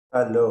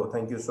Hello,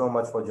 thank you so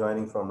much for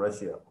joining from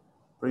Russia.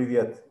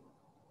 Привет.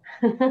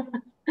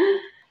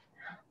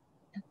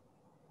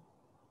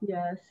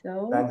 Yeah,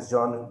 so Thanks,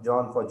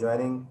 John, for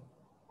joining.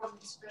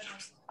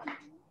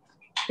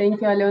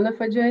 thank you, Alona,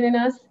 for joining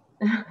us.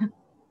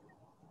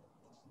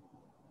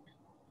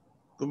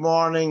 Good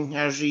morning,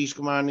 Arijit.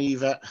 Good morning,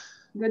 Eva.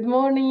 Good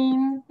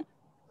morning.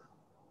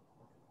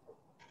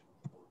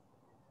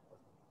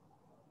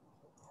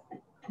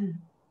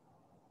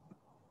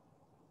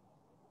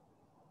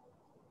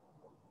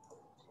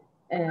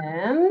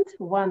 And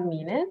 1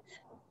 minute.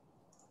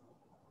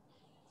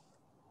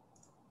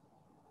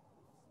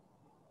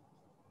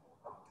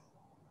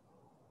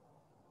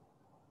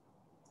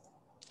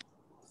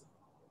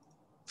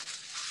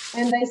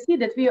 And I see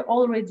that we are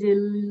already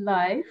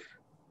live.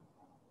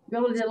 We're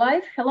already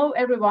live. Hello,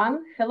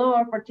 everyone. Hello,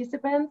 our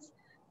participants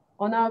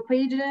on our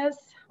pages,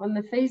 on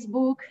the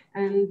Facebook,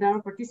 and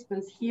our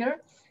participants here.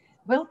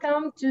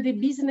 Welcome to the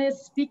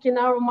Business Speak in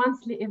Our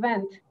monthly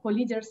event for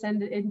leaders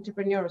and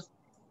entrepreneurs.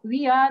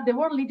 We are the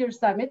World Leaders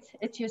Summit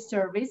at your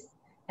service,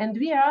 and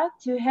we are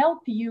to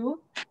help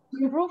you to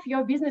improve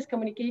your business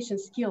communication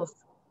skills.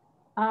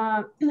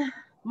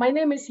 My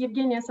name is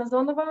Evgeniya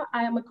Sazonova.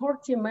 I am a core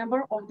team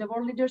member of the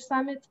World Leaders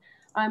Summit.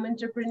 I'm an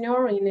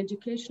entrepreneur in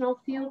educational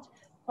field,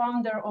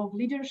 founder of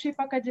Leadership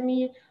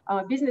Academy,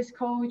 business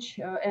coach,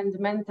 and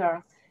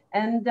mentor.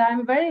 And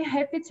I'm very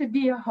happy to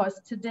be your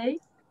host today.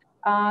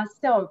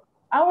 So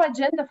our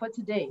agenda for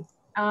today,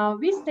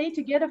 we stay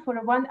together for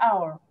 1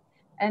 hour,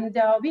 and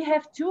we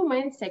have two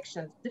main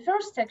sections. The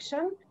first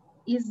section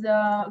is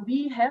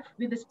we have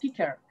with the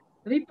speaker.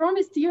 We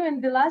promised you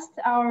in the last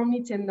hour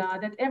meeting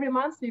that every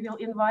month we will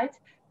invite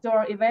to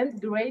our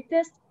event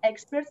greatest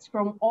experts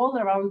from all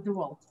around the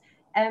world.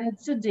 And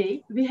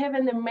today we have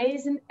an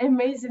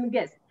amazing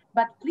guest.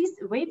 But please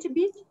wait a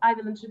bit. I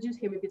will introduce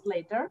him a bit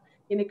later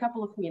in a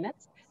couple of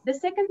minutes. The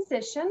second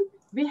session,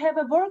 we have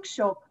a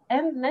workshop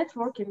and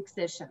networking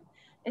session.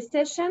 A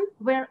session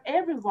where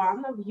every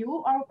one of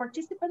you, our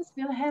participants,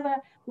 will have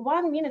a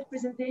 1 minute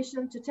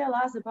presentation to tell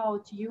us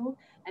about you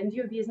and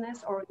your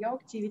business or your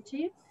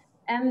activity.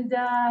 And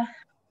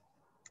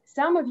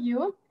some of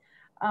you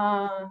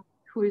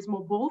who is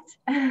more bold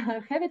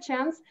have a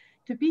chance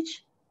to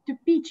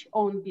pitch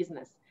own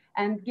business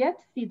and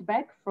get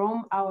feedback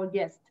from our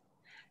guest.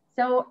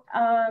 So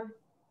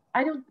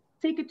I will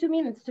take 2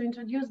 minutes to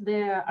introduce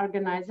the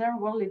organizer,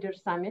 World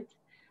Leaders Summit.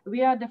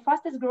 We are the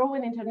fastest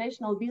growing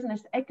international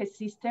business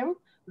ecosystem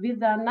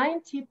with a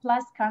 90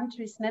 plus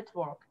countries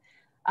network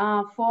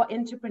for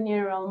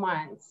entrepreneurial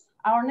minds.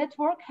 Our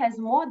network has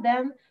more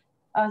than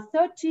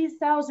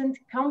 30,000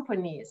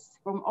 companies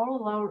from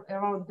all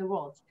around the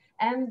world.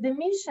 And the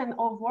mission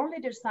of World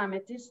Leaders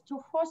Summit is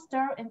to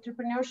foster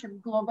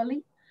entrepreneurship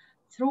globally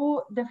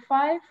through the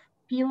 5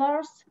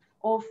 pillars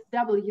of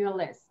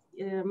WLS,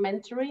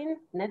 mentoring,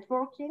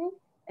 networking,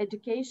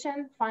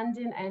 education,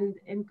 funding, and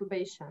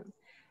incubation.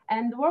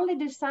 And World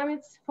Leaders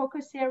Summit's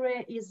focus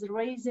area is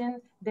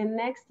raising the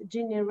next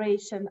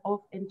generation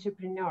of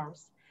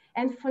entrepreneurs.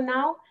 And for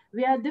now,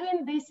 we are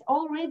doing this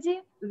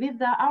already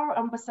with our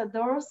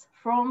ambassadors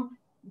from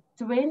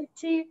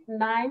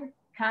 29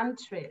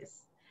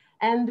 countries.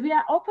 And we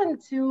are open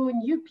to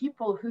new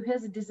people who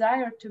has a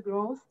desire to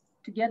grow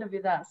together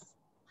with us.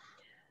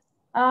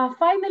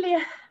 Finally,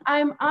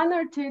 I'm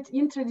honored to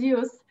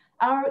introduce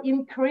our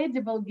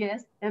incredible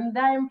guest, and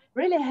I'm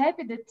really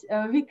happy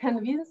that we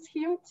convinced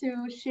him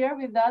to share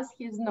with us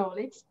his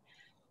knowledge.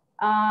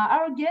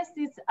 Our guest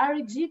is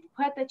Arijit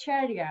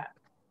Bhattacharyya.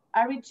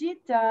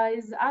 Arijit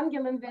is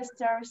angel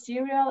investor,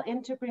 serial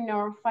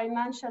entrepreneur,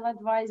 financial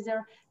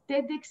advisor,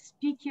 TEDx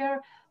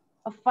speaker,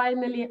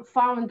 finally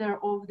founder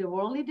of the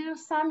World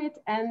Leaders Summit,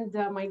 and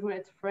my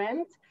great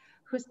friend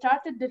who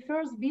started the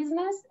first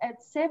business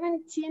at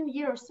 17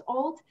 years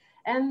old,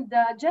 and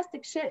just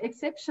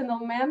exceptional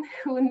man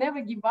who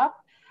never give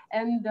up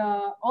and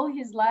all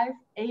his life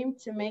aimed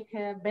to make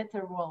a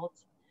better world.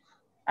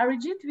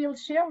 Arijit will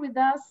share with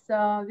us,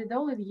 with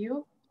all of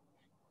you,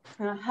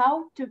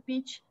 how to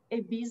pitch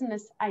a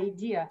business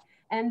idea.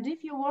 And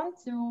if you want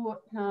to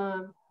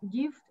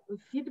give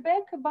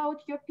feedback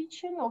about your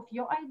pitching of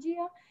your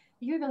idea,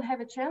 you will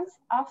have a chance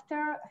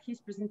after his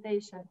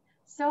presentation.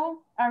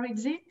 So,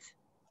 Arijit,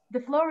 the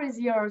floor is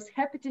yours.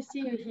 Happy to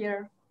see you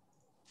here.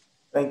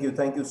 Thank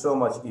you so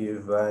much,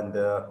 Eve, and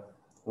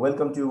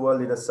welcome to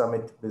World Leaders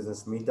Summit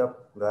Business Meetup.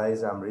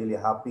 Guys, I'm really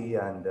happy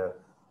and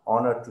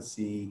honored to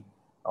see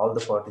all the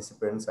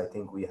participants. I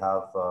think we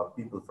have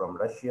people from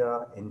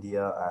Russia,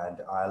 India, and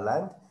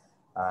Ireland.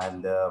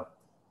 And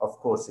of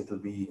course, it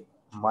will be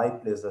my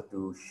pleasure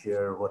to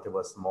share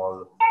whatever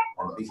small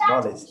and big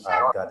knowledge I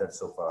have gathered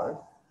so far.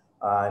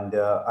 And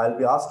I'll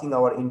be asking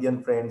our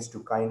Indian friends to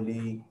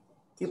kindly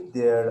keep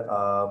their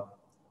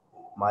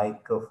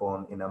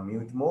microphone in a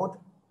mute mode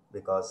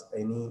because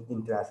any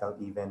international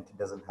event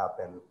doesn't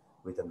happen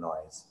with a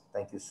noise.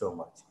 Thank you so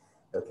much.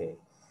 Okay.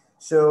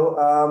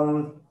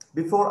 So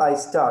before I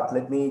start,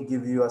 let me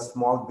give you a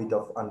small bit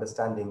of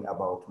understanding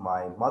about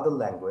my mother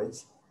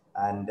language.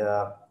 And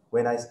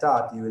when I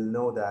start, you will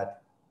know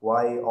that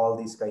why all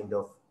these kind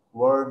of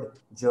word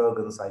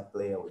jargons I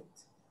play with.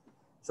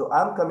 So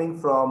I'm coming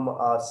from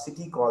a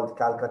city called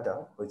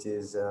Calcutta, which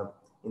is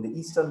in the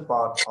eastern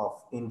part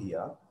of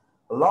India.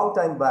 A long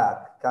time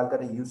back,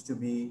 Calcutta used to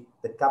be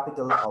the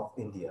capital of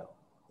India.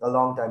 A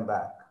long time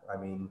back. I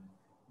mean,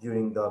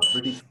 during the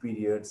British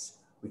periods,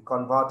 we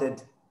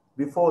converted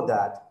before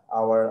that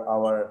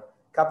our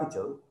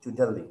capital to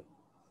Delhi.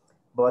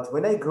 But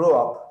when I grew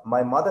up,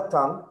 my mother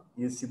tongue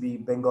used to be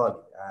Bengali,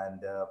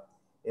 and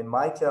in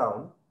my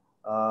town,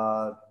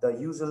 the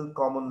usual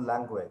common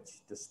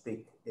language to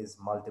speak is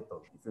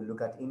multiple. If you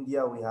look at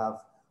India, we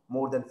have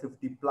more than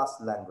 50 plus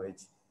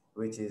language,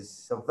 which is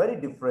so very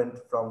different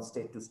from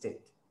state to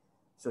state.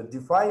 So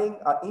defining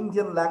an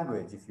Indian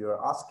language, if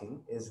you're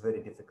asking, is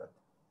very difficult.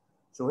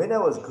 So when I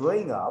was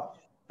growing up,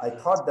 I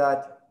thought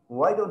that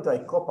why don't I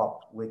cope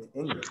up with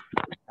English?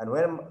 And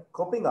when I'm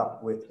coping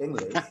up with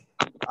English,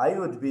 I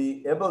would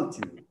be able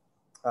to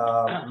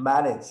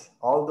manage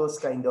all those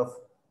kind of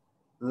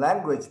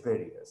language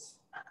barriers.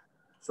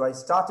 So I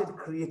started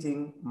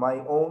creating my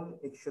own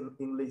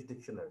English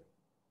dictionary.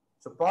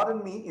 So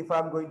pardon me if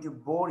I'm going to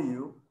bore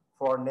you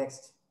for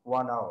next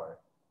 1 hour.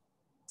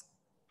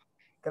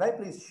 Can I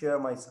please share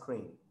my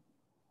screen?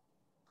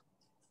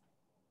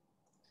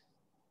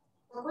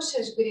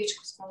 Покушаешь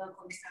гречку с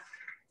молоком,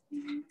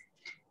 сахар?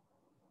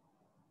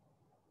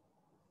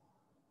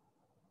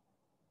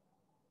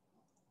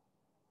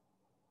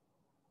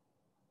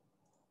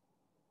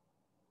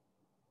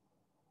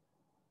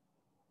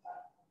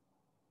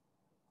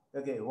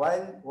 Okay,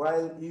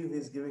 while Eve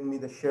is giving me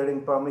the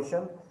sharing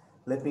permission,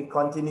 let me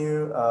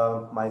continue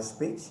my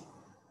speech.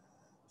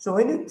 So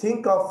when you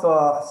think of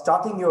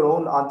starting your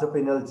own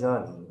entrepreneurial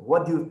journey,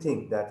 what do you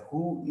think that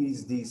who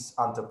is this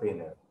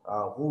entrepreneur?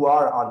 Who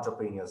are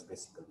entrepreneurs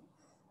basically?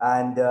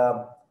 And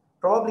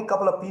probably a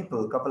couple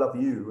of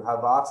you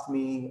have asked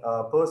me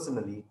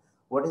personally,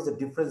 what is the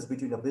difference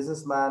between a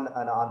businessman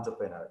and an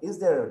entrepreneur? Is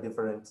there a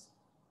difference?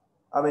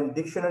 I mean,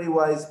 dictionary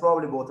wise,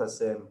 probably both are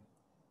same.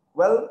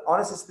 Well,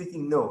 honestly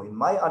speaking, no. In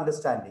my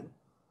understanding,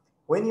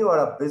 when you are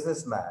a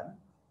businessman,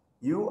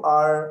 you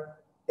are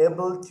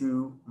able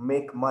to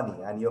make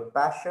money, and your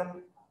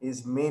passion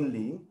is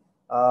mainly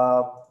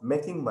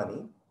making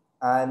money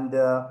and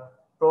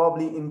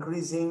probably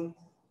increasing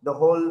the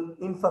whole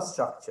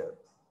infrastructure.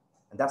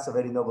 And that's a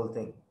very noble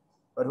thing.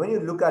 But when you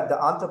look at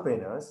the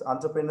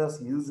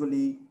entrepreneurs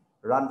usually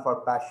run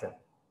for passion.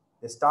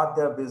 They start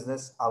their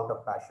business out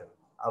of passion,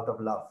 out of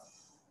love.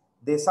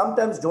 They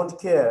sometimes don't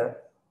care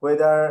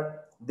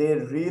whether they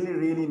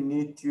really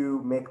need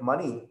to make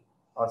money,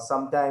 or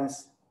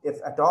sometimes if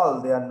at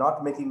all they are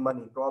not making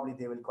money, probably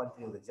they will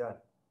continue the journey.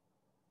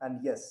 And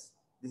yes,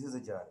 this is a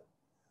journey.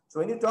 So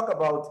when you talk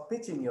about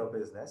pitching your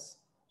business,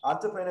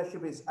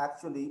 entrepreneurship is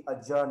actually a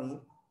journey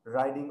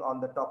riding on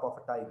the top of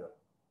a tiger.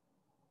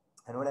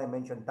 And when I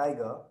mention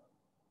tiger,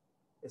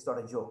 it's not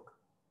a joke.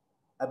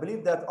 I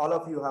believe that all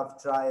of you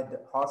have tried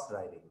horse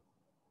riding.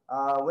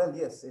 Well,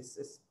 yes, it's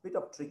a bit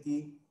of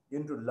tricky. You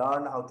need to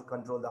learn how to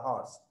control the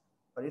horse,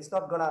 but it's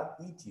not gonna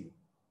eat you.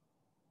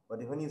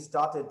 But when you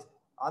started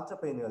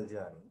entrepreneurial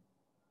journey,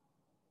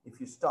 if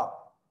you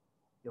stop,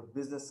 your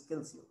business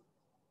kills you.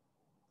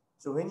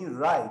 So when you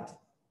ride,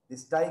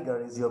 this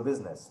tiger is your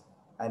business,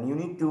 and you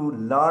need to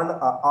learn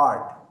a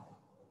art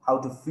how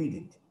to feed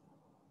it.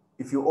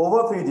 If you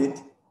overfeed it,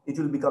 it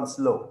will become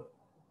slow.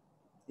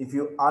 If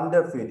you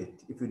underfeed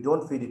it, if you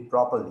don't feed it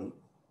properly,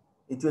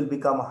 it will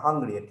become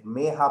hungry. It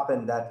may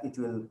happen that it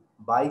will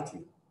bite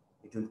you.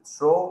 It will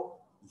throw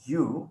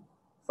you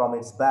from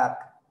its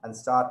back and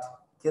start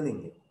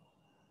killing you.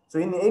 So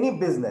in any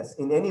business,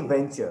 in any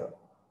venture,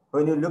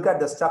 when you look at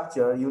the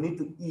structure, you need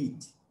to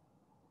eat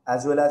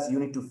as well as you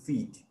need to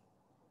feed.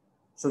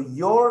 So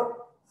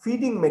your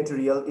feeding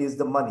material is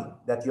the money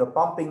that you're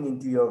pumping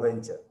into your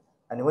venture.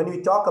 And when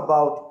we talk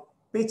about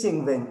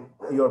pitching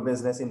your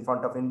business in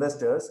front of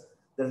investors,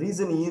 the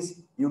reason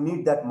is you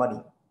need that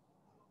money,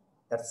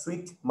 that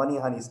sweet money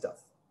honey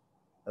stuff.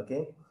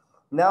 Okay.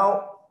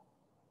 Now,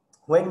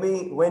 when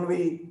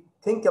we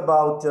think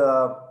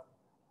about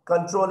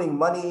controlling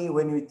money,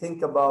 when we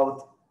think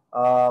about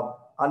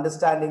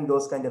understanding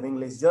those kind of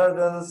English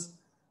jargons,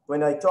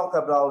 when I talk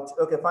about,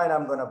 okay, fine,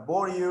 I'm going to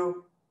bore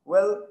you.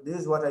 Well, this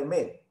is what I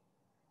mean.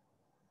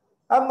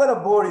 I'm going to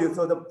bore you.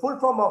 So the full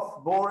form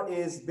of bore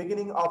is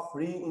beginning of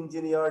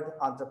re-engineered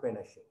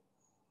entrepreneurship.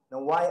 Now,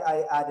 why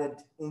I added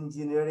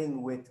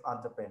engineering with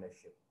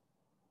entrepreneurship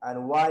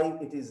and why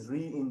it is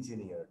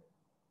re-engineered.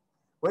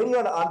 When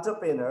you're an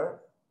entrepreneur,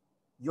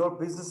 your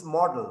business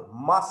model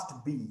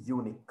must be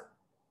unique,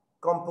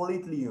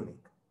 completely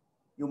unique.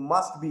 You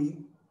must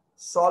be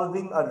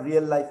solving a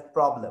real life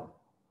problem.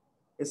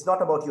 It's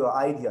not about your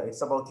idea,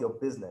 it's about your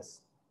business,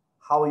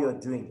 how you're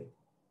doing it.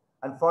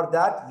 And for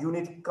that, you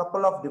need a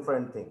couple of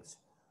different things.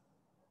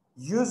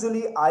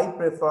 Usually, I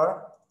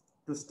prefer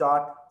to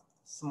start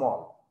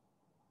small.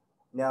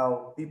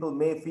 Now, people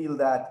may feel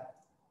that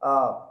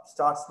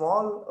start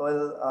small,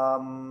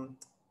 well,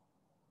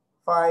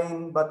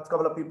 fine, but a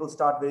couple of people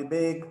start very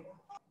big.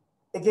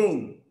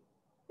 Again,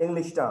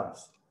 English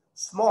terms.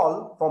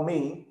 Small, for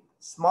me,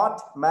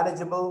 smart,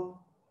 manageable,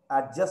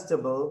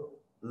 adjustable,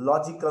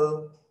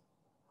 logical,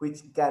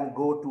 which can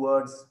go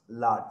towards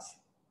large.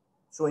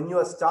 So when you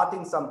are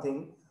starting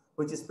something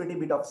which is pretty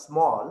bit of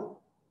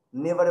small,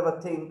 never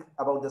ever think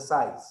about the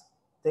size.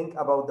 Think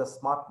about the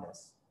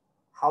smartness,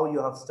 how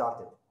you have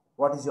started.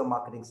 What is your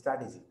marketing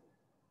strategy?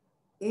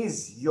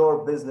 Is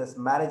your business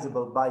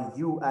manageable by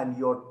you and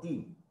your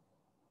team?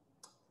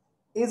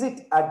 Is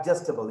it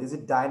adjustable? Is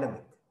it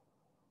dynamic?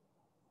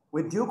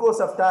 With due course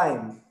of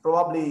time,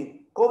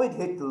 probably COVID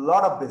hit a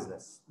lot of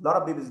business. A lot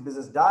of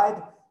business died,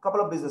 a couple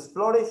of business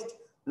flourished,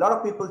 a lot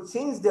of people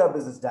changed their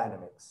business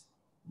dynamics.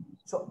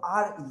 So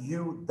are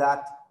you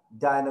that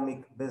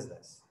dynamic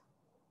business?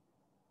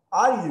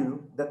 Are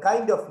you the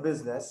kind of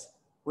business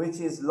which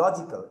is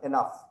logical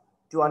enough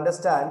to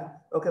understand,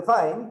 okay,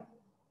 fine,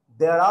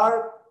 there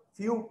are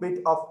few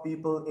bit of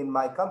people in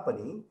my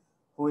company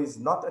who is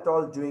not at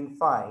all doing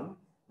fine,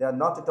 they are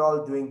not at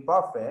all doing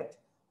perfect,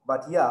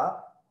 but yeah,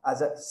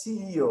 as a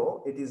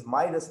CEO, it is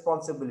my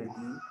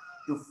responsibility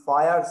to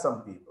fire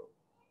some people.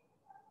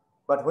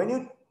 But when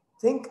you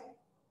think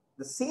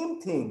the same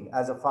thing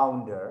as a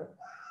founder,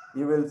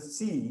 you will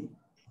see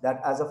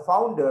that as a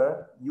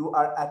founder, you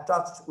are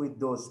attached with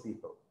those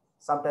people.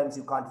 Sometimes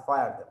you can't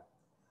fire them.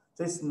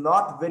 So it's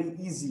not very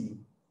easy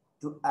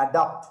to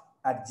adapt,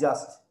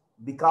 adjust,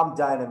 become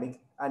dynamic,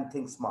 and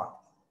think smart.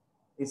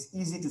 It's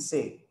easy to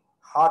say,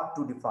 hard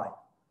to define.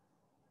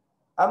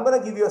 I'm going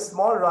to give you a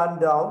small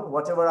rundown,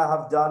 whatever I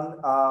have done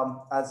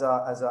as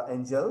an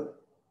angel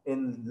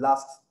in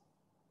last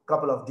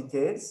couple of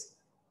decades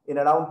in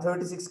around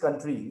 36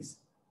 countries.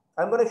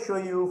 I'm going to show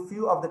you a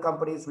few of the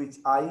companies which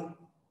I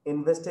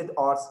invested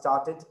or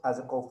started as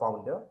a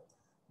co-founder.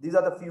 These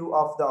are the few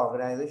of the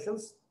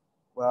organizations.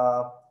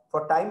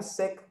 For time's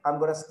sake, I'm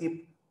going to skip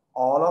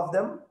all of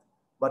them,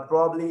 but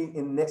probably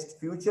in next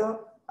future,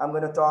 I'm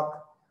going to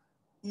talk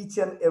each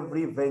and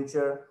every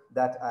venture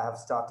that I have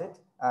started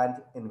and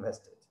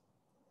invested.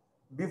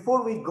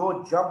 Before we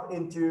go jump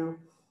into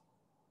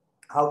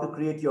how to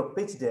create your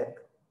pitch deck,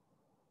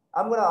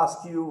 I'm going to ask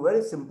you a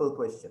very simple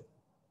question.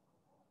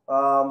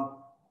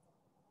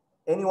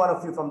 Any one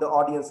of you from the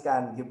audience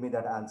can give me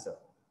that answer.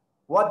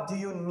 What do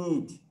you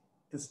need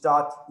to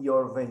start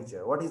your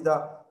venture? What is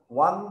the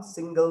one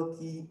single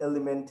key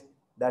element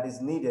that is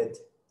needed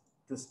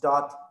to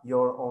start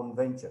your own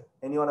venture?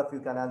 Any one of you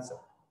can answer,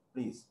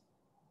 please.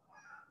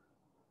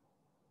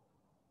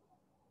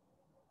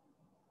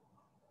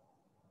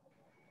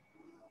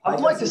 I would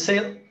like to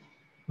say,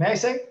 may I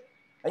say?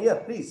 Yeah,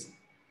 please.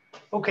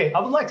 Okay, I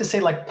would like to say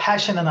like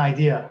passion and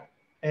idea.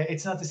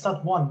 It's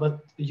not one,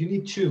 but you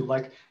need two.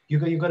 Like you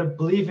got to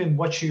believe in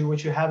what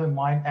you have in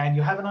mind, and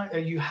you have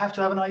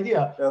to have an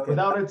idea. Okay.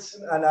 Without it,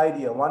 an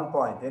idea. 1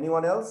 point.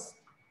 Anyone else?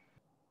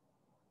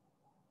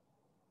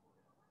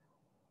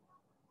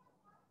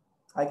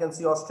 I can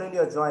see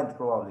Australia joined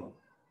probably.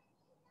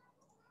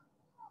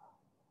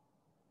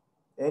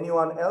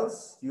 Anyone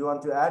else? Do you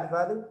want to add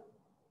value?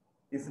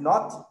 If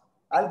not,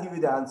 I'll give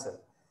you the answer.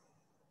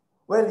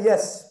 Well,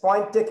 yes,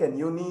 point taken.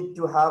 You need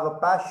to have a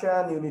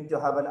passion, you need to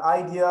have an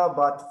idea,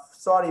 but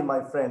sorry,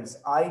 my friends,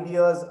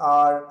 ideas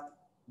are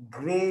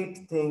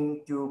great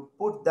thing to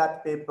put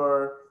that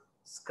paper,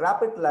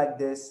 scrap it like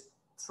this,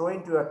 throw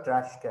into a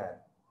trash can.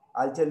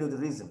 I'll tell you the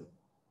reason.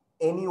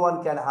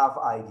 Anyone can have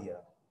idea,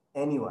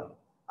 anyone.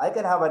 I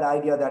can have an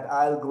idea that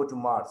I'll go to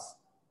Mars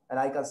and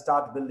I can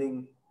start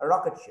building a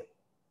rocket ship.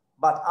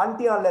 But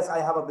until unless I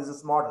have a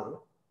business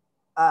model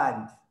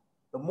and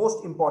the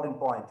most important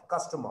point,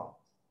 customer,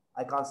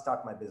 I can't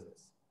start my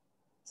business.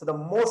 So the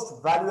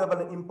most valuable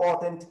and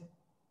important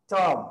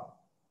term,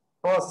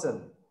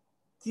 person,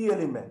 key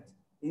element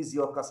is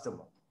your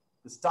customer.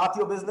 To start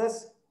your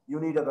business, you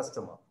need a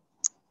customer.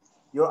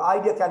 Your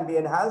idea can be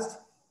enhanced.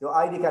 Your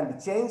idea can be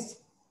changed.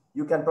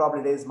 You can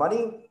probably raise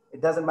money.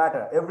 It doesn't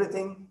matter.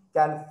 Everything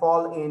can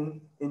fall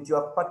into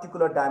a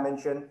particular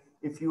dimension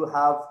if you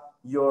have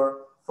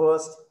your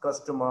first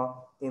customer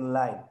in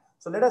line.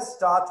 So let us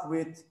start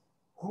with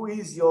who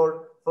is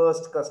your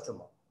first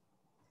customer.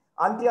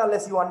 Until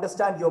unless you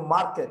understand your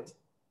market,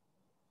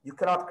 you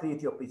cannot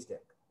create your pitch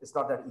deck. It's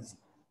not that easy.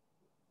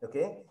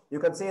 Okay. You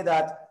can say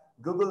that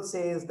Google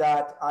says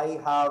that I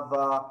have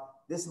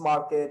this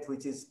market,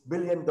 which is $1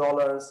 billion,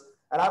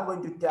 and I'm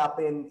going to tap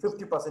in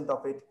 50%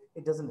 of it.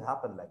 It doesn't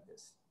happen like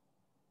this.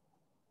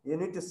 You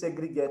need to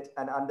segregate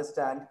and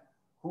understand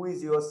who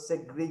is your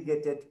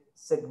segregated,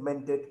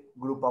 segmented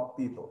group of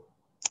people.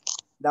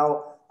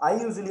 Now, I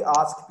usually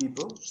ask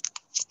people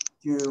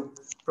to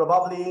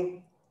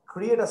probably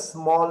create a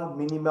small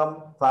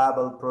minimum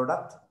viable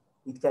product.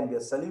 It can be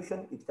a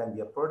solution, it can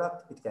be a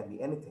product, it can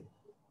be anything.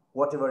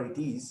 Whatever it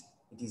is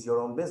your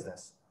own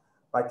business.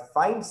 But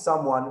find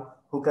someone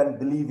who can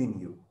believe in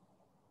you.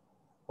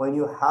 When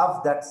you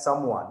have that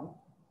someone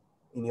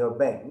in your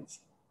bench,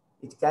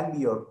 it can be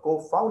your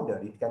co-founder,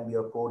 it can be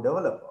your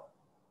co-developer.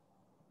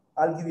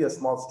 I'll give you a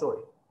small story.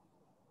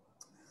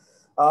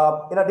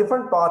 In a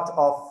different part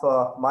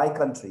of my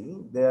country,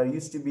 there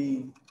used to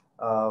be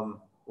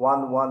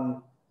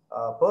one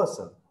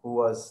person who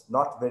was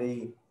not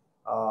very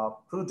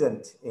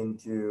prudent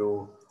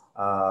into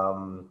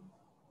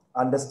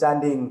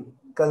understanding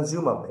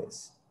consumer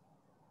base.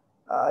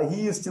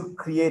 He used to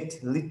create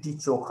litti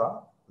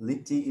chokha.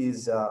 Litti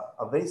is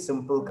a very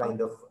simple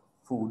kind of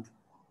food,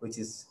 which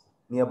is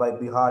nearby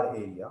Bihar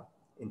area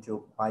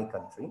into my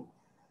country.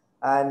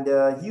 And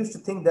he used to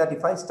think that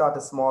if I start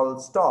a small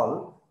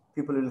stall,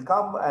 people will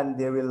come and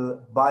they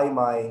will buy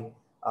my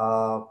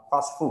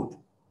fast food.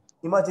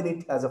 Imagine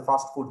it as a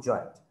fast food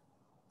giant.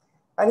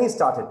 And he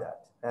started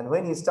that. And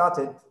when he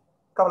started,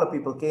 a couple of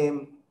people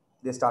came,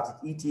 they started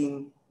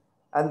eating.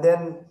 And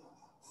then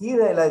he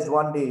realized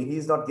one day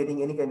he's not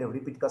getting any kind of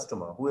repeat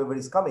customer. Whoever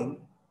is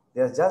coming,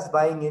 they're just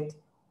buying it,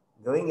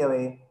 going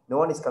away. No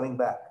one is coming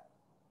back.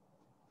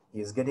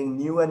 He is getting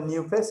new and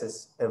new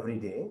faces every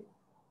day,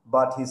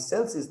 but his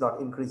sales is not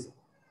increasing.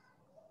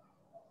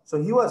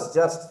 So he was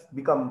just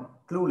become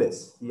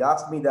clueless. He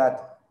asked me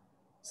that,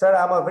 sir,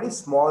 I'm a very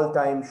small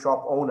time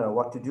shop owner.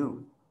 What to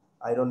do?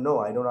 I don't know.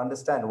 I don't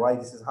understand why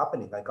this is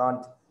happening. I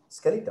can't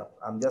scale it up.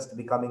 I'm just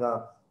becoming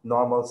a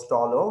normal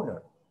stall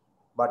owner.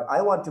 But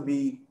I want to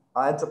be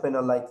an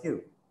entrepreneur like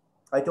you.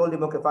 I told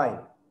him, okay, fine.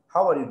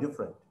 How are you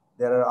different?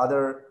 There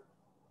are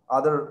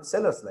other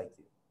sellers like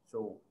you.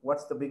 So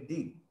what's the big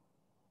deal?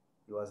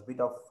 He was a bit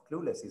of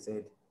clueless. He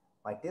said,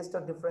 my tastes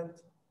are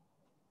different.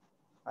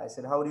 I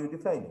said, how do you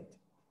define it?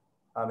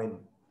 I mean,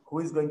 who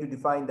is going to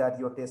define that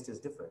your taste is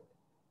different?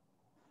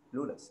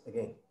 Clueless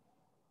again.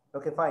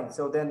 Okay, fine.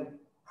 So then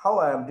how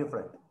I am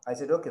different? I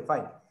said, okay,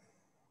 fine.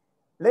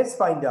 Let's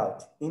find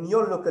out in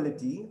your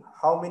locality,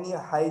 how many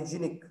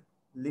hygienic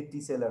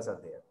litti sellers are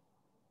there?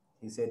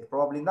 He said,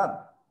 probably none.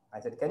 I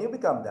said, can you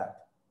become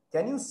that?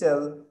 Can you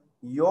sell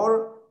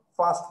your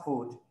fast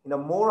food in a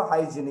more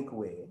hygienic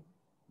way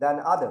than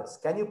others?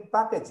 Can you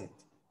package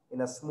it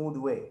in a smooth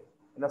way,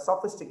 in a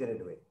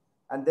sophisticated way,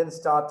 and then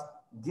start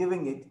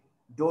giving it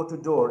door to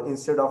door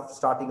instead of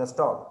starting a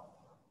stall?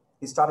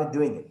 He started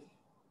doing it.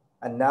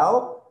 And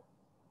now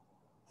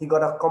he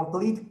got a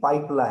complete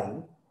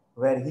pipeline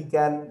where he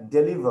can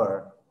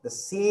deliver the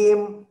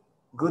same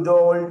good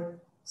old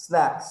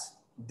snacks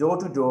door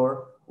to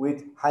door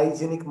with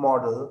hygienic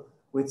model,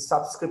 with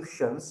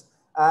subscriptions,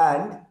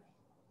 and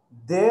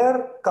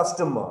their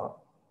customer,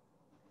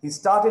 he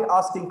started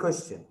asking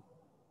question,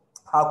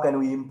 how can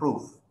we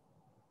improve?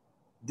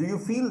 Do you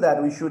feel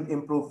that we should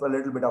improve a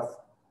little bit of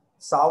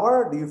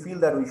sour? Do you feel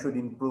that we should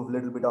improve a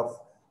little bit of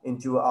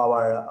into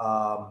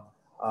our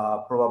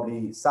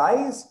probably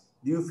size?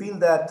 Do you feel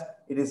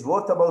that it is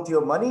worth about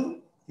your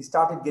money? He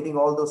started getting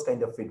all those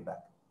kind of feedback.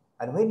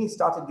 And when he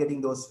started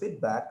getting those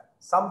feedback,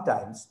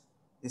 sometimes,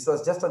 this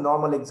was just a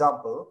normal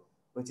example,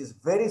 which is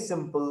very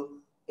simple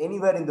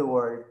anywhere in the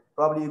world.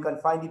 Probably you can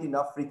find it in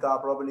Africa,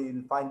 probably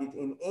you'll find it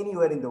in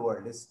anywhere in the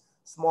world. It's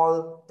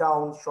small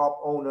town shop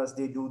owners,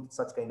 they do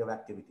such kind of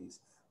activities.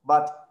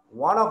 But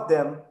one of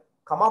them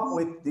come up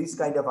with this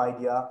kind of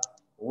idea,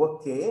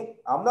 okay,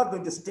 I'm not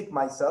going to stick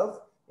myself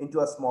into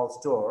a small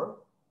store.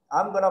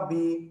 I'm gonna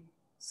be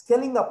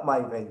scaling up my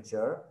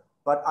venture,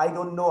 but I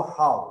don't know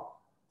how.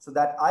 So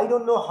that I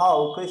don't know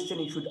how question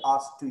you should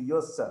ask to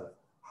yourself,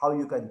 how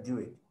you can do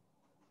it.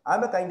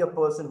 I'm a kind of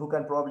person who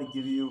can probably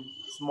give you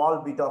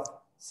small bit of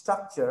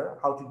structure,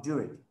 how to do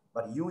it,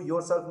 but you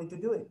yourself need to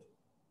do it,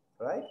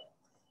 right?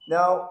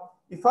 Now,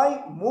 if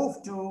I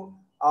move to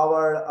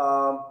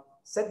our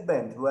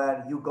segment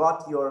where you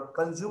got your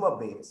consumer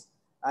base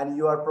and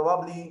you are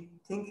probably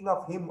thinking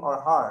of him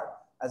or her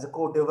as a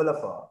core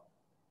developer,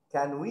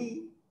 can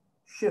we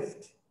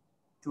shift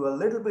to a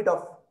little bit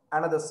of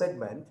another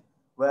segment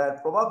where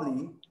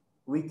probably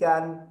we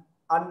can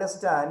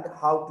understand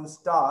how to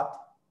start,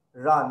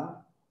 run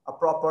a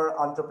proper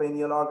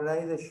entrepreneurial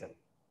organization.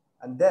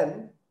 And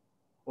then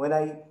when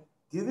I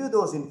give you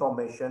those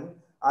information,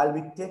 I'll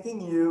be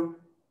taking you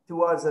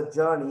towards a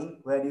journey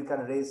where you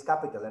can raise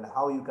capital and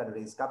how you can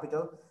raise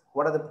capital.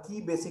 What are the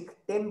key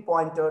basic 10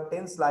 pointer,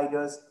 10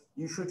 sliders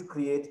you should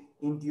create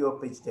into your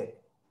pitch deck?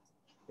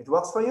 It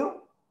works for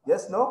you?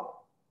 Yes, no?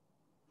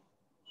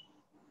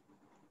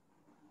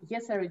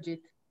 Yes, Arijit.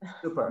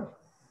 Super.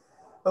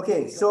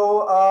 Okay,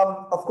 so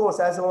of course,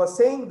 as I was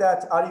saying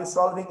that, are you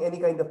solving any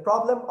kind of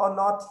problem or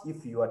not?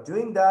 If you are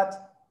doing that,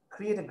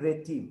 create a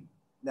great team.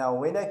 Now,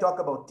 when I talk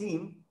about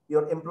team,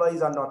 your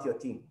employees are not your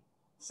team.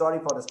 Sorry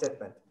for the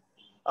statement.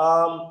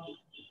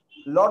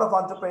 Lot of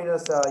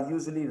entrepreneurs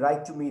usually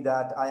write to me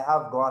that I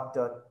have got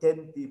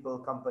 10 people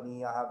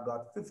company, I have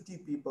got 50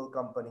 people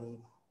company,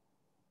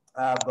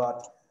 I have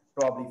got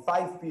probably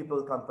 5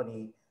 people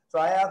company. So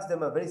I ask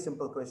them a very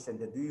simple question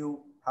that, do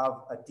you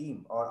have a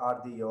team or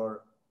are they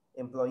your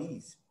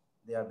employees?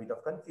 They are a bit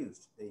of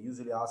confused. They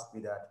usually ask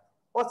me that,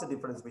 what's the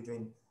difference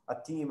between a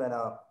team and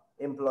a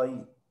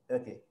employee?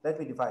 Okay, let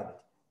me define it.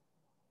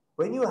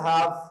 When you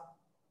have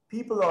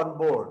people on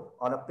board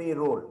on a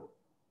payroll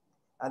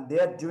and they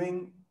are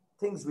doing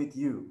things with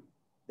you,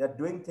 they're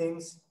doing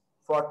things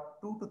for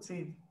 2 to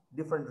 3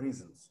 different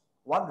reasons.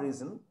 One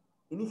reason,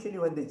 initially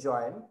when they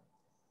join,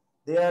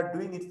 they are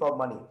doing it for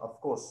money.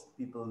 Of course,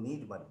 people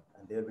need money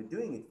and they'll be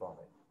doing it for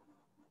money.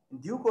 In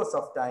due course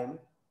of time,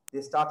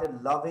 they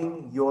started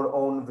loving your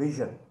own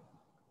vision.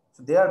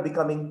 So they are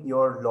becoming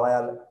your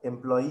loyal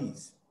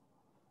employees.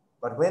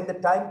 But when the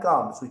time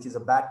comes, which is a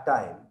bad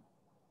time,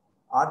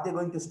 are they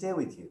going to stay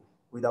with you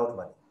without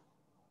money?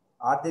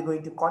 Are they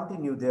going to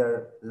continue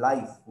their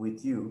life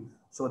with you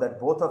so that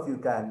both of you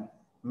can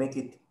make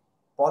it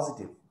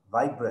positive,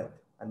 vibrant,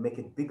 and make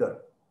it bigger?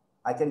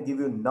 I can give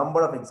you a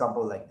number of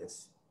examples like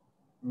this.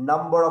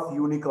 Number of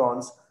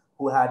unicorns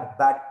who had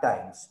bad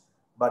times,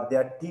 but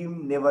their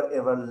team never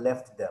ever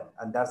left them.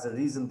 And that's the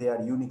reason they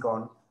are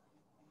unicorn.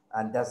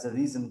 And that's the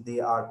reason they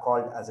are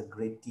called as a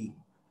great team.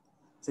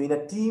 So in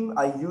a team,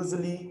 I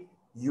usually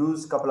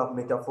use a couple of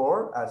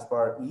metaphor as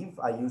per Eve.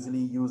 I usually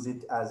use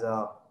it as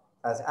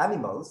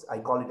animals. I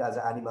call it as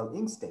an animal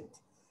instinct.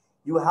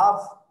 You have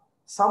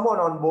someone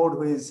on board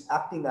who is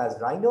acting as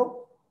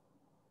rhino.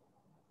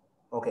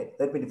 Okay,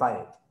 let me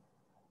define it.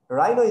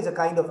 Rhino is a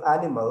kind of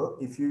animal.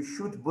 If you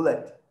shoot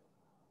bullet,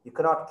 you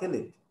cannot kill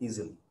it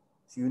easily.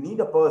 So you need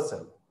a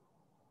person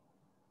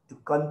to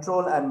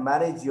control and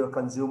manage your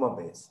consumer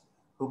base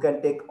who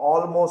can take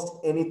almost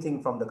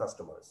anything from the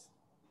customers.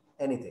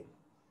 Anything.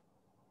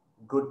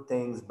 Good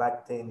things,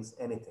 bad things,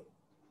 anything.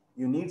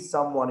 You need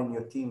someone in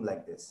your team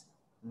like this,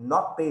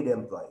 not paid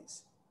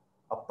employees.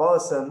 A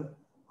person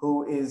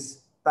who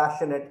is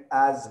passionate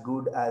as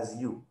good as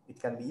you. It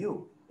can be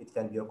you. It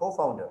can be your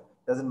co-founder.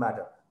 Doesn't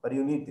matter. But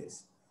you need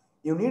this.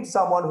 You need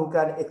someone who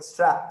can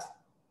extract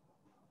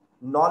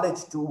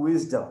knowledge to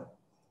wisdom.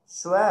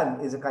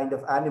 Swan is a kind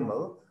of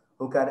animal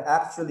who can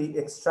actually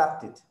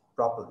extract it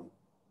properly.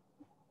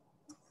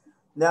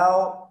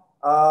 Now,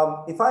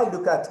 if I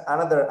look at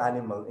another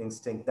animal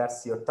instinct,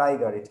 that's your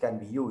tiger. It can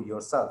be you,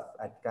 yourself.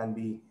 It can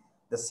be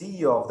the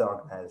CEO of the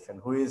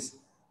organization who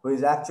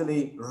is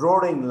actually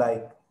roaring,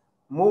 like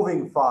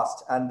moving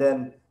fast, and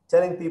then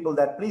telling people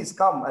that please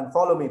come and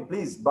follow me,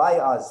 please buy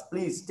us,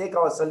 please take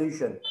our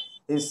solution.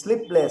 He's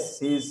sleepless,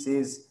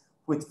 he's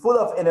with full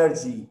of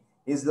energy,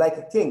 he's like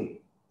a king.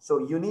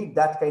 So you need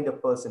that kind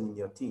of person in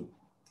your team.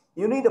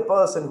 You need a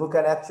person who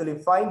can actually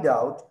find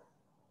out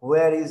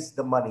where is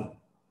the money.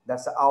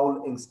 That's the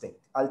owl instinct.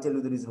 I'll tell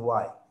you the reason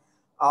why.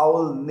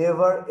 Owl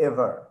never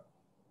ever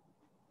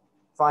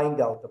find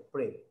out a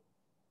prey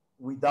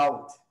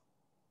without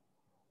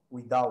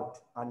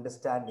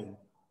understanding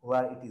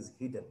where it is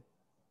hidden.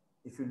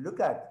 If you look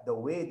at the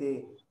way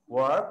they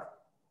work,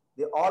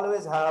 they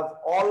always have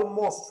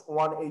almost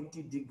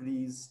 180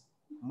 degrees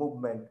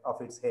movement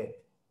of its head.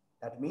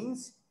 That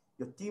means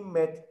your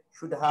teammate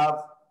should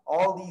have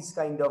all these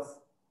kind of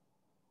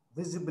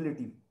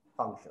visibility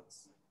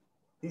functions.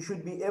 He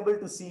should be able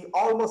to see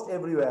almost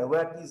everywhere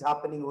where it is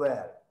happening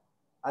where,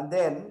 and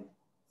then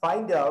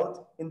find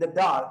out in the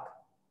dark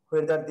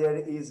whether there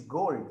is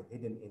gold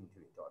hidden into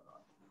it or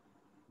not.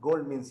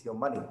 Gold means your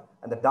money,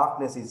 and the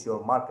darkness is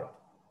your market.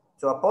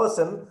 So a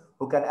person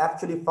who can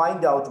actually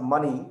find out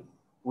money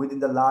within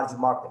the large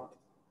market.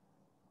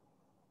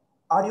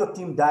 Are your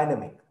team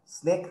dynamic?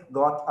 Snake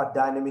got a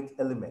dynamic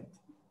element,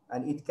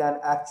 and it can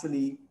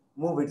actually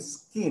move its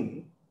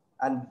skin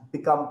and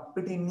become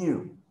pretty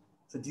new.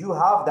 So do you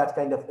have that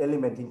kind of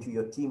element into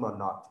your team or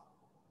not?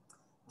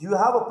 Do you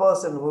have a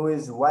person who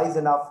is wise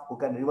enough, who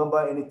can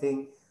remember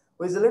anything,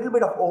 who is a little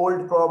bit of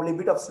old, probably a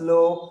bit of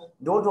slow,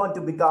 don't want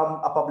to become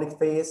a public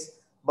face,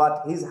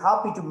 but he's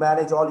happy to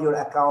manage all your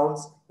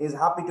accounts, he's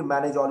happy to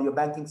manage all your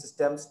banking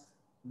systems?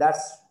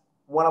 That's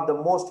one of the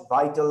most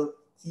vital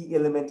key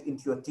element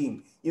into your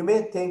team. You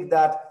may think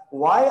that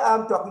why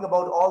I'm talking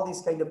about all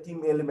these kind of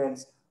team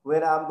elements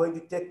when I'm going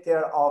to take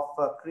care of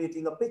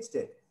creating a pitch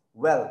deck.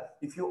 Well,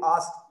 if you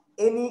ask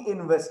any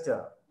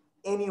investor,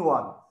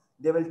 anyone,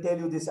 they will tell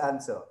you this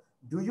answer.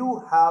 Do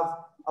you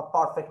have a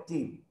perfect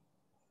team?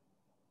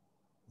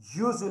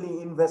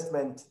 Usually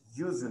investment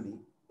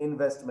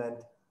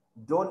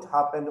don't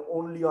happen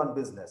only on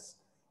business.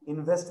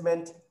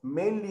 Investment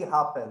mainly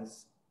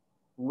happens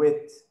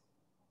with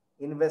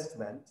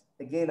investment.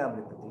 Again, I'm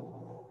repeating,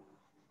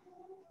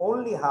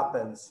 only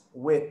happens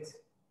with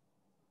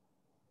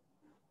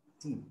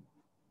team.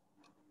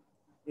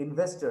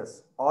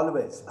 Investors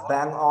always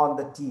bang on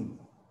the team.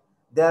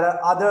 There are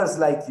others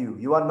like you.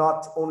 You are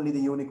not only the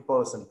unique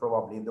person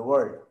probably in the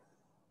world.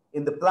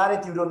 In the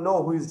planet, you don't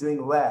know who is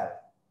doing where.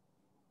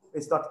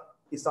 It's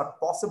not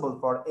possible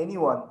for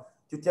anyone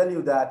to tell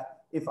you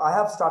that if I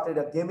have started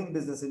a gaming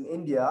business in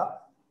India,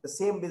 the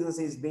same business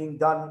is being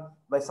done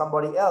by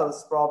somebody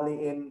else,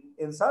 probably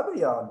in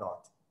Siberia or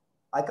not.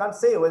 I can't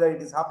say whether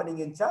it is happening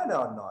in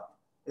China or not.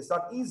 It's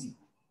not easy,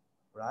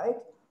 right?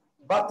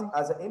 But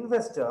as an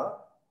investor,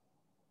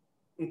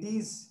 it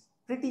is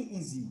pretty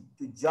easy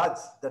to judge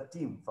the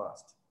team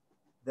first.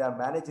 Their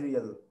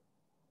managerial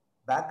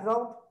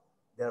background,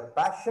 their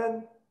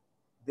passion,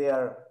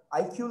 their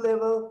IQ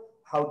level,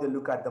 how they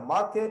look at the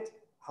market,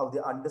 how they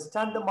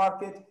understand the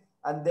market,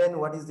 and then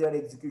what is their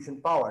execution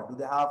power? Do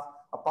they have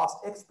a past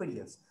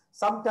experience?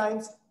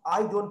 Sometimes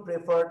I don't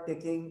prefer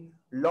taking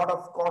a lot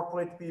of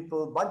corporate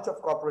people, bunch of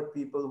corporate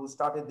people who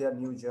started their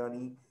new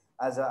journey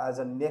as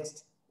a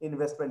next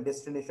investment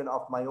destination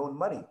of my own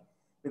money.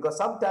 Because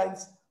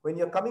sometimes when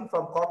you're coming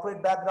from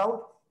corporate background,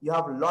 you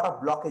have a lot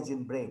of blockage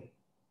in brain.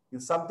 You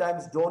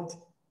sometimes don't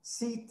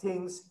see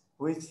things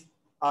which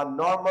a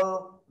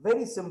normal,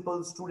 very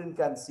simple student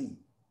can see,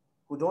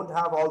 who don't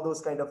have all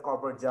those kind of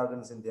corporate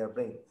jargons in their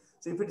brain.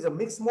 So if it is a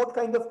mixed mode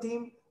kind of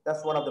team,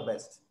 that's one of the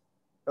best.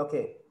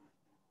 Okay.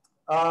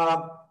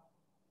 Um,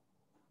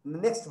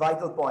 Next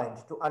vital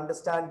point, to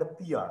understand the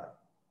PR.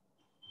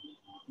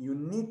 You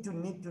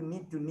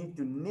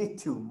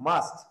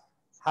must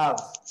have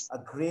a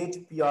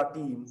great PR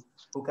team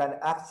who can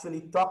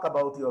actually talk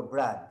about your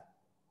brand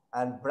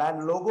and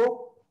brand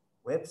logo,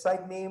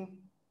 website name,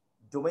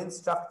 domain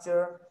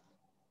structure.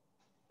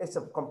 It's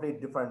a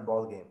complete different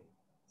ball game.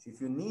 So if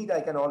you need,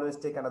 I can always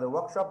take another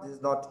workshop. This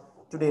is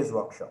not today's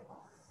workshop.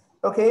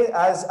 Okay,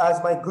 as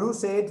my guru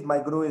said, my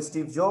guru is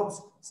Steve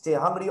Jobs. Stay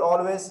hungry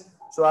always.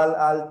 So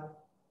I'll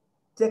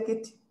take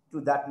it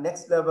to that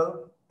next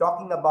level,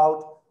 talking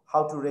about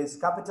how to raise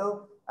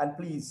capital. And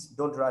please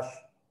don't rush.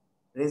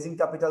 Raising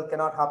capital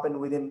cannot happen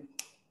like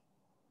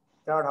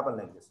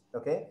this.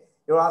 Okay,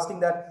 you're asking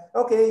that,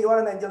 okay, you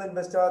are an angel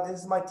investor,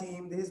 this is my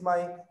team, this is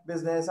my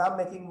business, I'm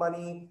making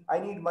money, I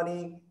need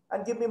money,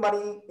 and give me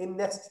money in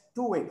next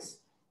 2 weeks.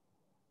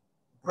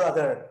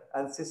 Brother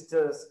and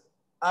sisters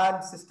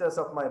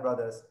of my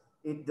brothers,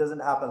 it doesn't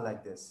happen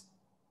like this.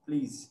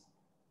 Please,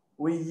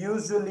 we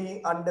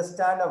usually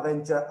understand a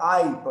venture.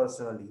 I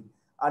personally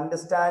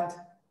understand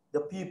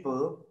the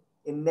people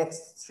in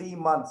next 3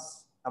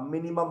 months, a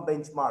minimum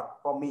benchmark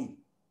for me.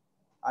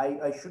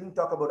 I shouldn't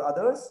talk about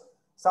others.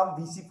 Some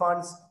VC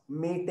funds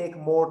may take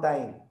more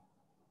time.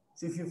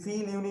 So if you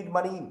feel you need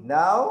money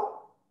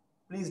now,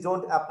 please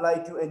don't apply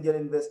to angel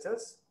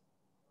investors.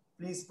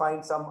 Please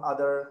find some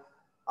other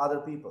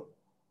people.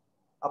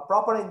 A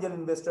proper angel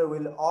investor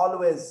will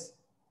always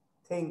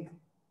think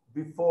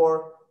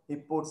before he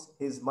puts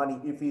his money,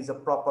 if he is a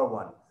proper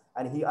one.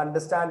 And he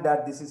understands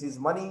that this is his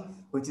money,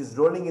 which is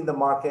rolling in the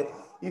market.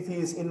 If he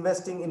is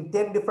investing in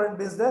 10 different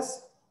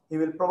business, he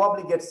will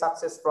probably get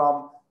success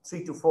from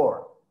 3 to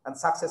 4. And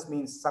success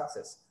means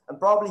success. And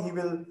probably he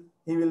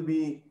will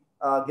be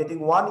getting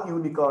one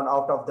unicorn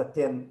out of the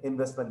 10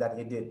 investment that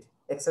he did.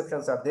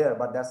 Exceptions are there,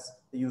 but that's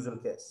the usual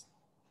case.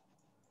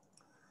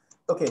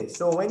 Okay,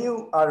 so when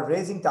you are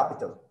raising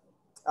capital,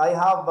 I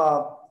have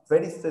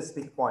very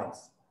specific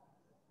points.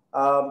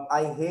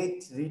 I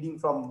hate reading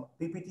from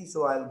PPT,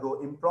 so I'll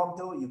go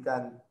impromptu. You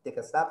can take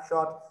a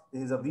snapshot.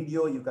 This is a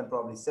video. You can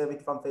probably save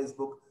it from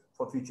Facebook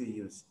for future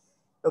use.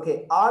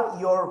 Okay, are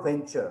your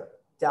venture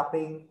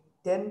tapping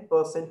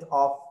 10%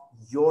 of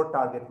your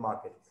target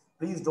market?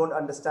 Please don't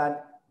understand,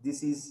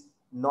 this is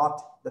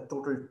not the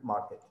total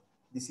market.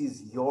 This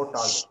is your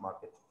target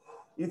market.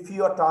 If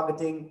you are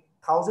targeting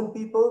 1,000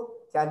 people,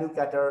 can you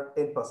cater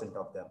 10%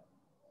 of them?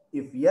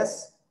 If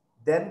yes,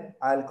 then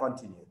I'll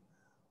continue.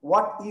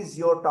 What is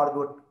your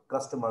target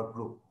customer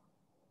group?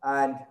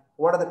 And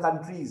what are the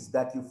countries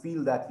that you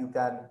feel that you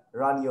can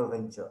run your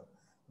venture?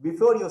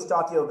 Before you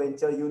start your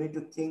venture, you need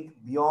to think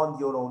beyond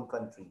your own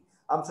country.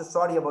 I'm so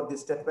sorry about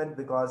this statement,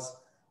 because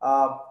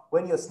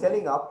when you're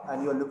scaling up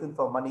and you're looking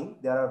for money,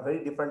 there are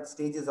very different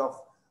stages of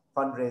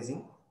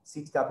fundraising: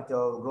 seed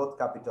capital, growth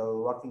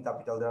capital, working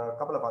capital. There are a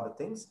couple of other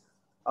things.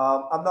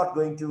 I'm not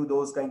going to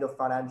those kind of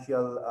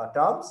financial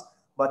terms,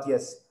 but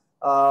yes,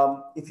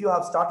 if you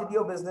have started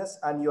your business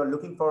and you're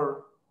looking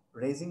for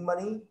raising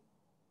money,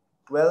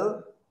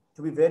 well,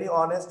 to be very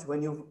honest,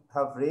 when you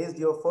have raised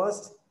your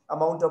first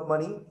amount of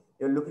money,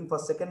 you're looking for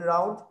second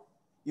round,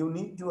 you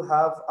need to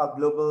have a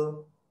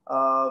global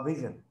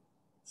vision.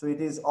 So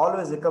it is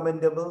always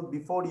recommendable,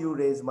 before you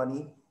raise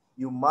money,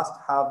 you must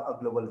have a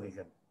global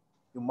vision.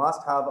 You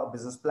must have a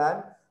business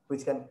plan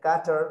which can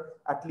cater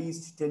at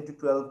least 10 to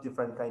 12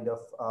 different kind of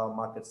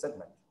market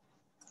segment.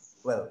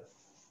 Well,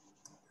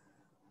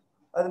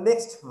 the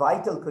next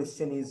vital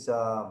question is,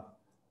 are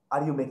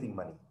you making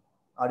money?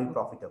 Are you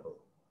profitable?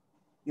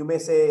 You may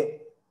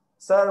say,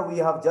 sir, we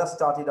have just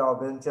started our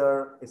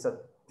venture. It's a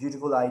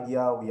beautiful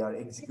idea. We are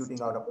executing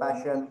out of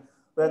passion.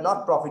 We're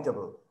not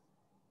profitable.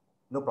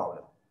 No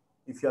problem.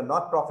 If you're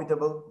not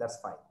profitable, that's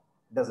fine.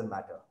 Doesn't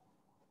matter.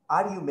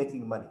 Are you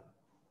making money?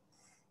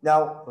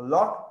 Now, a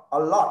lot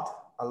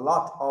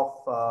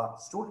of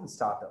student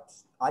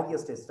startups, idea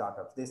stage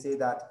startups, they say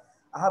that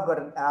I have got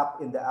an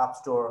app in the App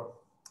Store.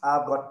 I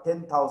have got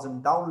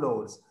 10,000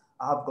 downloads.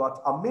 I have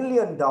got 1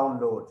 million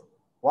downloads.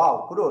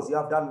 Wow, kudos, you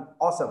have done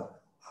awesome.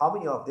 How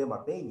many of them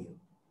are paying you?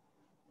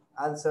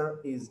 Answer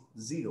is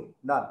 0,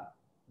 none.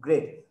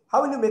 Great.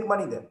 How will you make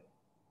money then?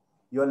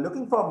 You are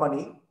looking for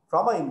money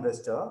from an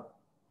investor.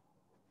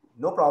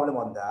 No problem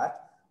on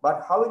that.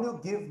 But how will you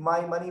give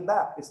my money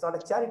back? It's not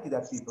a charity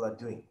that people are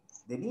doing.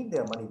 They need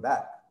their money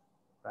back,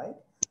 right?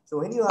 So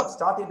when you have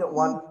started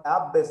one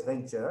app-based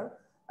venture,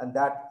 and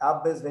that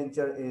app-based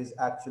venture is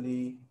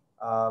actually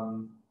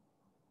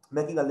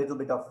making a little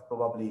bit of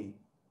probably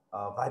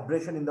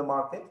vibration in the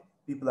market,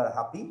 people are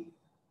happy,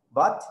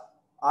 but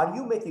are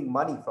you making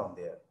money from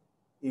there?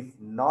 If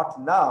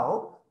not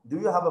now, do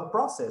you have a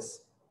process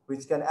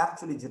which can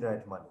actually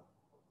generate money?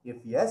 If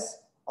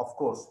yes, of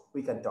course,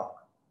 we can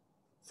talk.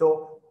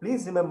 So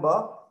please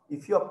remember,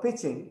 if you're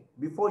pitching,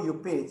 before you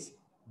pitch,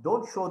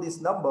 don't show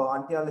this number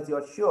until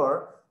you're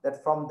sure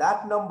that from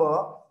that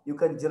number, you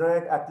can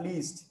generate at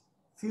least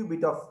few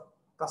bit of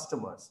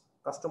customers.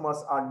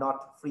 Customers are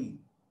not free.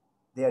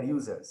 They are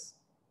users.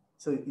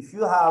 So if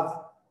you have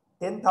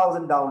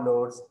 10,000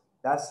 downloads,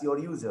 that's your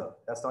user.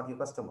 That's not your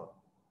customer.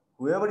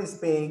 Whoever is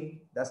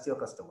paying, that's your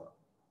customer.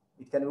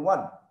 It can be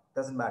one,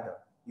 doesn't matter.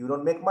 You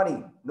don't make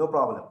money, no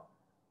problem.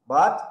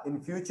 But in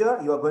future,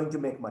 you are going to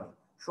make money.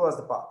 Show us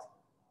the path.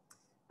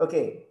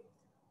 Okay,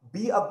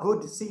 be a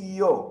good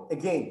CEO.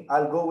 Again,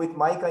 I'll go with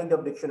my kind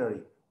of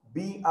dictionary.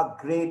 Be a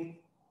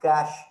great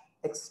cash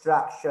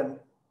extraction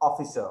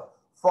officer.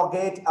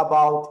 Forget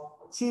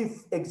about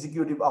chief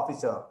executive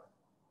officer.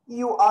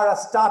 You are a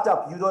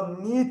startup. You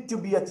don't need to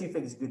be a chief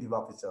executive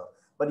officer,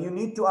 but you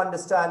need to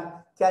understand,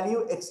 can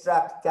you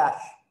extract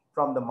cash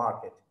from the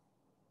market?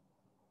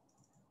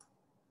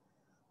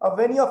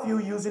 Many of you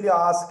usually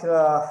ask,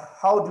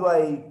 how do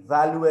I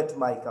evaluate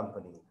my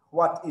company?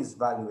 What is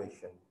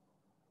valuation?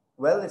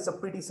 Well, it's a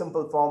pretty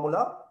simple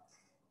formula.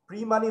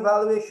 Pre-money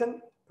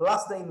valuation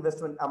plus the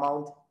investment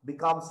amount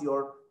becomes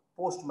your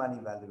post-money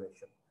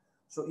valuation.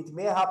 So it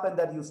may happen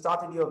that you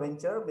started your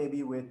venture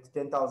maybe with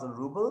 10,000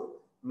 ruble,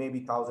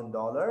 maybe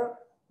 $1,000,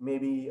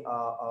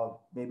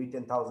 maybe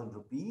 10,000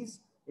 rupees.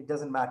 It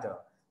doesn't matter.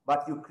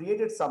 But you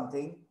created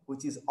something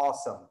which is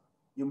awesome.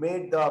 You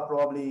made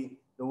probably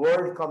the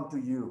world come to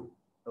you,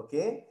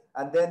 okay?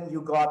 And then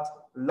you got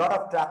a lot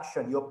of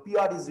traction. Your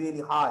PR is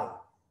really high.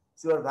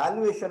 So your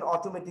valuation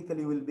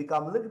automatically will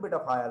become a little bit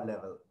of higher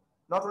level.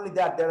 Not only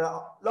that, there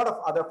are a lot of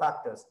other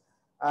factors.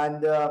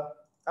 And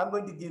I'm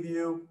going to give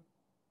you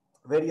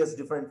various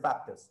different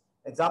factors.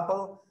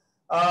 Example,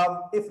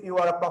 if you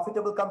are a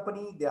profitable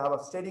company, they have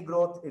a steady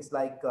growth. It's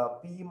like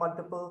PE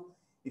multiple.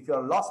 If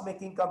you're a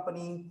loss-making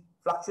company,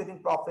 fluctuating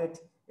profit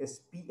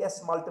is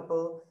PS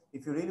multiple.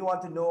 If you really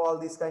want to know all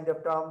these kind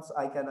of terms,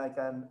 I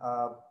can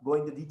go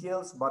into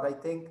details, but I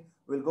think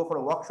we'll go for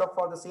a workshop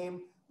for the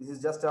same. This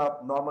is just a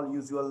normal,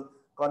 usual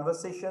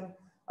conversation.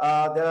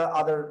 There are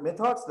other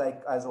methods,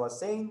 like as I was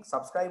saying,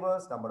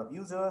 subscribers, number of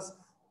users,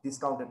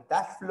 discounted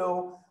cash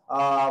flow.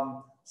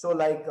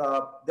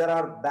 There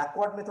are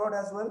backward method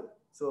as well.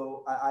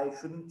 So I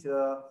shouldn't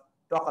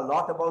talk a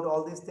lot about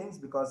all these things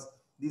because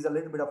these are a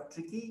little bit of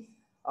tricky.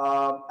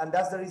 And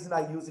that's the reason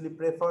I usually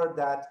prefer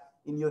that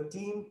in your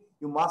team,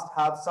 you must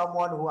have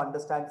someone who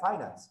understands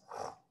finance.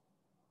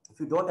 If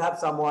you don't have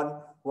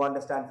someone who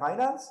understands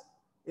finance,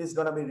 it's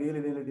going to be really,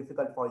 really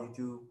difficult for you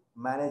to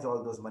manage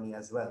all those money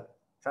as well.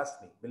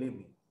 Trust me, believe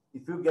me.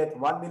 If you get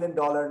 $1 million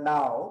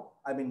now,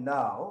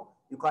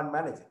 you can't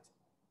manage it.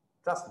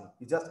 Trust me,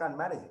 you just can't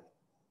manage it.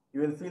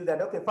 You will feel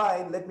that, okay,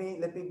 fine, let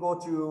me go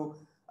to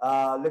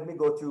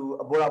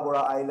Bora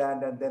Bora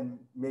Island and then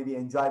maybe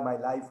enjoy my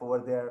life over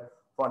there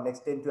for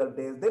next 10, 12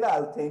 days. Then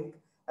I'll think,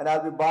 and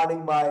I'll be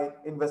burning my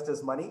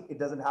investors' money. It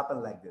doesn't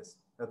happen like this,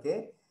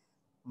 okay?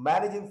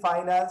 Managing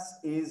finance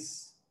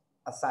is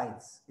a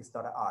science. It's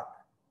not an art.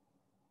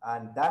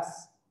 And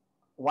that's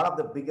one of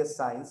the biggest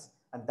science.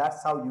 And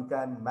that's how you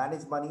can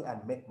manage money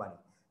and make money.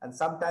 And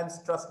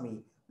sometimes, trust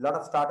me, a lot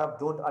of startups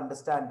don't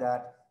understand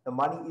that the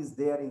money is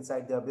there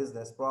inside their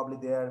business. Probably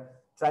they're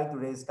trying to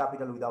raise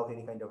capital without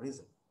any kind of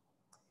reason.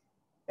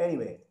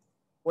 Anyway,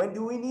 when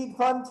do we need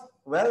funds?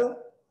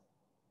 Well,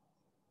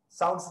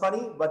 sounds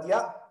funny, but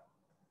yeah,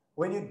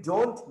 when you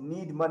don't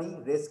need money,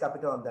 raise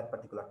capital on that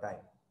particular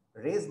time.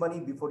 Raise money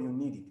before you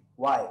need it.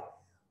 Why?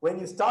 When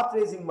you start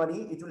raising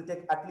money, it will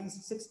take at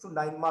least 6 to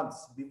 9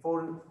 months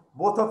before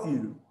both of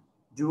you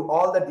do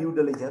all the due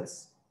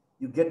diligence.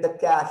 You get the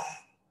cash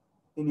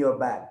in your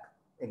bank.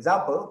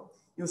 Example,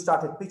 you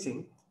started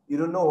pitching. You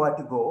don't know where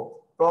to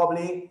go.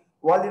 Probably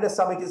World Leader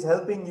Summit is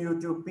helping you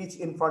to pitch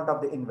in front of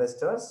the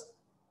investors.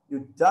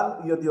 You've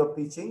done your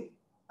pitching,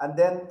 and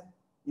then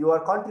you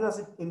are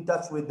continuously in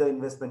touch with the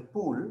investment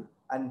pool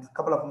and a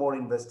couple of more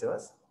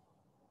investors.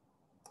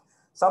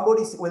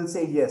 Somebody will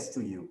say yes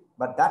to you,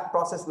 but that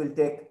process may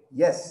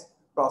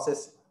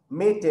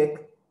take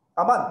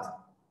a month.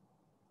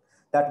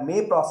 That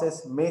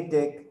process may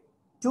take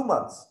 2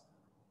 months.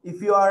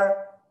 If you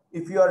are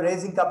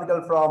raising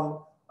capital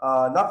from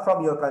not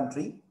from your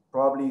country,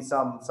 probably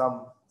some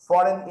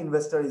foreign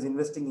investor is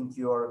investing into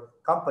your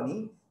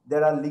company,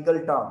 there are legal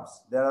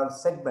terms, there are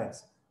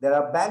segments, there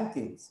are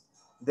bankings,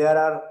 there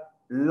are a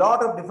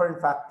lot of different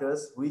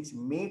factors which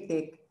may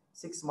take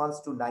 6 months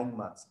to 9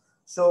 months.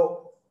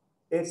 So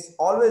it's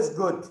always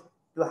good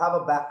to have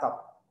a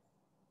backup.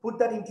 Put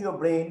that into your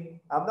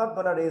brain. I'm not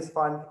going to raise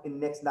fund in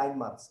next 9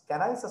 months.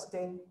 Can I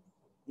sustain?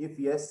 If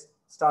yes,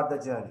 start the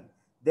journey.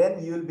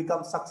 Then you will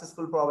become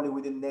successful probably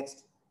within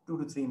next 2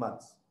 to 3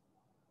 months.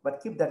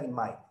 But keep that in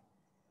mind.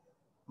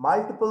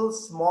 Multiple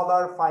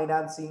smaller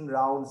financing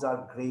rounds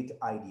are great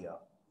idea.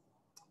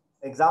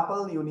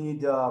 Example, you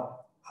need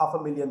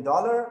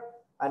 $500,000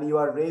 and you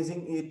are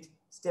raising it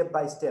step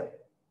by step.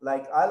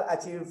 Like I'll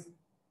achieve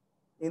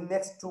in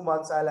next 2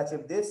 months, I'll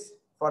achieve this.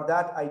 For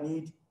that, I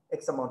need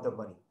X amount of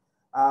money.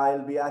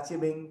 I'll be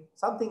achieving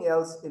something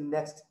else in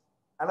next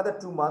another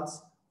 2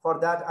 months. For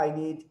that, I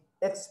need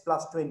X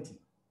plus 20.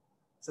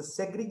 So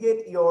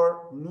segregate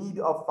your need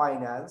of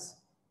finance.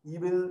 You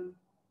will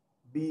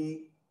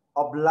be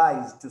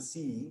obliged to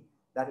see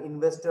that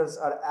investors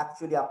are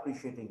actually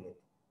appreciating it.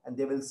 And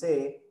they will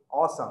say,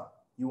 awesome,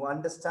 you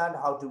understand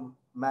how to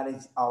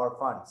manage our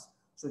funds.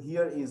 So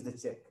here is the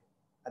check.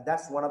 And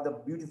that's one of the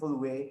beautiful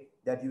way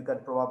that you can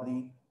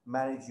probably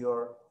manage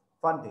your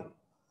funding.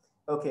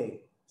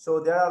 Okay, so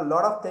there are a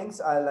lot of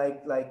things I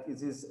like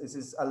this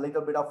is a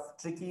little bit of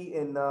tricky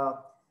in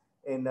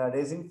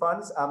raising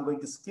funds. I'm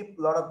going to skip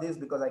a lot of this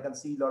because I can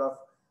see a lot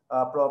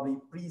of probably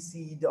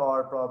pre-seed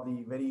or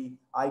probably very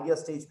idea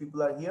stage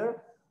people are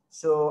here.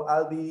 So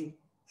I'll be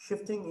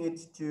shifting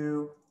it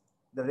to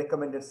the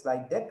recommended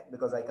slide deck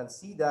because I can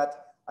see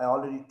that I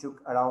already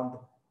took around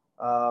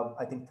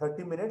I think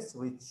 30 minutes,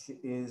 which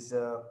is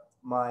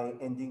my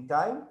ending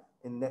time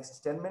in next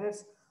 10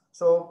 minutes.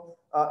 So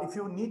if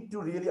you need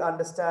to really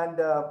understand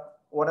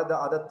what are the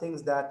other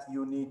things that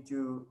you need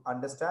to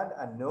understand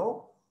and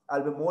know,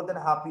 I'll be more than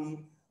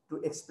happy to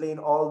explain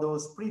all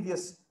those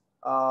previous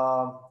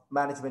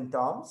management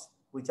terms,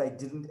 which I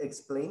didn't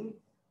explain.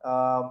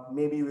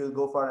 Maybe we'll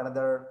go for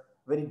another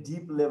very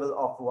deep level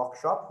of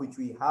workshop, which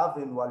we have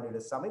in World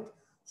Leaders Summit.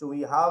 So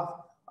we have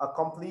a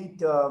complete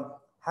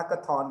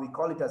hackathon. We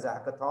call it as a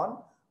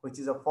hackathon, which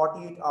is a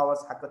 48 hours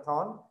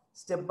hackathon.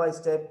 Step by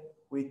step,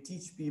 we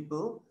teach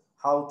people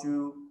how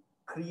to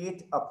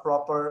create a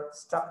proper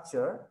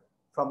structure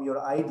from your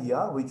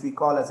idea, which we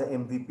call as a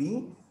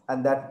MVP,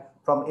 and that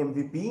from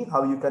MVP,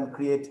 how you can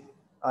create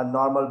a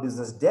normal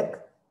business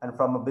deck, and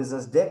from a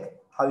business deck,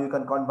 how you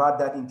can convert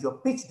that into a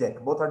pitch deck.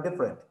 Both are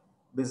different.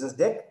 Business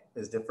deck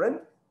is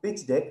different,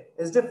 pitch deck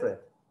is different,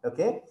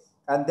 okay?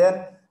 And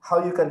then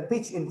how you can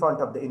pitch in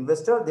front of the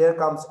investor. There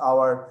comes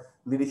our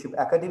Leadership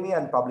Academy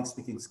and public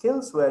speaking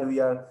skills, where we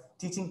are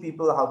teaching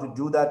people how to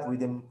do that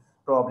within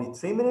probably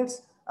 3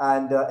 minutes,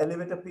 and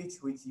elevator pitch,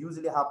 which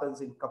usually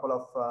happens in a couple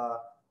of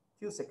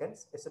few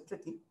seconds. It's a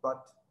tricky,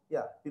 but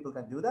yeah, people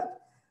can do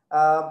that.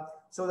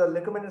 So the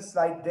recommended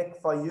slide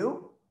deck for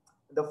you.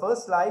 The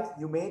first slide,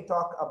 you may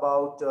talk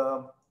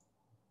about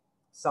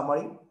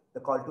summary, the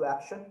call to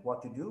action,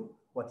 what to do,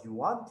 what you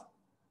want.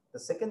 The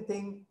second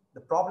thing,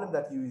 the problem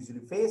that you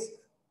usually face.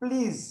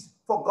 Please,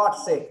 for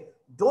God's sake,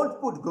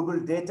 don't put Google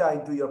data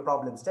into your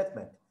problem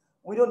statement.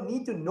 We don't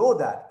need to know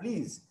that,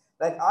 please.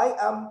 Like I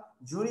am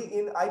jury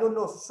in, I don't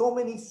know, so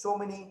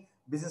many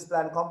business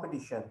plan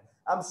competition.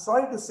 I'm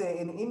sorry to say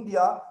in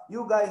India,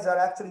 you guys are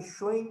actually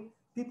showing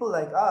people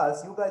like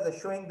us, you guys are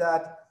showing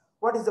that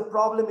what is the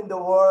problem in the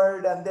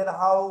world and then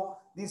how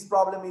this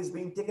problem is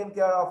being taken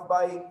care of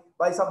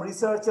by some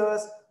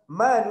researchers.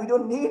 Man, we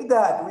don't need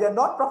that. We are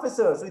not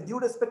professors, with due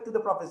respect to the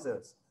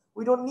professors.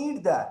 We don't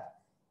need that.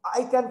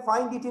 I can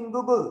find it in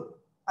Google.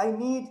 I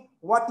need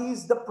what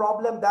is the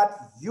problem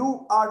that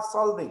you are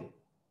solving.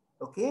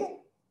 Okay?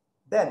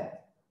 Then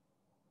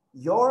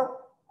your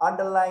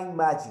underlying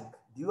magic.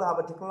 Do you have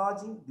a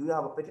technology? Do you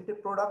have a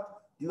patented product?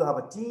 Do you have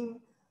a team?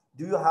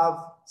 Do you have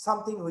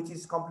something which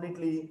is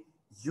completely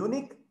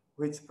unique,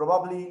 which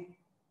probably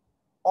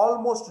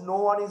almost no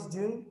one is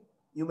doing?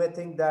 You may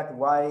think that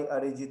why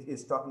Arijit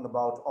is talking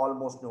about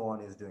almost no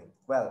one is doing.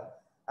 Well,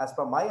 as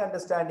per my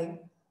understanding,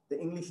 the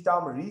English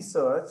term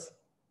research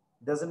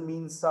doesn't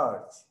mean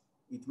search.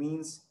 It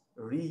means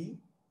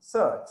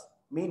research,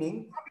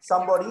 meaning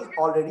somebody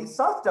already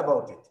searched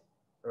about it,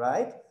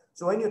 right?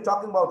 So when you're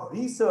talking about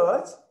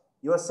research,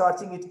 you are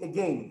searching it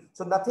again.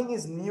 So nothing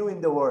is new in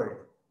the world,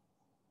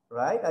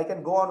 right? I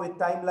can go on with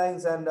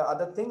timelines and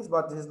other things,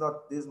 but this is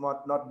not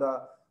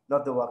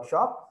the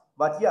workshop.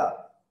 But yeah,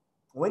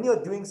 when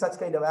you're doing such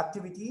kind of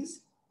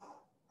activities,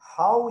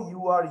 how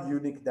you are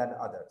unique than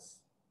others.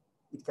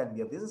 It can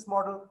be a business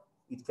model,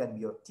 it can be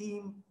your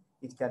team,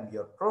 it can be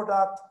your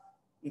product,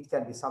 it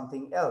can be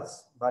something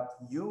else, but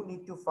you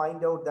need to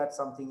find out that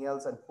something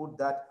else and put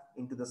that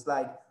into the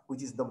slide,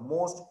 which is the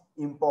most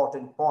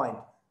important point.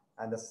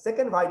 And the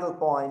second vital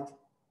point,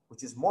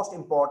 which is most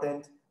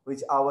important,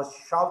 which I was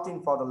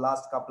shouting for the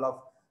last couple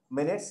of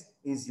minutes,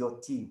 is your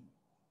team.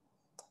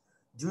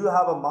 Do you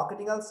have a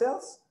marketing and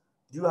sales?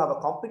 Do you have a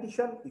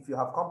competition? If you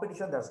have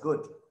competition, that's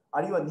good.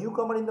 Are you a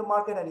newcomer in the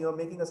market and you're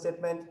making a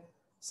statement,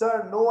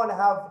 sir, no one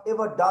have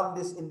ever done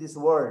this in this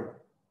world?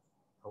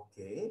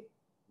 Okay,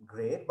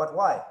 great, but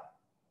why?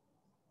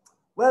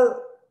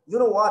 Well, you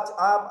know what?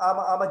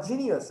 I'm a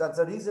genius. That's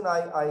the reason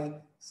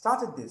I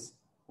started this.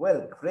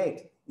 Well,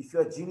 great. If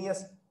you're a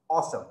genius,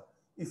 awesome.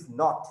 If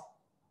not,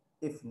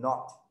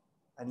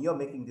 and you're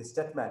making this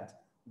statement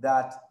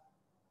that,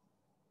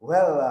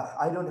 well,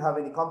 I don't have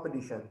any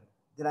competition,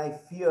 then I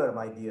fear,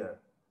 my dear.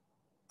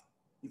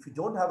 If you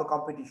don't have a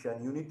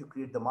competition, you need to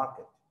create the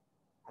market.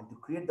 And to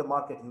create the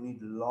market, you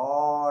need a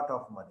lot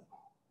of money.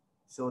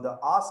 So the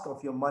ask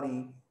of your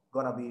money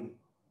gonna be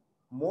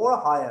more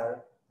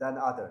higher than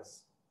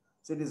others.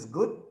 So it is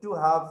good to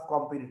have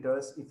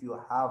competitors if you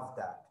have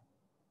that.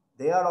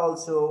 They are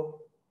also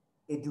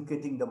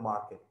educating the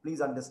market.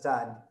 Please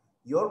understand,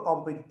 your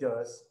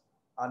competitors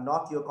are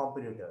not your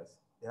competitors.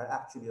 They are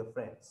actually your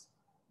friends.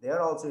 They are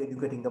also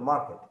educating the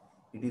market.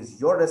 It is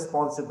your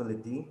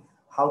responsibility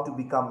how to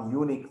become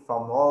unique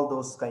from all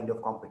those kind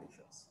of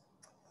competitions.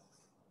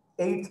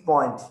 Eighth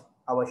point,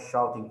 I was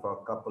shouting for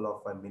a couple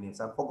of minutes.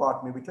 I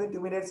forgot, maybe 20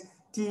 minutes.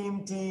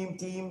 Team, team,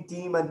 team,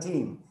 team, and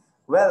team.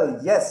 Well,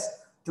 yes,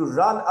 to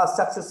run a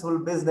successful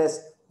business,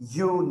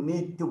 you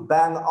need to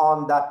bang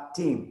on that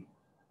team.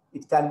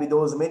 It can be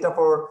those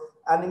metaphor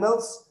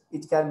animals.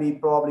 It can be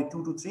probably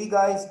 2 to 3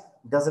 guys,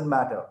 doesn't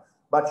matter,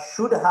 but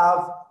should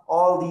have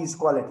all these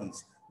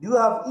qualities. Do you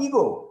have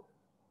ego?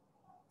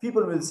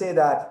 People will say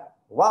that,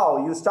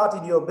 wow, you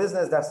started your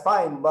business, that's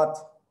fine, but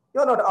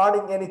you're not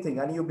earning anything,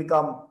 and you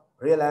become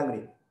real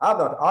angry. I'm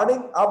not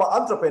earning, I'm an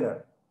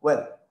entrepreneur.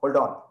 Well, hold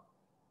on.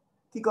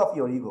 Kick off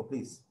your ego,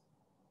 please.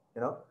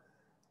 You know,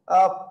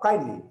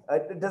 kindly.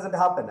 It doesn't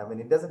happen. I mean,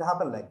 it doesn't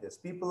happen like this.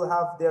 People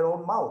have their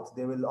own mouth.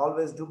 They will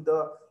always do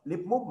the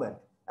lip movement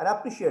and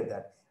appreciate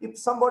that. If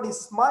somebody is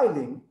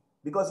smiling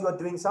because you are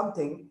doing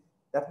something,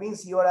 that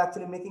means you are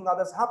actually making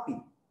others happy.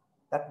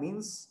 That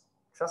means,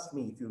 trust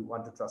me, if you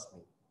want to trust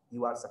me,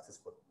 you are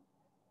successful.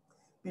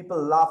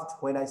 People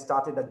laughed when I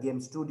started a game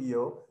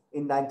studio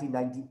in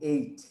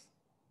 1998.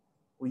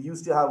 We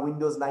used to have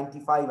Windows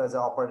 95 as an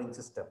operating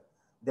system.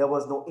 There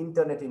was no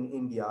internet in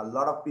India. A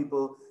lot of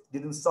people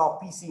didn't saw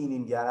PC in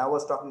India. And I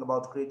was talking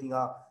about creating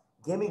a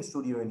gaming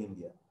studio in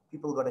India.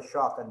 People got a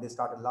shock and they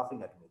started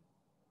laughing at me.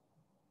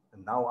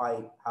 And now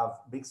I have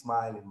big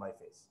smile in my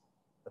face.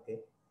 Okay.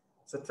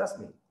 So trust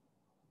me,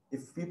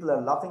 if people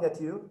are laughing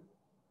at you,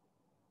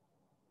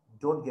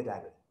 don't get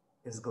angry.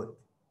 It's good.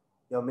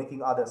 You're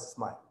making others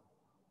smile.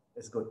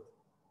 It's good.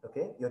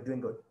 Okay. You're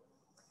doing good.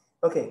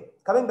 Okay.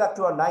 Coming back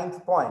to our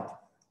 9th point,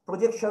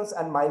 projections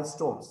and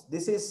milestones.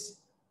 This is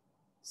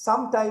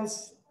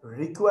sometimes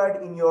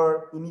required in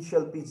your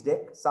initial pitch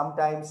deck.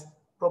 Sometimes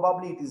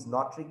probably it is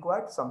not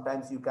required.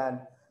 Sometimes you can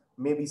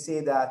maybe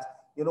say that,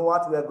 you know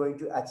what, we are going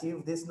to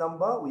achieve this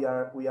number. We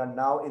are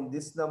now in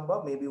this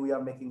number. Maybe we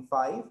are making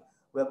 5.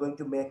 We are going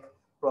to make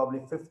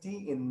probably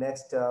 50 in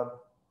next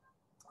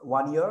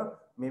 1 year,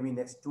 maybe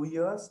next 2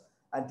 years.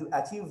 And to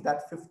achieve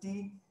that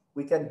 50,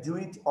 we can do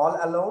it all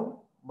alone.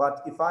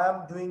 But if I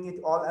am doing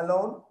it all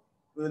alone,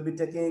 we will be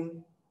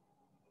taking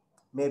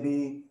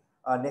maybe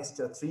next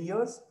 3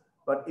 years.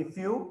 But if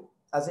you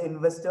as an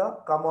investor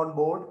come on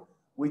board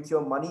with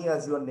your money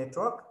as your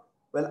network,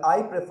 well,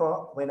 I prefer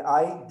when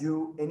I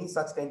do any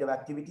such kind of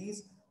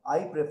activities,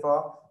 I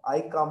prefer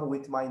I come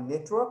with my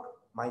network,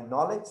 my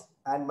knowledge,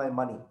 and my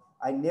money.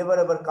 I never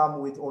ever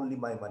come with only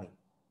my money.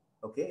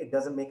 Okay, it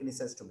doesn't make any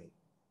sense to me.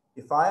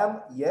 If I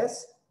am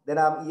yes, then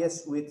I'm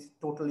yes with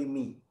totally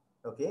me.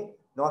 Okay,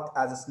 not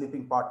as a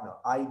sleeping partner.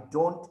 I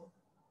don't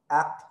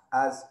act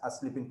as a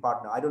sleeping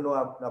partner. I don't know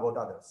about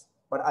others,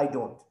 but I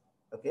don't.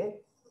 Okay,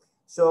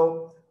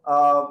 so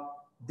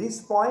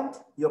this point,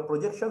 your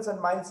projections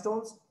and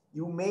milestones,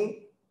 you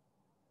may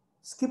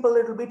skip a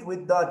little bit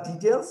with the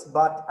details,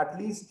 but at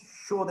least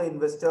show the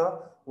investor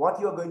what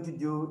you're going to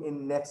do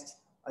in next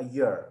a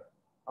year,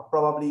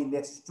 probably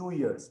next 2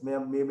 years,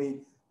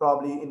 maybe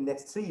probably in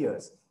next 3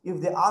 years.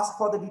 If they ask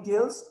for the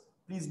details,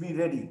 please be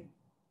ready.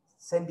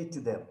 Send it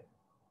to them.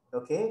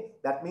 Okay,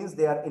 that means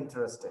they are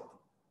interested.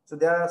 So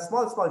there are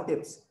small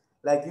tips,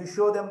 like you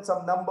show them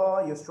some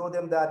number, you show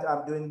them that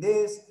I'm doing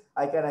this,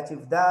 I can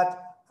achieve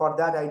that. For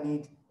that, I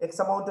need X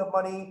amount of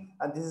money,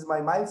 and this is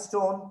my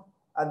milestone.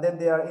 And then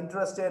they are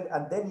interested,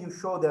 and then you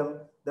show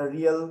them the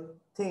real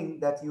thing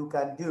that you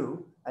can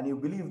do, and you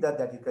believe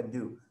that you can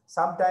do.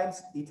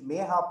 Sometimes it may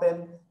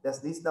happen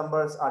that these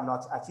numbers are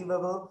not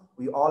achievable.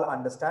 We all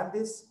understand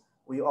this.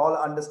 We all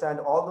understand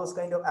all those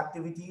kind of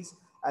activities,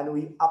 and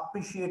we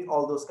appreciate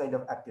all those kind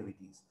of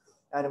activities.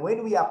 And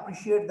when we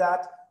appreciate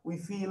that, we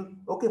feel,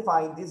 okay,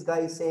 fine, this guy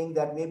is saying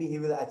that maybe he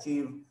will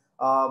achieve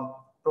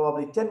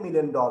probably $10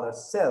 million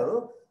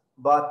sell,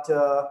 but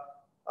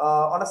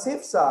on a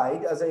safe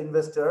side, as an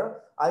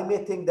investor, I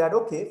may think that,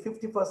 okay,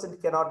 50%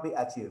 cannot be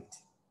achieved.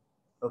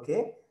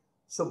 Okay,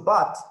 so,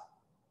 but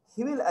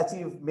he will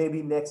achieve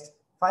maybe next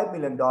 $5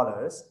 million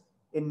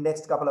in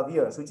next couple of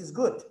years, which is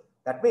good.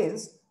 That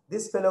means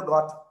this fellow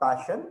got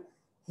passion.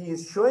 He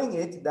is showing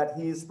it that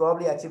he is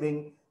probably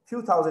achieving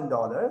few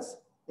 $1,000s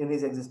in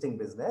his existing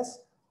business.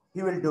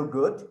 He will do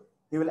good.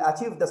 He will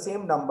achieve the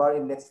same number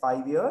in next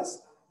 5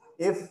 years.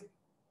 If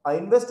an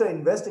investor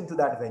invests into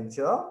that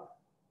venture,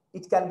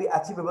 it can be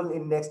achievable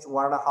in next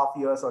 1.5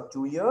 years or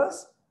 2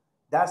 years.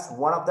 That's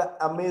one of the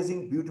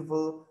amazing,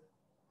 beautiful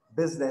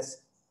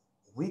business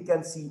we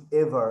can see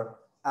ever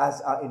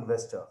as an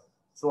investor.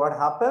 So what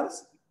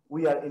happens?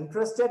 We are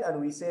interested and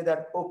we say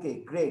that,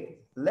 okay, great,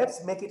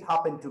 let's make it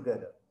happen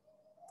together.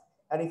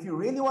 And if you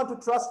really want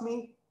to trust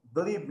me,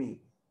 believe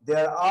me,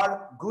 there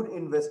are good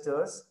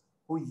investors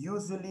who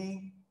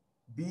usually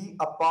be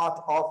a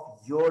part of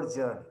your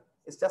journey.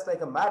 It's just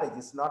like a marriage.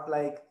 It's not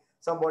like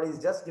somebody is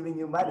just giving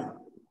you money.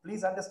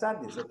 Please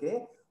understand this,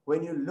 okay?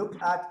 When you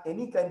look at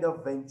any kind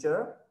of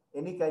venture,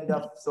 any kind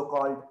of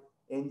so-called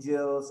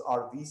angels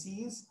or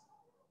VCs,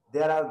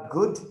 there are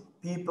good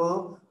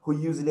people who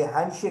usually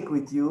handshake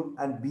with you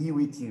and be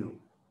with you.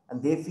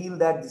 And they feel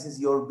that this is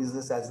your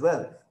business as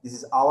well. This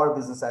is our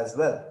business as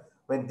well.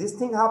 When this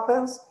thing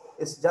happens,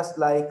 it's just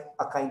like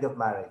a kind of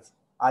marriage.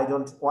 I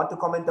don't want to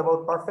comment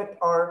about perfect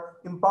or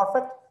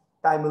imperfect.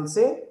 Time will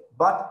say,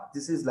 but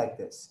this is like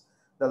this.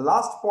 The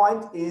last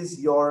point is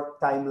your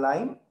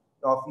timeline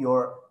of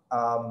your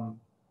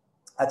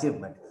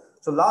achievement.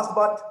 So last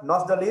but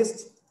not the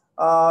least,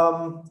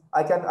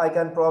 I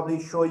can probably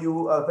show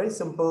you a very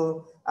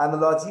simple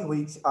analogy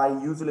which I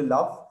usually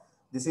love.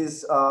 This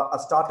is a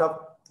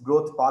startup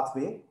growth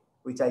pathway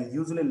which I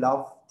usually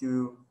love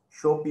to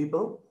show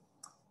people.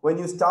 When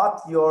you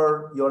start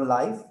your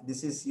life,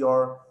 this is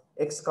your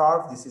X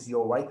curve, this is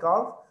your Y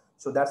curve.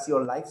 So that's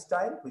your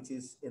lifestyle, which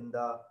is in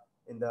the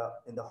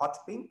hot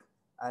pink,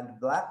 and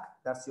black,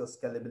 that's your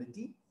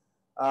scalability.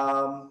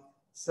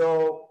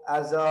 So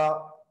as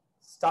a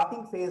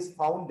starting phase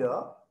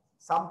founder,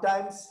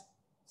 sometimes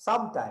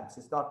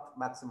it's not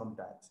maximum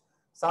times,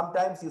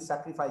 sometimes you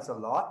sacrifice a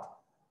lot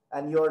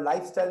and your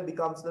lifestyle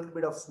becomes a little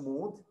bit of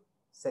smooth,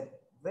 set,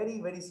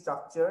 very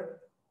structured.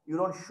 You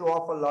don't show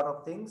off a lot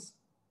of things.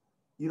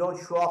 You don't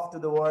show off to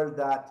the world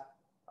that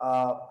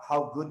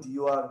how good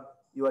you are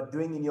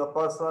doing in your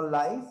personal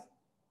life.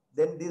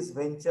 Then this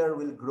venture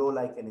will grow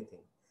like anything.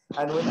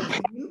 And when you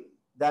feel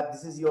that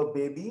this is your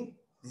baby,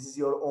 this is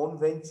your own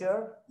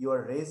venture, you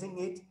are raising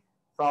it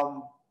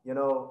from,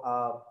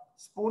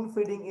 spoon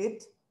feeding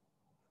it,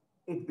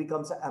 it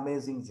becomes an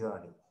amazing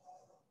journey.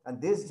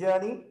 And this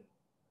journey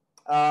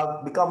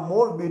become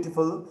more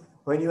beautiful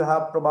when you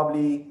have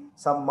probably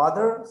some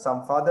mother,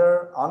 some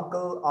father,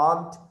 uncle,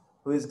 aunt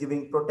who is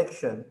giving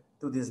protection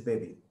to this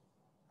baby.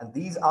 And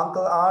these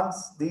uncle,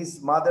 aunts,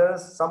 these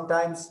mothers,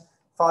 sometimes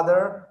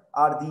father,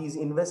 are these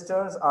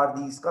investors, are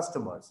these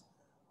customers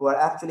who are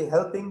actually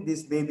helping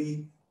this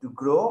baby to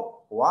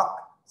grow, walk,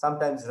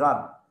 sometimes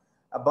run.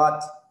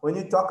 But when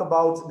you talk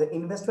about the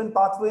investment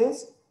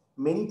pathways,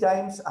 many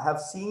times I have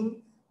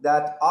seen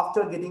that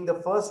after getting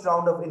the first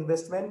round of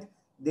investment,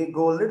 they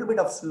go a little bit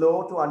of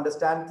slow to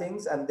understand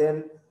things and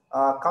then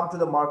come to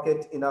the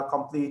market in a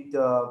complete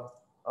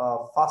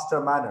faster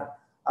manner.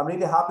 I'm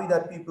really happy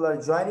that people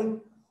are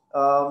joining.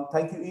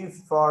 Thank you, Eve,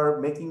 for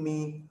making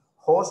me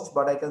host,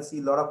 but I can see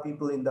a lot of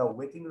people in the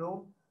waiting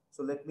room.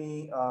 So let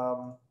me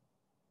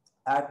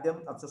add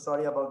them. I'm so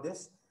sorry about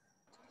this.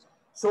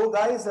 So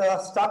guys,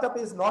 startup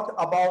is not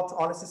about,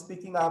 honestly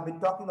speaking, I have been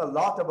talking a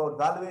lot about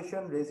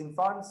valuation, raising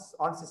funds.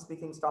 Honestly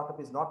speaking, startup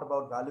is not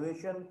about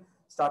valuation.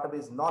 Startup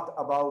is not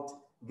about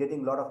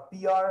getting a lot of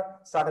PR.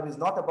 Startup is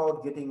not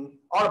about getting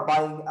or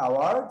buying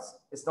awards.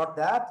 It's not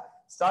that.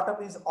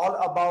 Startup is all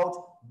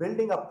about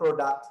building a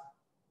product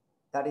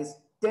that is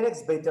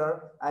 10x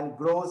better and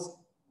grows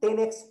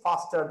 10x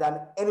faster than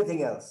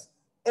anything else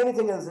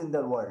in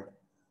the world.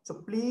 So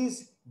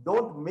please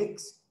don't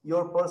mix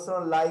your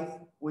personal life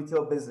with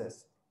your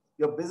business.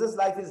 Your business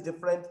life is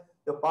different,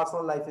 your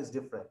personal life is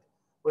different.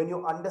 When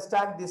you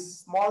understand this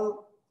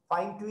small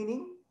fine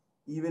tuning,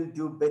 you will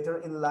do better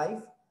in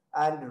life.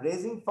 And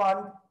raising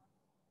fund,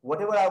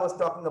 whatever I was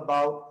talking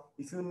about,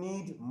 if you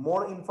need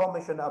more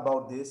information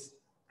about this,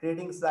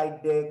 creating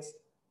slide decks,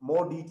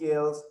 more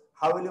details,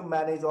 how will you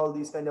manage all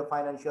these kind of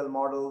financial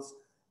models,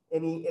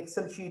 any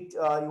Excel sheet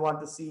you want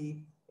to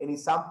see, any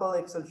sample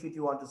Excel sheet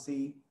you want to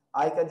see,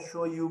 I can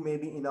show you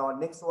maybe in our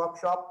next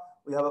workshop.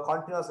 We have a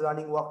continuous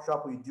running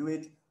workshop. We do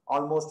it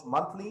almost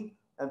monthly,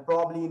 and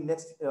probably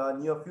next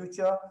near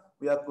future,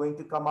 we are going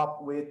to come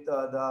up with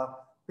the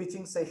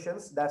pitching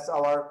sessions. That's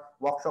our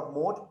workshop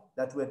mode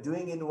that we're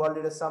doing in World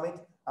Leader Summit.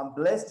 I'm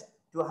blessed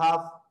to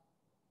have,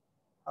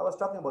 I was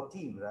talking about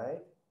team, right?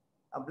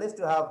 I'm blessed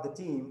to have the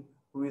team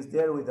who is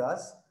there with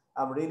us.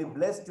 I'm really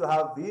blessed to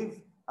have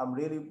Viv. I'm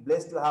really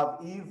blessed to have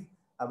Eve.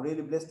 I'm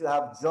really blessed to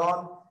have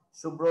John,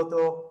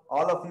 Subroto,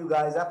 all of you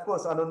guys, of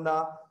course,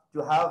 Anunna,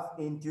 to have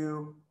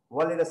into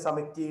World Leader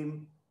Summit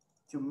team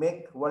to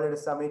make World Leader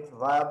Summit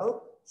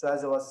viable. So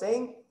as I was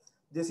saying,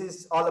 this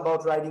is all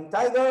about riding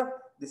tiger.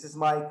 This is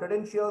my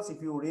credentials.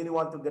 If you really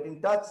want to get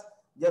in touch,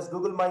 just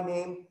Google my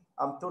name.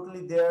 I'm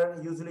totally there,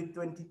 usually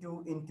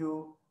 22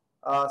 into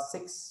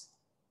 6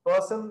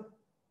 person,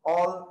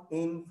 all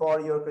in for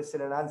your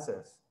question and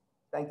answers.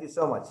 Thank you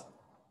so much.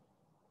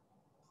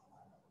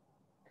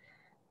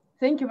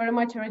 Thank you very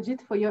much,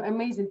 Arijit, for your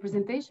amazing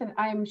presentation.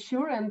 I am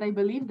sure and I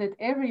believe that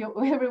every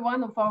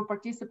one of our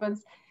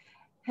participants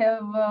has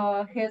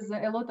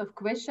a lot of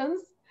questions,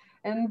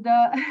 and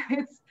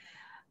it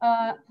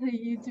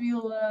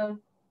will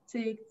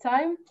take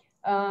time.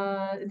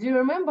 Do you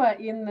remember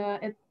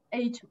at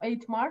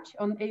 8 March,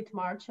 on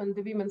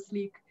the Women's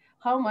League,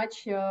 how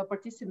much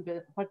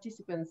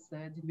participants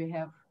did we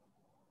have?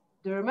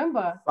 Do you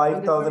remember?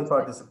 5,000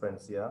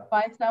 participants, yeah.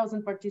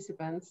 5,000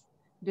 participants.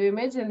 Do you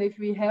imagine if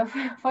we have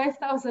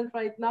 5,000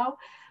 right now?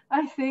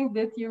 I think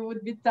that you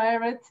would be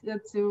tired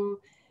to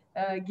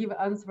give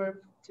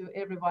answer to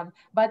everyone.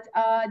 But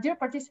dear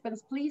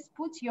participants, please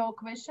put your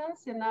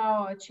questions in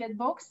our chat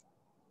box.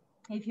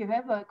 If you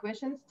have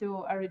questions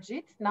to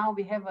Arijit, now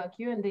we have a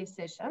Q&A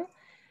session.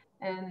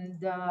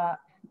 And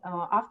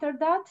after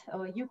that,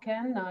 you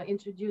can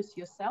introduce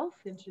yourself,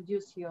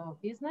 introduce your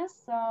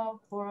business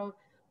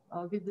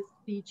with the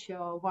speech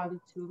 1-2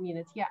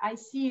 minutes. Yeah, I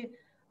see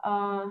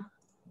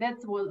that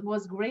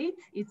was great.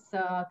 It's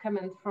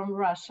coming from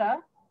Russia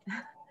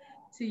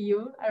to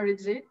you,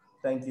 Arijit.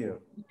 Thank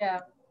you. Yeah.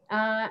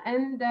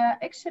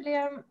 Actually,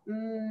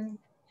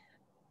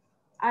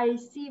 I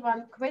see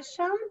one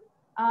question.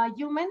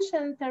 You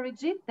mentioned,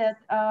 Arijit, that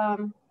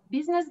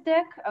business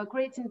deck,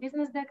 creating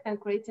business deck and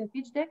creating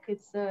pitch deck,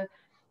 it's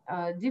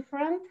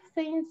different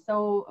things.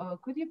 So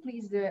could you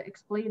please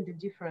explain the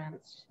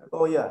difference?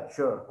 Oh yeah,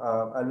 sure.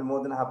 I'll be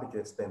more than happy to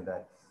explain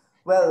that.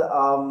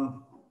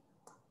 Well,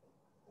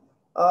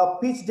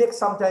 pitch deck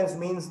sometimes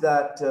means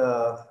that,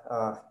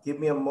 give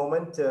me a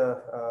moment,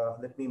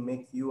 let me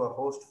make you a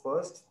host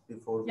first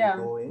before we Yeah,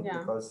 go in, yeah.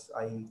 because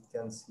I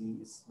can see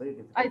it's very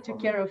I difficult for took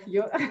me. care of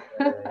you.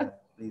 Yeah,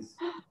 please.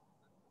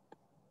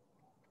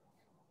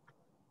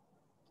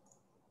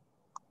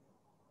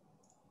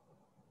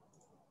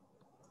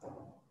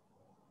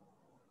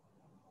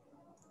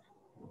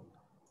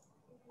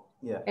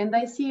 Yeah. And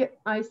I see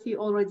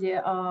already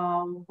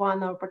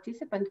one our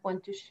participant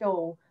want to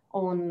show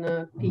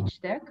on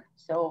pitch deck.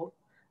 So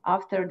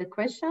after the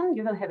question,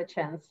 you will have a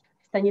chance.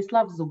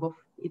 Stanislav Zubov,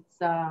 it's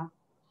a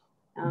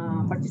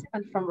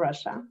participant from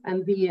Russia.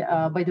 And we,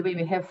 by the way,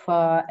 we have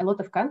a lot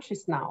of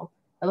countries now,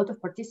 a lot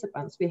of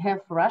participants. We have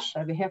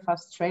Russia, we have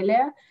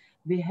Australia,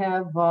 we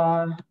have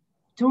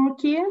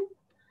Turkey,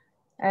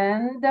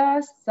 and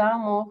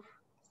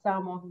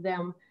some of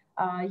them.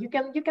 You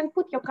can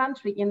put your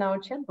country in our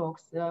chat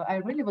box.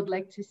 I really would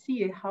like to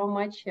see how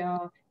much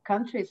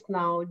countries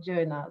now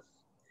join us.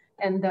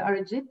 And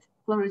Arijit,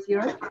 floor is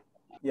yours.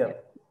 Yeah.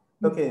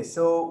 Okay,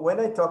 so when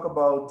I talk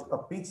about a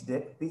pitch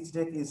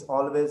deck is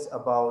always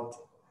about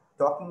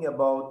talking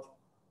about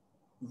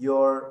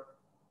your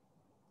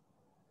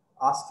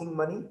asking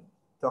money,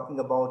 talking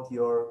about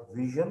your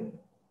vision,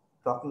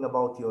 talking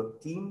about your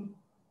team,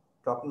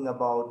 talking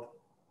about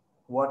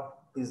what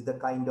is the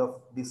kind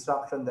of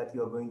disruption that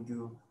you're going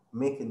to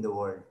make in the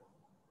world.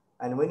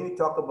 And when we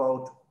talk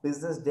about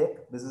business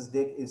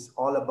deck is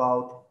all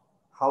about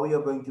how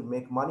you're going to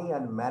make money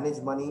and manage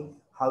money,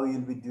 how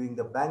you'll be doing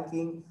the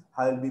banking,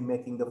 how you'll be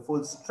making the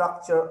full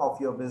structure of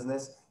your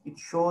business. It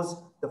shows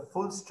the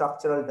full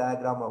structural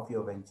diagram of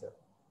your venture.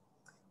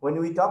 When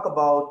we talk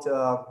about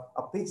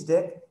a pitch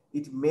deck,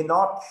 it may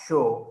not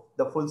show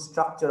the full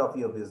structure of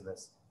your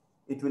business.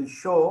 It will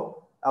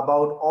show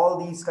about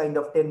all these kind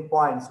of 10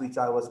 points which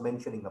I was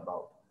mentioning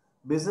about.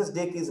 Business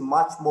deck is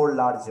much more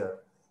larger.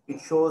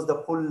 It shows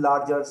the full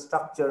larger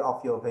structure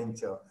of your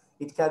venture.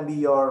 It can be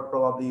your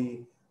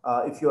probably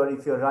if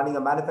you're running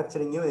a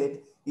manufacturing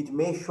unit, it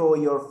may show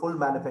your full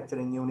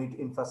manufacturing unit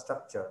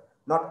infrastructure,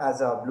 not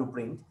as a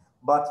blueprint,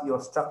 but your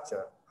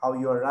structure, how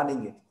you are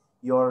running it,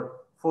 your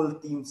full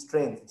team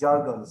strength,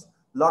 jargons,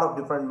 a lot of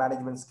different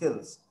management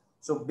skills.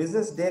 So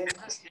business deck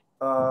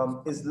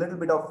is a little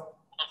bit of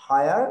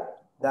higher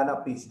than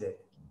a pitch deck.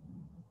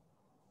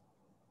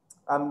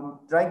 I'm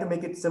trying to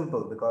make it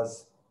simple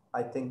because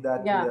I think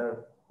that we Yeah,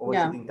 are yeah,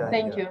 overshooting time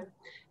thank here. you.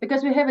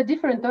 Because we have a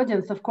different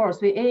audience, of course.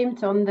 We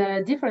aimed on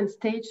the different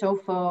stage of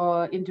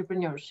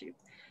entrepreneurship,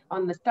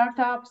 on the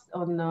startups,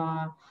 on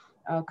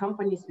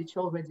companies which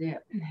already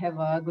have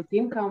a good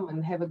income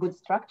and have a good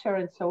structure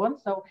and so on.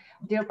 So,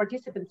 dear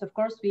participants, of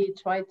course, we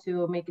try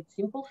to make it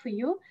simple for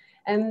you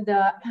and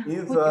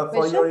If put your for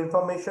question. your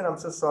information, I'm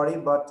so sorry,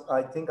 but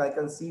I think I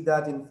can see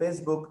that in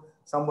Facebook,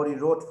 somebody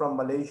wrote from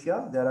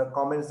Malaysia. There are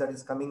comments that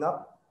is coming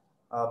up.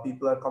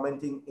 People are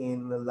commenting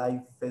in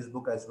live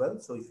Facebook as well.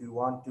 So if you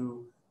want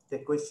to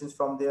take questions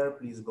from there,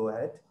 please go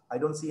ahead. I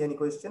don't see any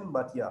question,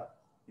 but yeah.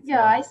 If you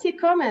Yeah, want I see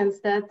comments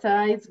that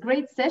it's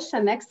great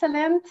session,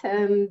 excellent,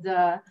 and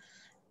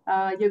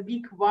your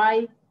big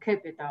Y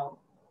capital.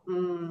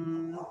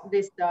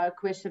 This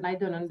question I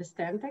don't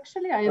understand.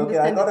 Actually, I Okay,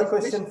 I understand got that a this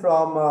question question.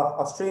 from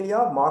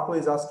Australia. Marco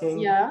is asking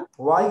Yeah.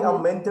 why a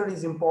mentor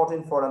is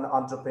important for an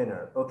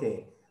entrepreneur.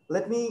 Okay,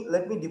 let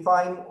me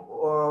define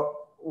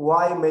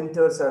why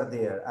mentors are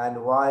there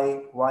and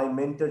why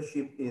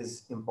mentorship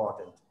is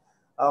important.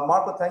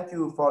 Marco, thank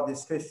you for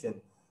this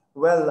question.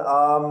 Well,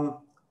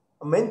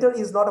 a mentor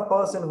is not a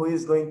person who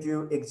is going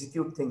to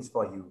execute things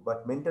for you,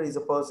 but mentor is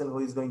a person who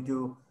is going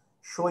to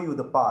show you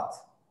the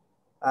path,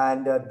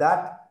 and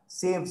that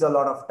saves a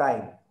lot of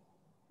time.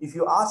 If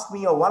you ask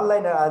me a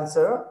one-liner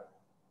answer,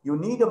 you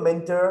need a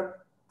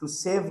mentor to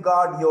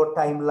safeguard your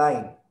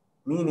timeline,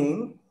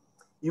 meaning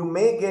you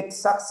may get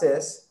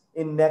success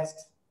in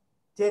next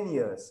 10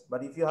 years,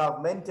 but if you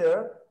have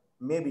mentor,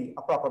 maybe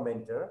a proper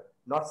mentor,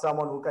 not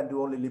someone who can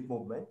do only lip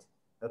movement,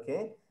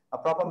 okay? A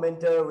proper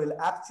mentor will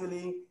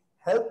actually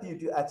help you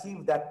to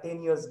achieve that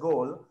 10 years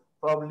goal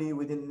probably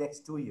within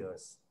next 2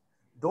 years.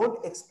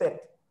 Don't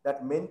expect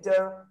that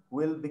mentor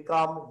will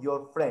become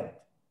your friend.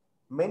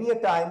 Many a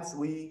times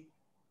we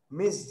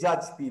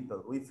misjudge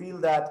people. We feel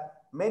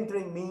that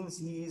mentoring means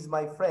he is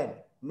my friend.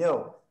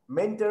 No,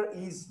 mentor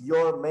is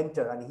your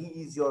mentor and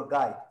he is your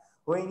guide.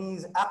 When he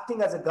is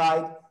acting as a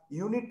guide,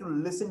 you need to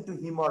listen to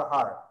him or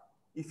her.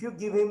 If you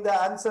give him the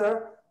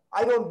answer,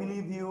 I don't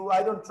believe you,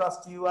 I don't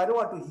trust you, I don't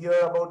want to hear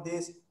about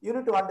this, you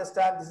need to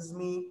understand this is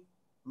me.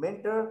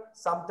 Mentor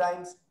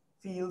sometimes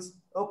feels,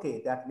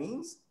 okay, that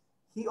means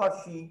he or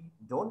she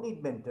don't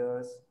need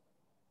mentors.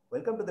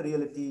 Welcome to the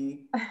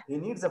reality. He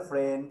needs a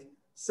friend.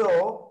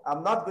 So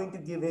I'm not going to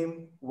give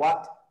him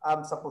what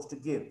I'm supposed to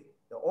give.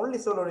 The only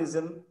solo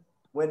reason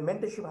when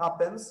mentorship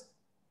happens,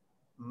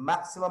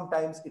 maximum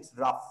times it's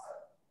rough.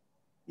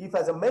 If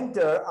as a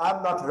mentor,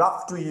 I'm not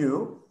rough to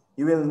you,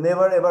 you will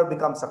never ever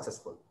become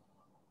successful.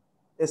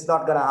 It's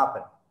not gonna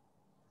happen.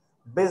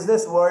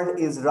 Business world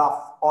is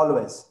rough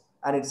always,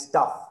 and it's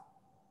tough.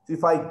 So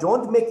if I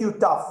don't make you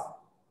tough,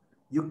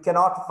 you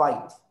cannot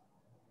fight.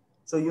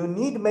 So you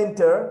need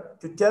mentor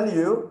to tell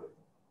you,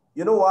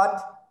 you know what?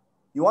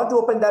 You want to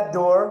open that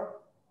door,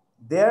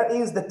 there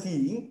is the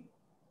key.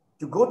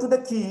 To go to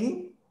the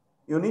key,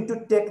 you need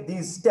to take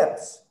these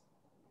steps.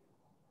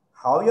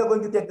 How you're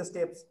going to take the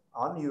steps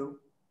on you.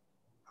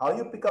 How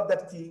you pick up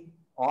that key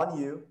on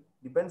you,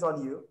 depends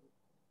on you.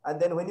 And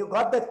then when you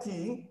got that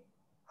key,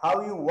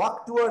 how you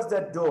walk towards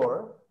that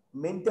door,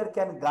 mentor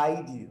can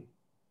guide you.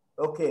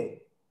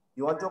 Okay,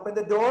 you want to open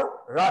the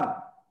door? Run.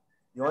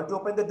 You want to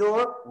open the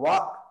door?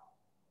 Walk.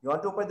 You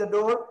want to open the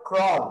door?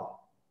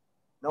 Crawl.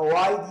 Now,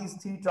 why these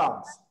three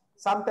terms?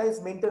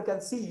 Sometimes mentor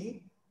can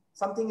see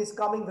something is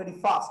coming very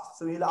fast.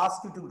 So he'll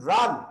ask you to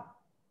run.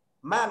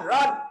 Man,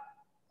 run.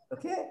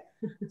 Okay.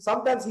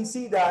 Sometimes he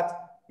see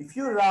that if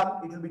you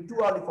run, it will be too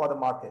early for the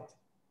market.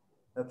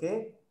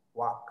 Okay.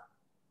 Walk.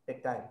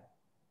 Take time.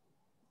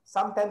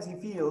 Sometimes he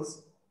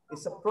feels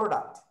it's a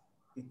product.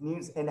 It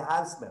needs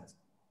enhancement.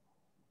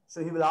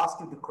 So he will ask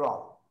you to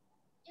crawl.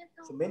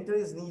 So mentor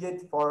is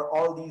needed for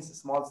all these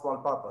small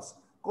purpose.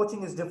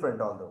 Coaching is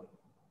different although.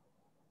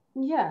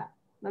 Yeah,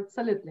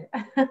 absolutely.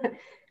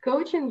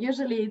 Coaching,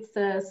 usually it's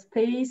a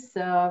space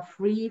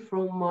free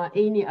from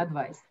any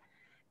advice.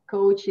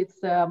 Coach,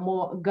 it's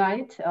more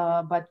guide,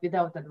 but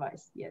without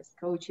advice. Yes,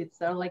 coach,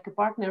 it's like a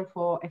partner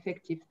for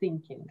effective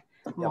thinking,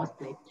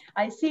 mostly. Yep.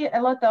 I see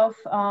a lot of,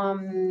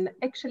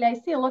 actually, I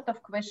see a lot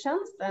of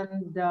questions,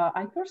 and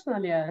I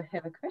personally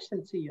have a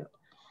question to you.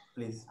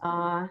 Please.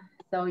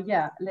 So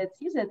yeah, let's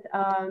use it.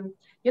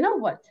 You know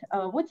what?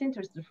 What's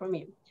interesting for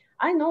me?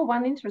 I know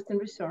one interesting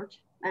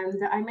research,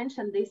 and I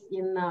mentioned this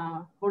in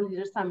World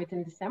Leader Summit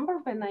in December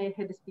when I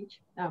had a speech.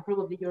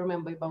 Probably you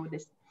remember about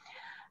this.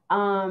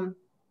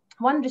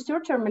 One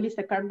researcher,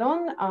 Melissa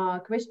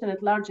Cardone, questioned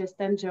largest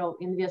angel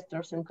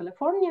investors in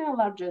California,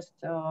 largest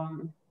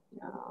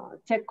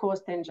tech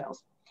cost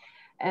angels.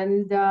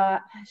 And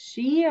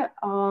she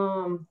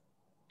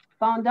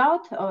found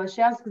out,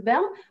 she asked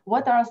them,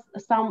 what are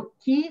some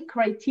key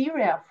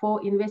criteria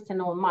for investing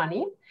our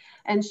money?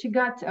 And she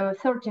got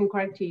 13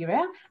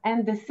 criteria.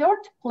 And the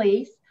third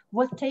place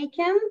was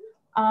taken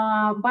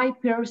by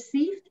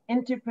perceived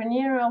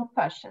entrepreneurial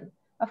passion.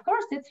 Of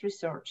course, it's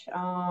research,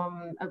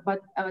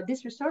 but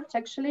this research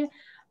actually,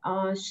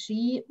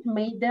 she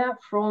made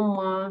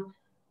from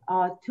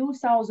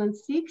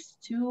 2006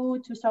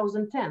 to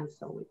 2010.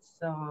 So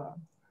it's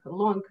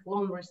long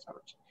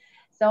research.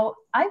 So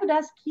I would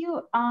ask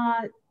you,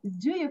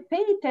 do you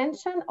pay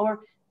attention or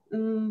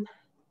do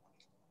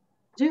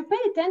you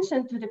pay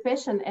attention to the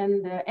passion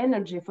and the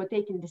energy for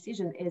taking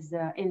decision as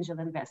an angel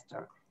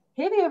investor?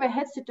 Have you ever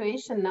had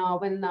situation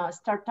when a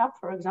startup,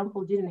 for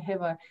example, didn't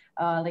have a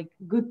like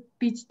good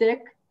pitch deck,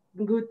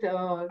 good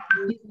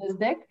business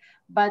deck,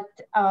 but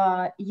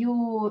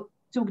you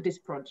took this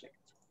project?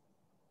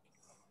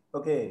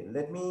 Okay,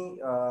 let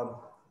me,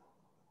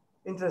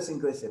 interesting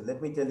question.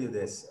 Let me tell you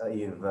this,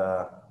 Eve.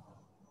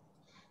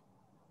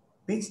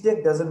 Pitch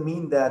deck doesn't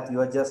mean that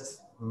you are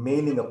just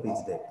mailing a pitch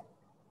deck.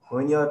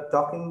 When you're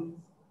talking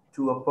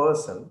to a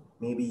person,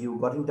 maybe you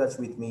got in touch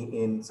with me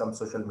in some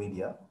social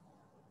media,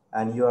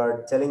 and you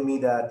are telling me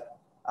that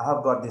I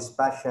have got this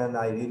passion,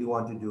 I really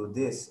want to do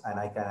this, and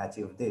I can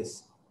achieve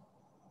this.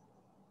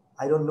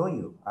 I don't know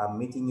you. I'm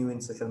meeting you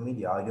in social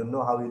media. I don't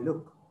know how you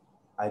look.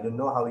 I don't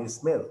know how you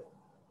smell.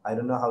 I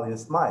don't know how you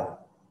smile.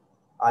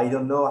 I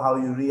don't know how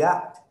you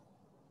react.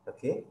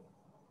 Okay?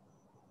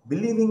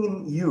 Believing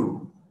in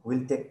you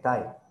will take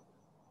time.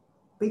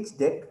 Pitch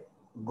deck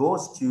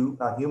goes to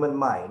a human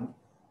mind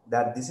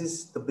that this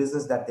is the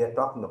business that they're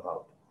talking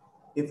about.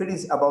 If it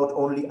is about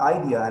only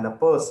idea and a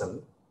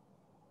person,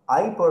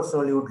 I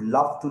personally would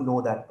love to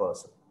know that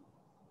person.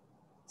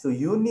 So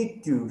you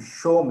need to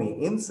show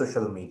me in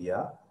social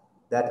media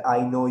that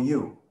I know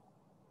you.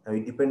 Now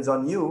it depends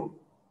on you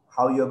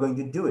how you're going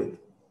to do it.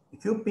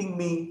 If you ping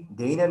me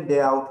day in and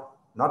day out,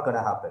 not going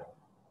to happen.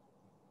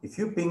 If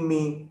you ping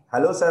me,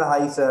 hello sir,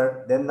 hi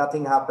sir, then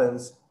nothing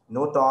happens,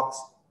 no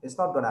talks, it's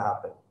not going to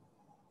happen.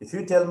 If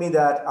you tell me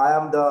that I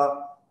am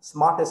the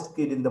smartest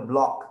kid in the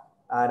block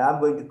and I'm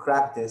going to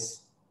crack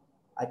this,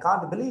 I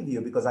can't believe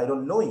you because I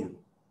don't know you.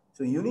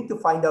 So you need to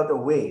find out a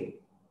way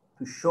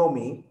to show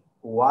me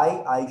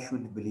why I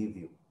should believe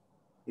you.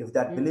 If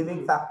that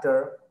believing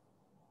factor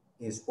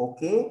is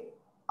okay,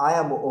 I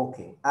am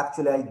okay.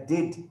 Actually, I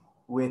did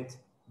with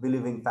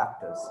believing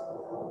factors.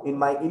 In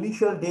my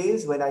initial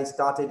days when I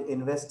started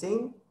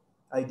investing,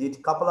 I did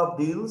a couple of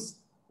deals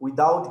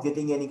without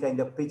getting any kind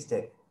of pitch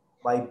deck.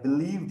 I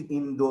believed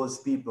in those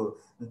people.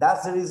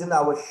 That's the reason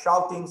I was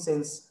shouting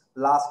since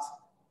last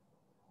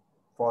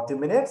 40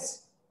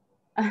 minutes.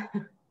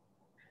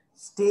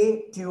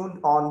 Stay tuned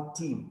on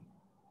team.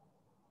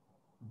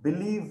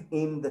 Believe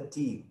in the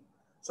team.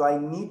 So I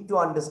need to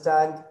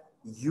understand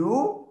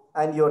You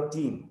and your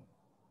team.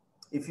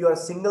 If you are a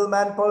single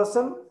man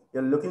person,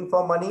 you're looking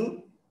for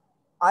money,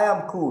 I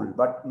am cool,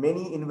 but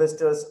many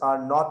investors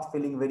are not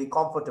feeling very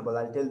comfortable.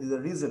 I'll tell you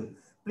the reason.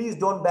 Please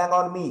don't bang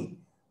on me.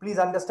 Please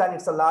understand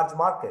it's a large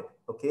market.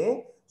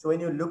 Okay. So when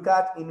you look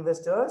at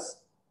investors,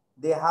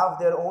 they have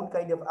their own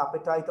kind of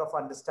appetite of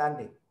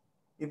understanding.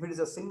 If it is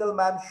a single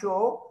man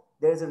show,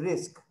 there is a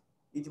risk.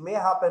 It may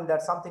happen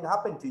that something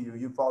happened to you.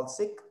 You fall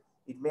sick.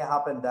 It may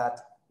happen that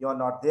you're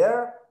not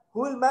there.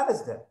 Who will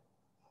manage them?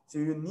 So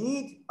you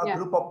need a Yeah.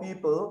 group of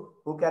people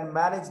who can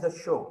manage the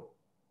show.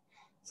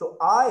 So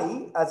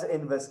I, as an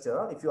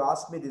investor, if you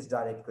ask me this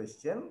direct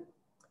question,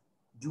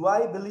 do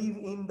I believe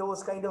in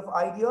those kind of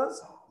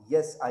ideas?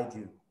 Yes, I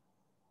do.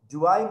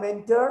 Do I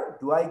mentor?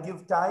 Do I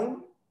give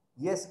time?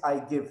 Yes, I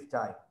give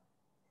time.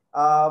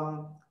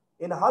 Um,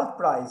 in Halt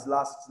Prize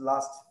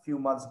last few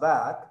months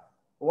back,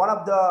 one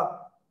of the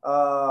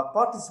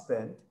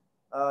participant,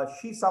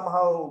 she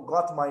somehow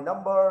got my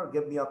number,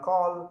 gave me a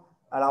call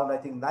around I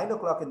think 9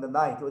 o'clock in the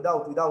night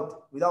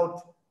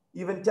without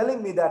even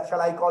telling me that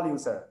shall I call you,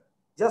 sir?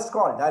 Just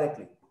call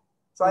directly.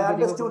 So I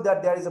understood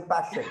that there is a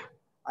passion.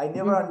 I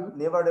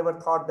never ever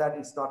thought that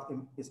it's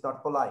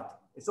not polite.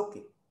 It's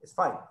okay. It's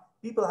fine.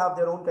 People have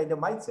their own kind of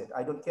mindset.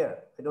 I don't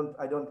care. I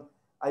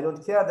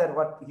don't care that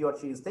what he or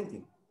she is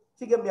thinking.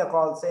 She gave me a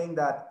call saying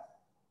that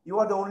you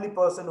are the only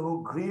person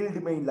who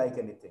grilled me like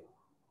anything.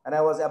 And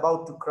I was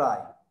about to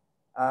cry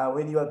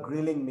when you are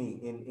grilling me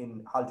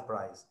in Halt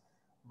Prize.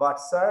 But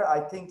sir, I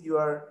think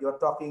you're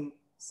talking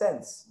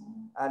sense.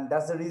 And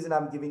that's the reason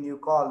I'm giving you a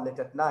call late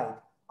at night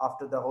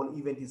after the whole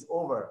event is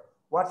over.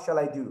 What shall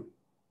I do?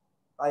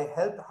 I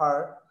helped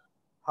her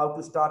how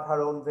to start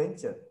her own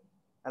venture.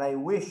 And I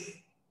wish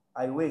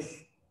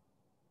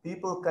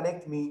people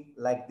connect me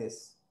like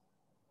this.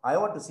 I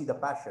want to see the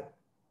passion.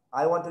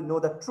 I want to know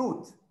the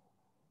truth.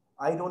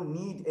 I don't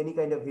need any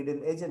kind of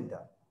hidden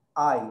agenda.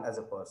 I, as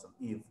a person,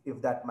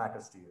 if that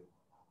matters to you.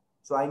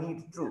 So I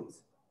need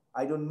truth.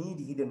 I don't need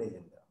hidden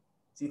agenda.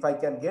 So if I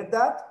can get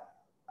that,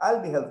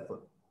 I'll be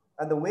helpful.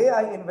 And the way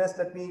I invest,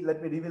 let me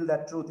reveal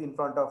that truth in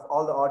front of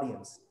all the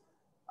audience.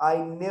 I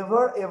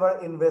never ever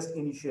invest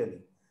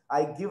initially.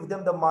 I give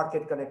them the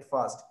market connect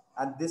first.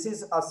 And this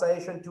is a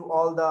suggestion to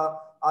all the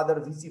other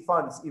VC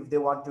funds if they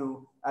want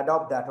to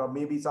adopt that, or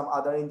maybe some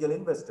other angel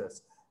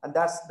investors. And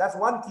that's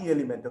one key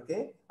element,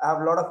 okay? I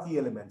have a lot of key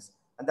elements.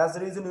 And that's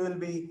the reason we will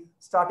be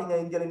starting an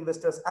Angel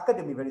Investors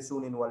Academy very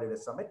soon in World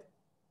Leaders Summit.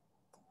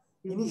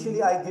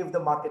 Initially, I give the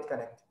market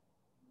connect.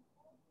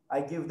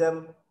 I give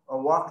them a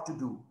work to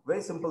do,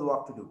 very simple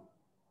work to do.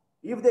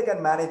 If they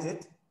can manage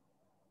it,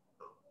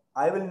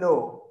 I will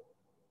know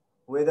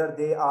whether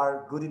they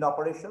are good in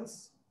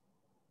operations,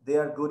 they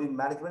are good in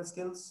management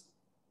skills,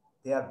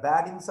 they are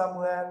bad in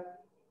somewhere,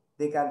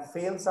 they can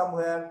fail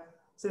somewhere.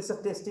 So it's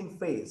a testing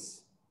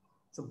phase.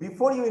 So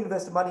before you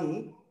invest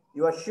money,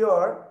 you are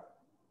sure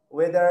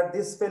whether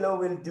this fellow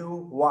will do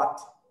what.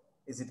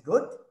 Is it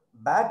good,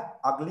 bad,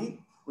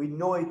 ugly? We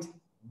know it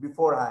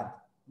beforehand,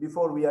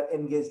 before we are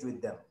engaged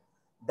with them.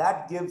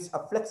 That gives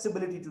a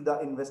flexibility to the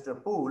investor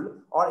pool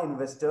or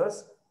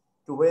investors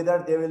to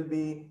whether they will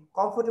be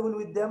comfortable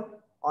with them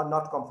or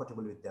not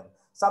comfortable with them.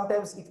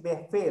 Sometimes it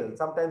may fail.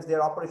 Sometimes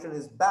their operation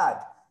is bad.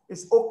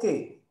 It's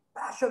okay.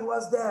 Passion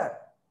was there.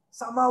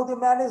 Somehow they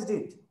managed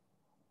it.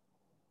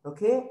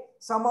 Okay.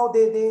 Somehow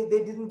they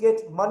didn't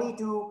get money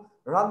to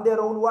run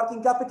their own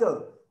working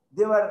capital.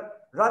 They were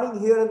running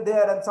here and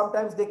there, and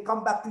sometimes they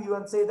come back to you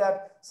and say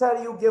that, sir,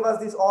 you gave us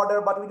this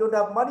order, but we don't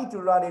have money to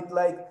run it.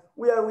 Like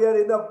we are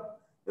in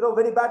a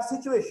very bad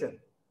situation.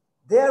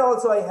 There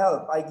also I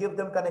help. I give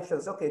them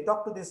connections. Okay,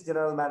 talk to this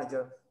general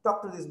manager,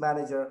 talk to this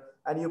manager,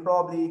 and you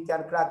probably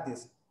can crack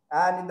this.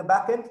 And in the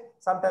back end,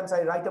 sometimes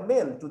I write a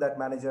mail to that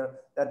manager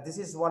that this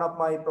is one of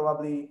my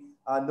probably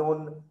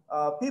known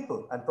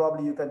people, and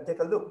probably you can take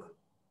a look.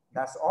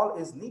 That's all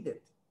is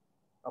needed.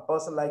 A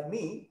person like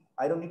me,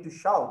 I don't need to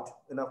shout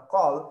in a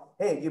call,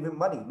 hey, give him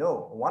money.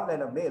 No, one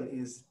line of mail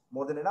is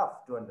more than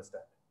enough to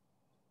understand.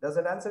 Does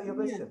that answer your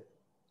question?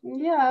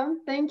 Yeah,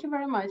 thank you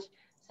very much.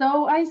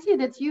 So I see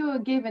that you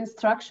gave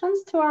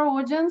instructions to our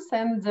audience,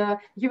 and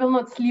you will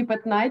not sleep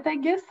at night, I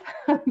guess,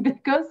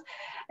 because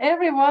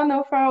every one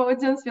of our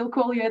audience will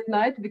call you at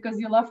night because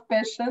you love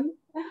passion.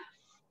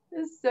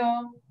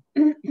 So,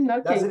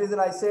 okay. That's the reason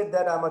I said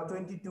that I'm a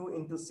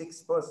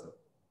 22x6 person.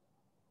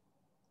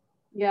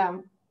 Yeah.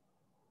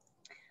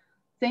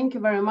 Thank you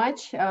very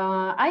much.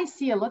 I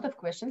see a lot of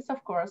questions,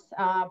 of course,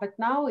 but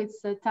now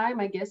it's time,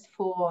 I guess,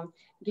 for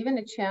giving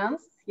a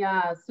chance.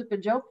 Yeah, super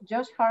job.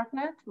 Josh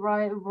Hartnett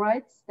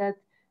writes that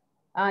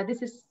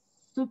this is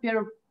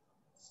super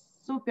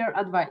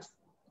advice.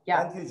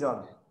 Yeah. Thank you,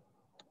 John.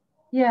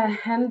 Yeah,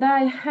 and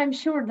I'm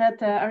sure that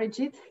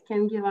Arijit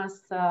can give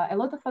us a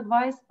lot of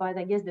advice, but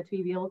I guess that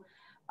we will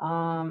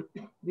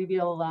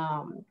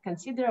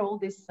consider all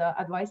this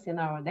advice in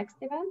our next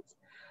event.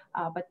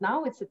 But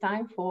now it's a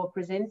time for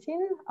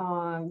presenting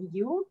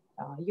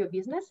your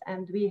business,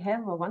 and we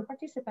have one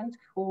participant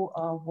who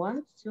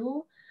wants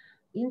to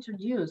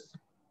introduce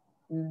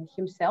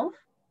himself.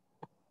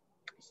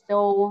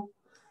 So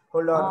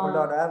Hold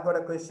on. I've got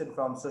a question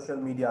from social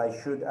media. I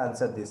should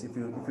answer this if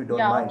you don't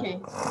Yeah, mind. okay.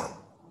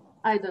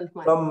 I don't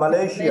mind. From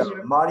Malaysia,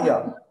 Pleasure.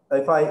 Maria.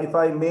 If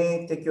I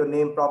may take your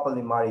name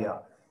properly,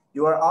 Maria,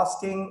 you are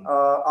asking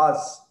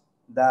us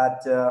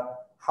that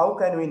how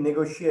can we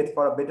negotiate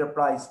for a better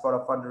price for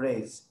a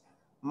fundraise?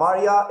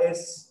 Maria,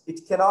 it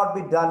cannot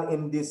be done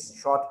in this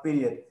short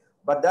period,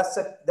 but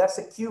that's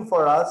a cue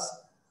for us.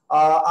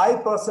 I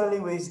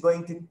personally was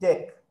going to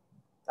take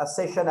a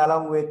session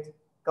along with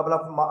a couple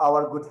of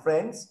our good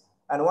friends.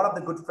 And one of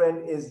the good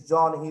friend is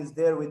John. He's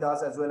there with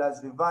us, as well as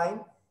Divine.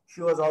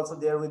 She was also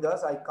there with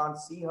us. I can't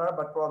see her,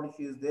 but probably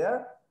she is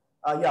there.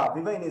 Yeah,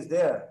 Divine is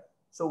there.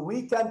 So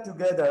we can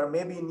together,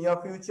 maybe in near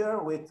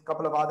future with a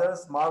couple of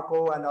others,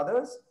 Marco and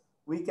others,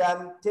 we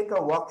can take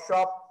a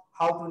workshop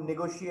how to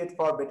negotiate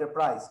for a better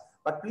price.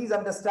 But please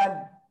understand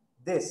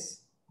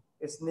this,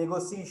 it's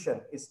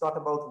negotiation. It's not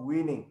about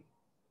winning.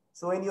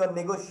 So when you are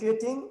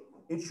negotiating,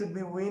 it should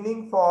be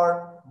winning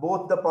for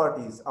both the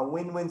parties, a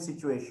win-win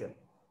situation.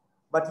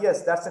 But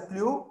yes, that's a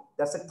clue,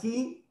 that's a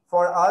key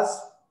for us,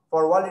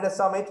 for World Leader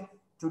Summit,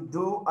 to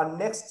do a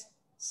next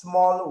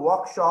small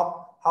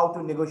workshop, how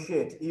to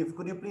negotiate. If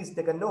could you please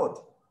take a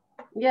note?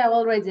 Yeah,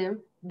 already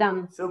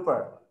done.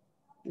 Super.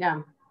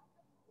 Yeah,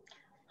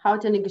 how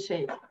to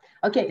negotiate.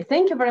 Okay,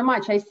 thank you very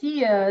much. I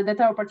see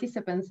that our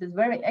participants is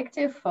very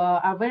active,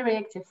 are very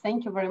active.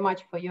 Thank you very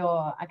much for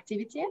your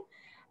activity.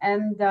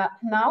 And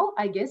now,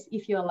 I guess,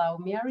 if you allow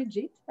me,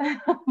 Arijit,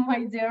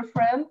 my dear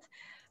friend,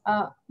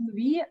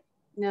 we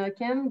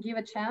can give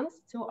a chance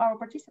to our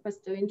participants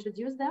to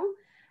introduce them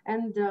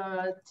and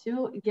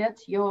to get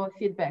your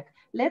feedback.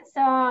 Let's,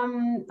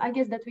 I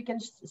guess that we can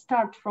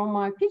start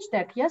from pitch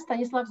deck. Yes,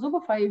 Stanislav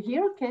Zubov, are you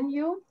here? Can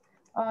you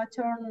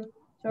turn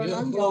Yeah,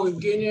 on hello, your...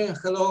 Evgenia.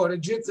 Hello,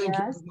 Arijit. Thank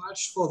you Yes. very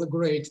much for the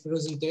great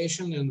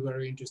presentation and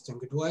very interesting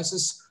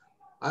advices.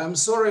 I'm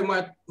sorry,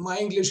 my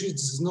English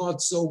is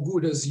not so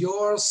good as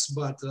yours,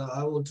 but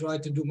I will try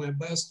to do my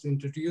best to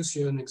introduce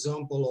you an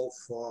example of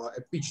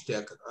a pitch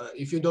deck,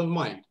 if you don't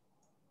mind.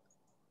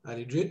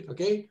 Arijit,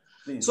 okay?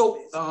 Please, so,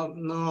 please.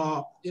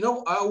 you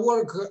know, I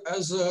work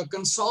as a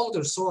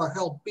consultant, so I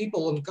help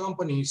people and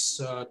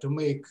companies to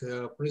make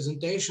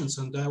presentations,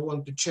 and I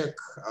want to check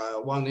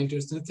one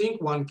interesting thing,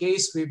 one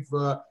case with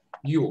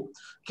you.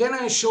 Can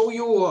I show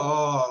you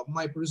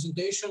my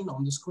presentation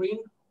on the screen?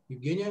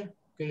 Evgenia,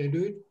 can I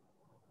do it?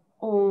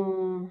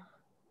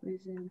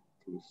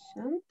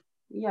 Presentation.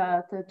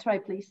 Yeah, try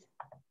please.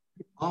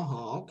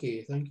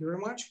 Okay, thank you very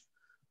much.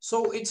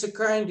 So it's a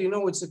kind, you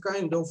know, it's a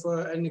kind of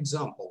an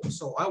example.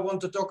 So I want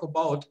to talk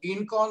about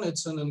Incon.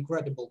 It's an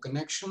incredible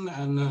connection,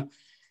 and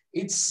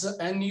it's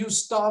a new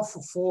stuff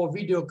for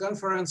video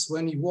conference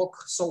when you walk.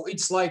 So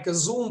it's like a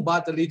Zoom,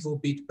 but a little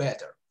bit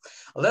better.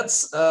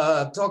 Let's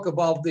talk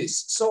about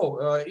this.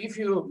 So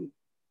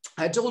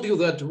I told you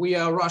that we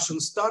are a Russian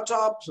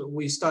startup.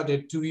 We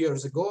started 2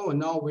 years ago, and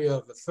now we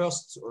are the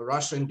first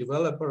Russian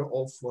developer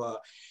of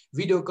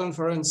video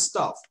conference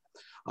stuff.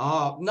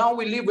 Now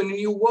we live in a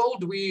new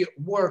world. We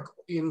work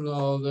in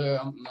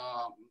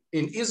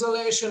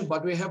isolation,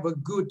 but we have a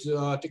good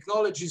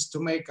technologies to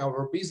make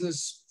our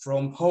business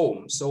from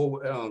home. So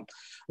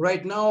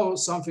right now,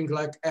 something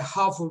like a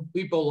half of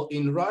people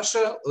in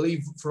Russia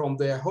live from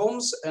their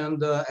homes,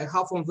 and a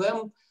half of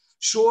them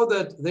sure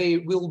that they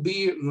will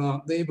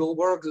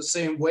work the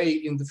same way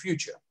in the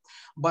future.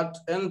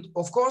 And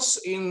of course,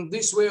 in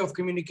this way of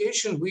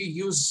communication, we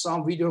use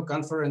some video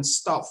conference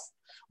stuff.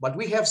 But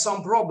we have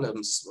some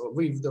problems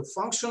with the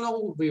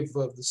functional, with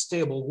the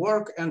stable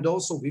work, and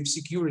also with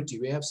security.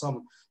 We have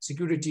some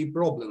security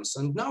problems.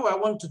 And now I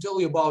want to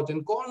tell you about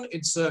Incon.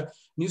 It's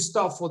new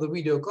stuff for the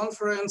video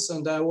conference,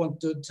 and I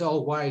want to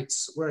tell why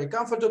it's very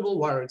comfortable,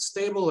 why it's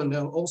stable, and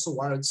also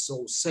why it's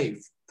so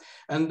safe,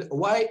 and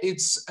why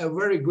it's a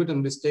very good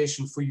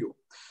invitation for you.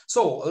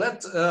 So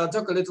let's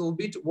talk a little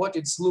bit what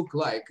it's look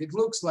like. It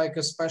looks like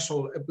a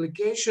special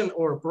application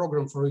or a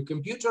program for a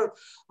computer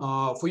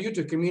for you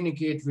to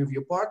communicate with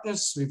your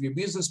partners, with your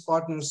business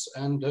partners,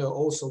 and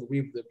also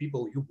with the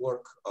people you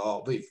work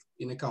with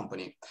in a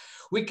company.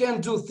 We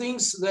can do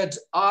things that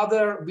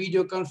other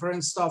video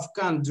conference stuff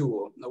can't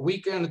do.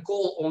 We can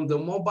call on the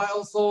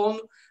mobile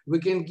phone. We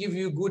can give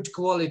you good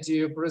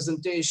quality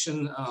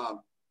presentation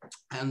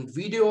and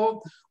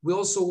video. We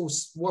also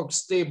work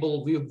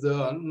stable with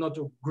the not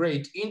a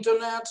great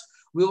internet.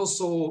 We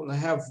also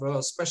have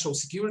a special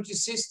security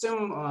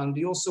system, and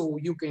also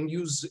you can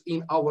use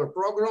in our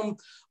program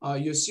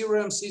your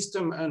CRM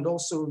system, and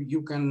also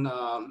you can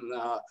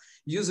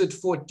use it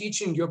for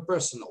teaching your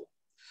personal.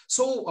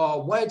 So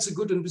why it's a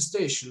good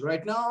invitation?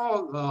 Right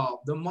now,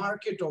 the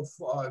market of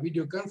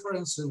video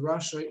conference in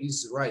Russia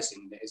is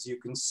rising, as you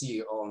can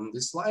see on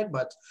this slide,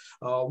 but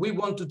we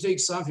want to take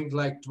something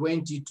like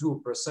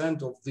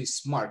 22% of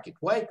this market.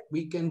 Why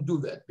we can do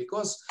that?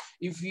 Because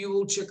if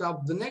you check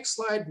out the next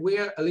slide,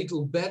 we're a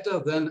little better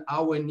than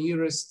our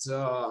nearest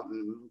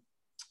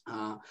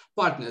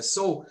partners.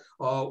 So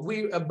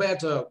we are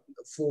better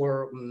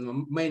for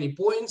many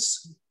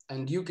points,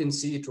 and you can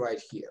see it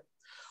right here.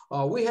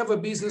 We have a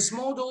business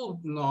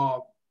model.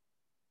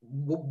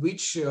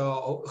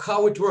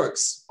 how it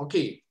works.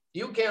 Okay,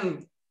 you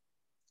can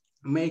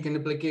make an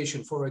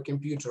application for a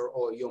computer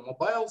or your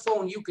mobile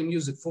phone. You can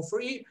use it for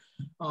free,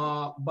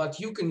 but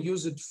you can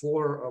use it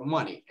for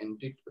money. And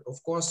it,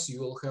 of course, you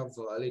will have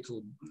a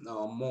little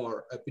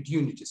more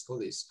opportunities for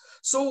this.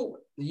 So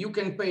you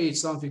can pay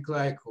something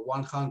like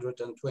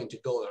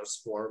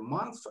 $120 for a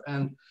month.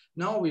 And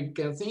now we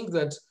can think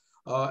that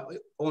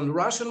on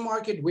Russian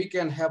market, we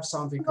can have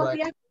something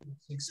like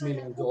 $6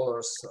 million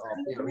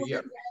per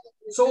year.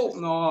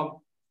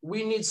 So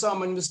we need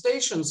some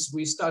investations.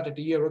 We started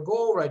a year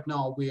ago. Right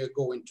now we are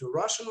going to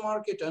Russian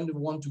market and we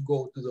want to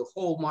go to the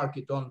whole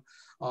market on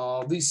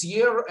this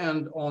year,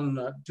 and on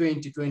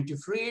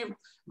 2023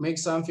 make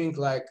something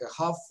like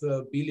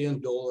 $500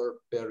 million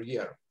per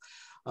year.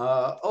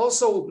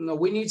 Also,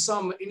 we need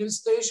some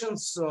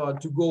investations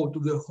to go to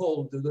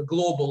the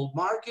global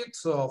market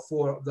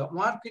for the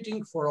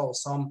marketing, for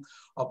some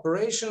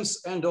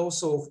operations, and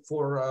also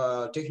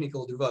for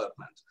technical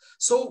development.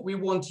 So we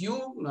want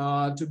you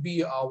to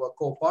be our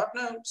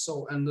co-partner.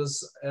 So, and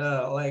as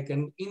like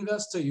an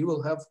investor, you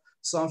will have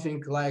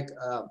something like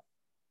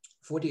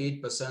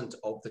 48%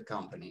 of the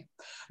company.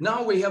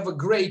 Now we have a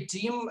great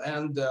team,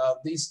 and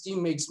this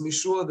team makes me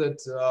sure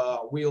that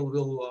we'll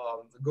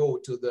go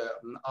to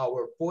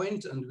our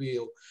point and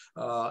we'll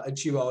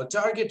achieve our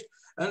target.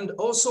 And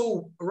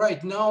also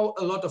right now,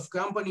 a lot of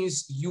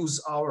companies use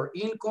our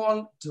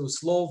Incon to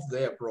solve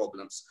their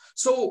problems.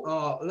 So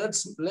let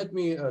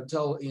me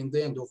tell in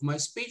the end of my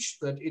speech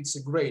that it's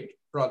a great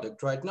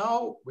product right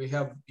now. We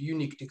have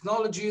unique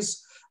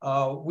technologies.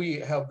 We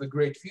have the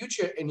great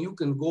future, and you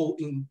can go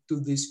into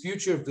this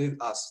future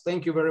with us.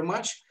 Thank you very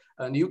much.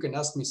 And you can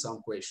ask me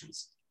some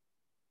questions.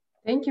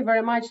 Thank you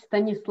very much,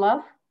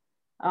 Stanislav.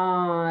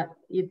 How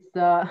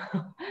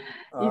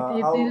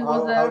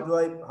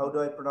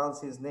do I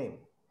pronounce his name?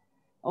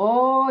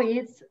 Oh,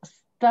 it's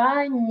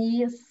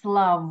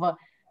Stanislav.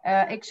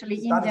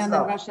 Actually, Stanislav. Indian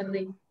and Russian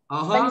name.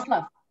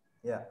 Stanislav.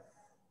 Yeah.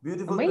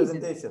 Beautiful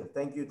Amazing. presentation.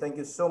 Thank you. Thank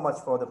you so much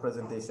for the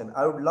presentation.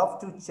 I would love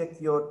to check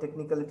your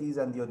technicalities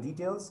and your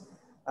details.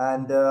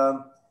 And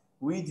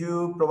we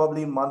do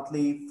probably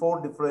monthly 4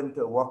 different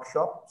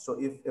workshops. So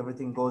if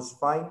everything goes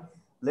fine,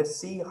 let's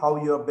see how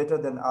you're better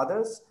than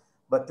others.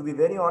 But to be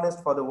very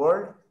honest, for the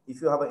world,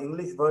 if you have an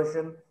English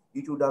version,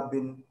 it would have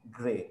been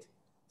great.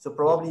 So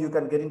probably you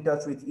can get in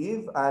touch with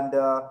Eve, and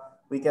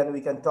we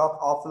can talk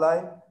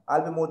offline.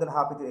 I'll be more than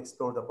happy to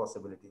explore the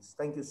possibilities.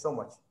 Thank you so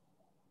much.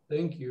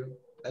 Thank you.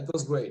 That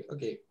was great.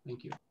 Okay,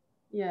 thank you.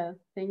 Yeah,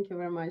 thank you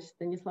very much,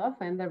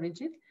 Stanislav and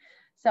Arijit.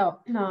 So,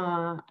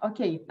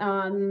 okay,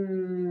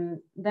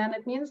 then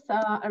it means,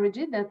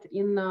 Arijit, that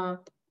in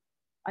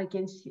I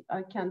can't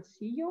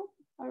see you,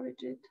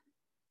 Arijit.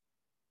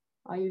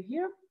 Are you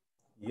here?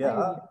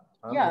 Yeah.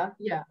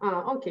 Yeah.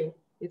 Okay,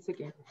 it's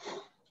okay.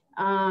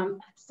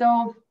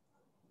 So,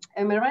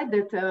 am I right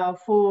that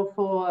for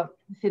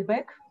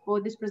feedback for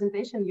this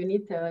presentation, you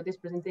need this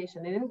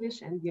presentation in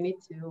English, and you need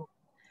to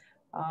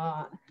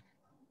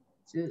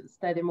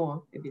study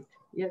more a bit,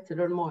 to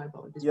learn more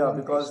about this. Yeah,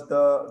 because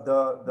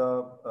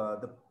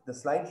the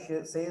slide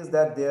says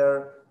that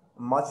they're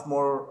much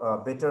more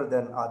better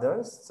than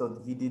others.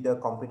 So he did a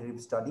competitive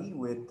study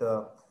with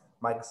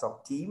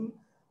Microsoft team,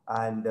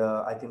 and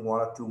I think 1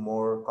 or 2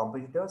 more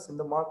competitors in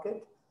the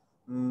market.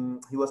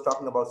 He was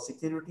talking about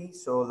security.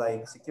 So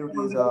like security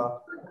is a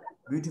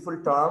beautiful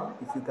term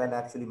if you can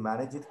actually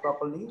manage it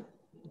properly.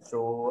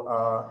 So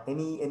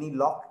any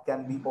lock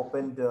can be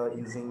opened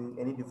using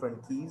any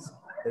different keys.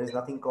 There is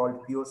nothing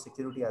called pure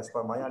security as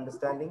per my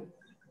understanding.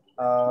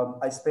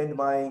 I spend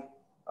my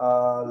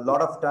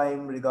lot of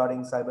time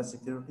regarding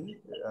cybersecurity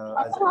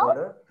as a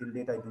coder. Till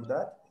date, I do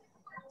that.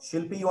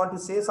 Shilpi, you want to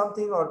say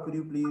something, or could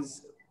you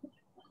please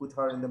put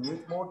her in the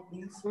mute mode,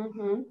 please?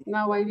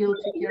 Now I will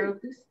take care of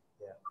this.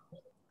 Yeah.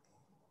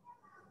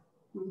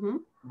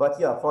 But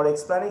yeah, for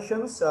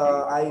explanations,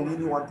 I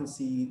really want to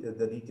see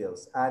the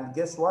details. And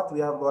guess what? We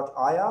have got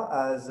Aya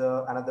as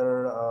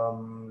another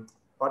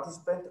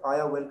participant.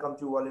 Aya, welcome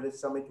to World Leaders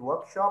Summit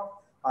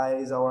workshop. Aya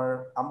is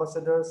our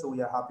ambassador, so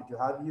we are happy to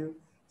have you.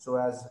 So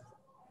as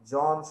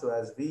John, so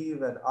as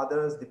Viv and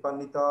others,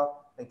 Dipannita,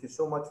 thank you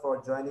so much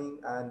for joining,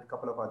 and a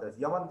couple of others.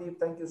 Yamandeep,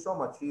 thank you so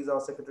much. He is our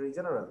Secretary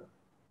General.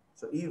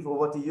 So Eve,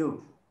 over to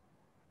you.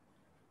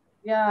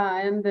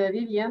 Yeah, and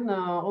Vivian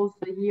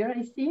also here,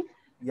 I see.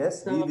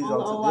 Yes, Viv is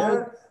also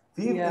there.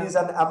 Viv is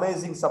an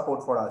amazing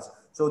support for us.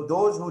 So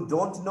those who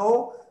don't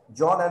know,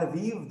 John and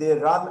Viv, they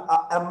run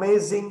an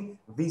amazing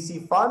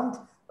VC fund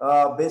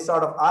based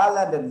out of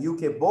Ireland and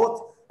UK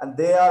both. And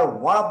they are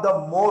one of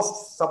the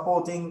most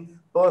supporting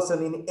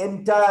person in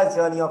entire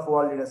journey of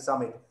World Leaders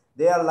Summit.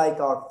 They are like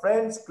our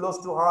friends, close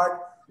to heart,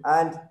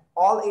 and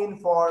all in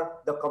for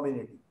the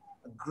community.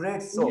 A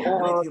great soul,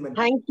 great human.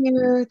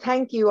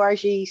 Thank you,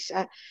 Arijit.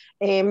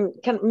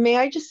 May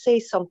I just say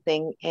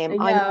something?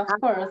 Yeah, of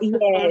course.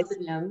 Yes.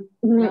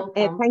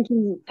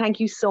 Welcome. Thank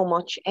you so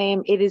much.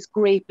 It is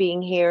great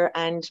being here,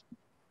 and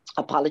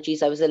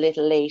apologies, I was a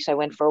little late. I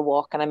went for a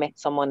walk and I met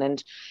someone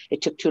and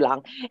it took too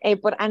long.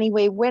 But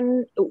anyway,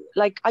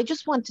 I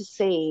just want to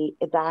say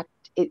that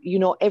you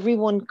know,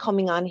 everyone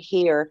coming on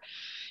here,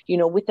 you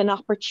know, with an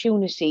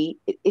opportunity,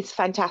 it's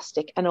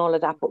fantastic and all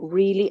of that. But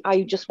really,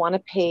 I just want to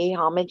pay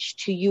homage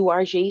to you,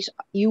 Arijit.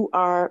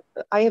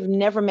 I have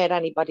never met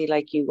anybody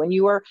like you. And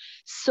you are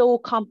so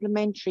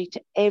complimentary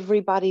to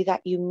everybody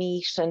that you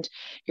meet, and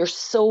you're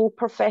so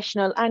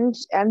professional. And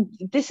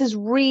this is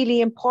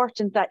really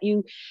important that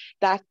you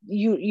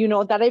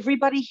know, that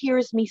everybody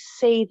hears me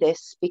say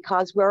this,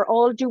 because we're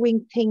all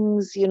doing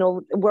things, you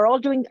know, we're all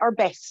doing our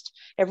best.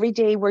 Every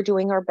day we're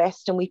doing our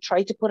best, and we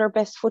try to put our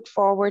best foot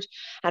forward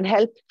and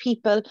help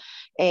people,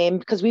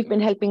 because we've been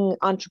helping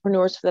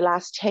entrepreneurs for the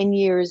last 10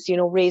 years, you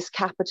know, raise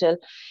capital.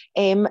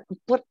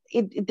 But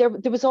there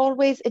was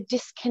always a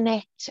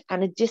disconnect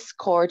and a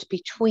discord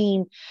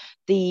between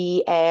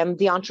the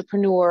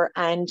entrepreneur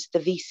and the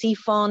VC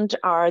fund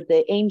or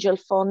the angel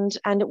fund,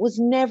 and it was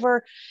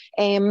never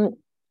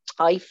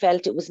I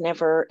felt it was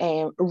never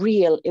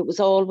real. It was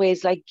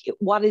always like,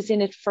 what is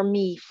in it for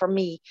me,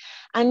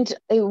 And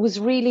it was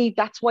really,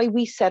 that's why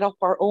we set up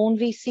our own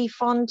VC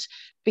fund,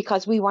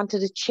 because we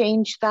wanted to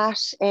change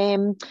that,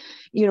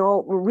 you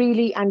know,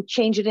 really, and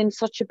change it in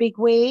such a big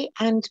way.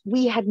 And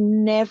we had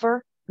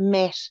never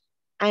met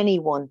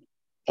anyone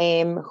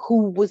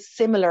who was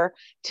similar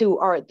to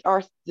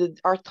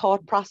our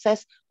thought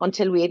process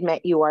until we had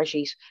met you,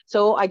 Arijit.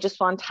 So I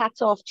just want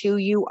hats off to you.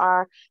 You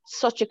are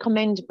such a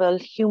commendable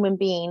human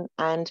being,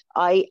 and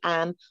I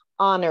am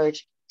honored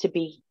to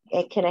be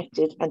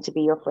connected and to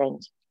be your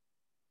friend.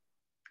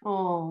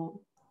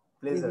 Oh,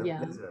 Pleasure,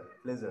 yeah.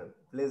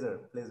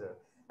 pleasure.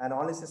 And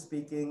honestly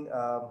speaking,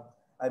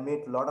 I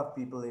met a lot of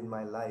people in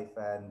my life,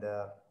 and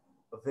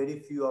very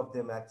few of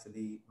them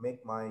actually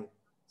make my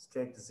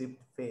straight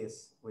zipped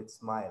face with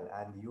smile.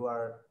 And you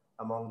are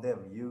among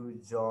them. You,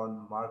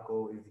 John,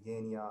 Marco,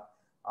 Evgenia,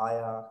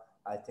 Aya.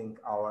 I think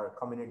our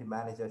community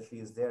manager, she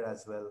is there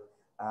as well.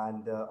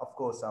 And of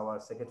course, our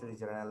Secretary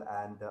General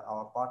and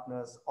our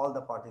partners, all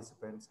the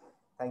participants.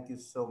 Thank you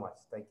so much.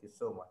 Thank you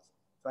so much.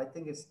 So I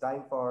think it's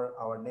time for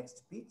our next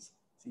speech.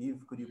 So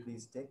Eve, could you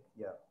please take?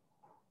 Yeah.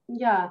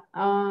 Yeah,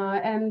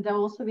 and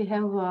also we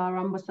have our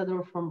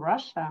ambassador from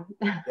Russia.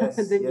 Yes, yes,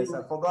 I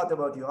Daniel. forgot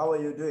about you. How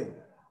are you doing?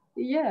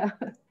 Yeah.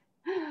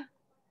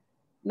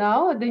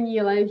 Now,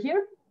 Daniel, are you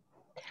here?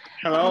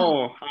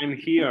 Hello, I'm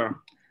here.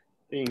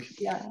 Thanks.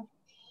 Yeah.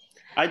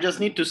 I just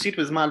need to sit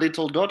with my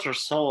little daughter,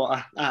 so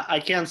I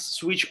can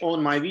switch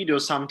on my video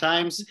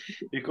sometimes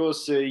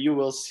because you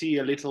will see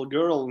a little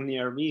girl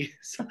near me.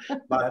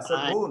 But That's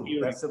a boon.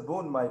 That's a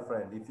boon, my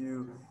friend.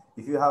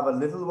 If you have a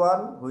little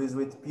one who is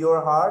with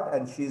pure heart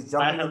and she's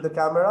jumping in the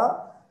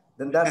camera,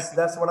 then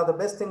that's one of the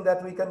best things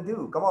that we can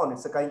do. Come on,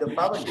 it's a kind of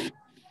family.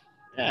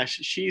 Yeah,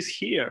 she's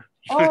here.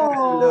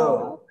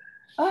 Oh,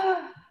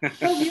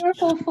 so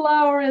beautiful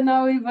flower in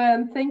our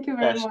event. Thank you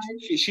very much.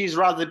 She's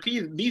rather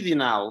busy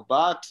now,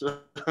 but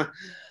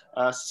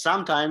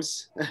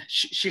sometimes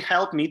she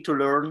helped me to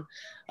learn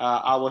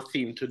our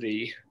theme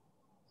today.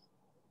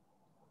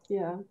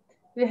 Yeah,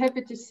 we're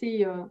happy to see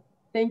you.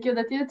 Thank you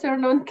that you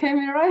turn on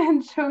camera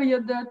and show your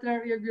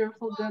daughter, your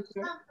beautiful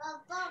daughter.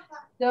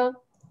 So,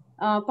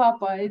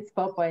 Papa, it's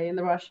Papa in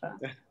Russia.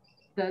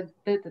 That's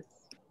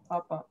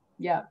Papa.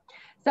 Yeah.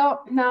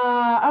 So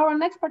now our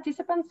next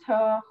participants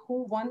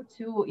who want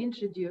to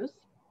introduce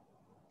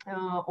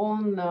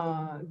own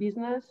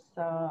business,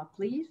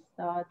 please.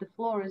 The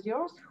floor is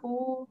yours.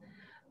 Who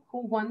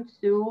wants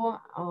to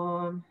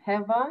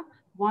have a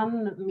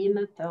 1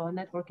 minute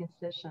networking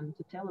session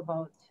to tell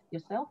about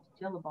yourself,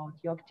 to tell about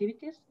your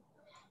activities?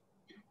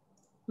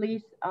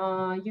 Please,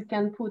 you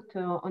can put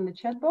on the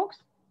chat box,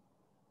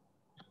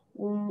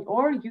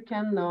 or you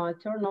can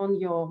turn on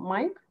your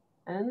mic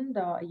and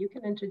you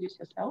can introduce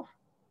yourself.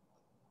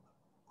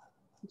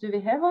 Do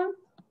we have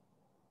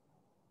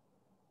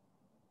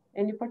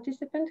any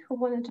participant who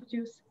want to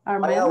introduce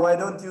our Aya, why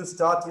don't you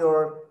start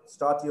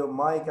your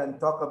mic and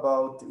talk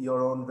about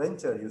your own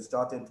venture? You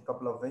started a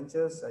couple of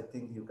ventures. I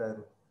think you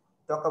can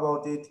talk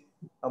about it.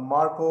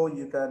 Marco,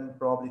 you can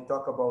probably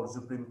talk about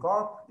Supreme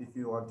Corp if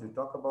you want to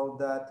talk about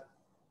that.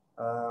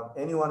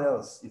 Anyone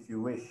else, if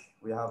you wish.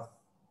 We have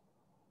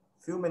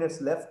few minutes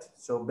left,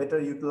 so better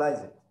utilize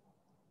it.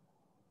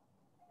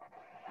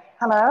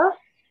 Hello.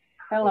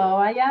 Hello,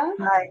 Aya.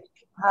 Hi.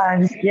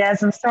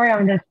 Yes, I'm sorry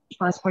I'm in the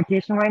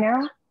transportation right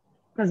now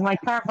because my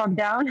car broke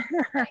down.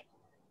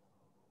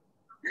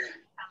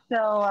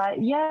 So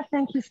yeah,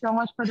 thank you so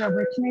much for the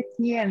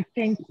opportunity, and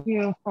thank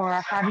you for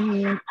having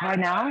me right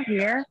now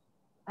here.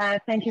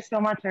 Thank you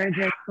so much,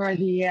 Arijit, for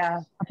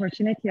the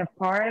opportunity, of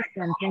course,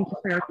 and thank you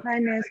for your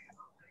kindness.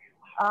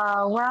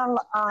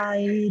 Well,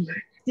 I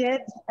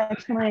did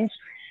actually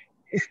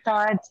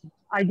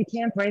I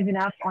became brave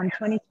enough on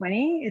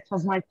 2020. It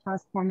was my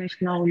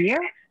transformational year.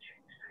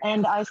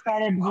 And I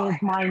started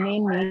with my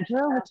main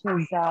major, which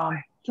is,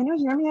 can you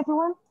hear me,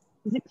 everyone?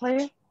 Is it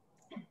clear?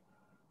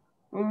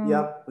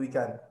 Yeah, we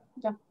can.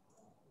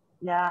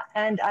 Yeah,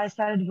 and I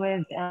started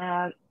with,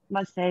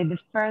 let's say, the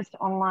first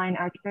online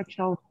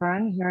architectural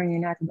firm here in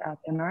United Arab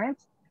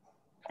Emirates.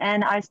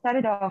 And I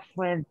started off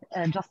with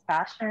just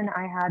passion.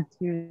 I had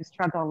to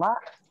struggle a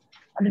lot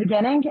at the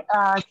beginning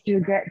to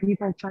get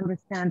people to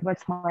understand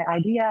what's my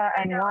idea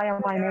and why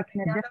am I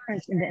making a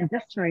difference in the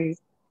industry.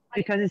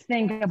 Because the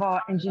thing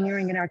about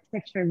engineering and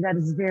architecture is that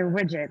it's very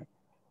rigid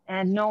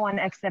and no one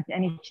accepts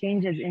any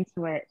changes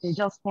into it. They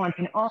just want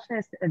an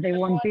office, they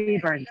want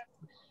papers.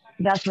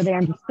 That's what they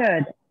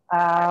understood.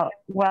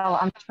 Well,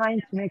 I'm trying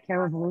to make a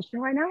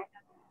revolution right now,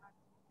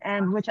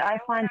 and which I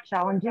find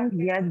challenging,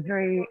 yet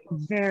very,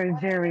 very,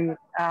 very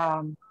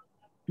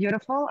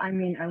beautiful. I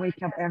mean, I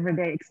wake up every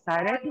day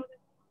excited.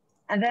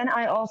 And then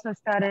I also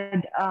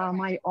started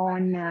my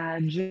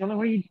own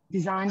jewelry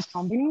design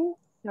company.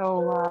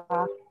 So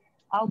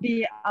I'll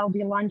be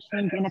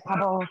launching in a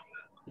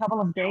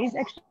couple of days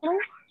actually.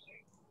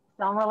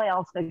 So I'm really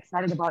also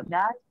excited about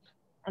that.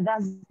 And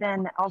that's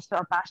then also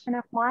a passion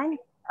of mine.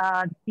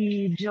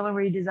 The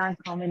jewelry design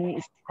company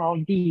is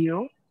called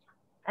DU.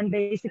 And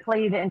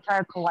basically the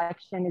entire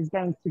collection is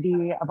going to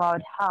be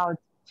about how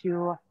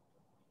to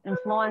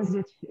influence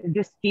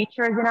these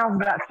features in us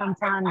that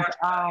sometimes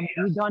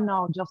we don't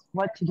know just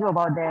what to do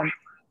about them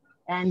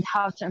and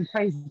how to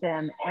embrace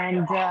them.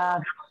 And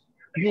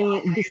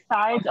the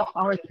sides of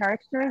our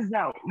characters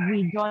that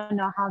we don't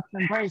know how to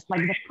embrace,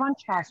 like the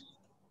contrast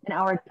in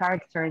our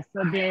characters.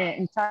 So the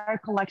entire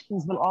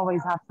collections will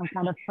always have some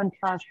kind of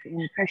contrast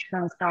in picture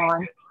and so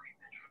on.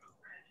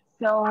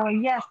 So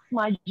yes,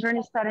 my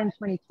journey started in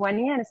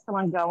 2020 and it's still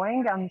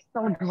ongoing. I'm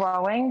still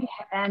growing.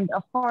 And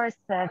of course,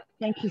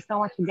 thank you so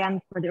much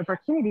again for the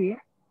opportunity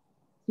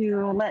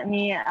to let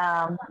me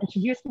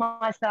introduce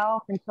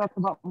myself and talk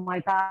about my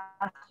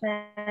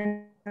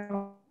passion.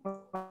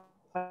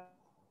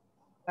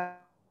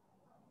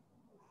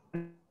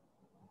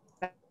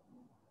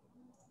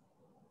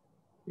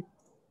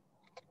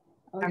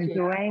 I'm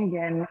doing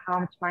and how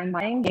I'm trying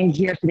my thing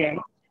here today.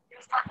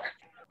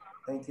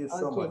 Thank you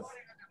so much.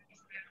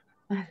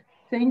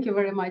 Thank you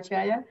very much,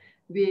 Aya.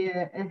 We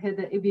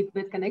had a bit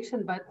bad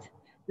connection, but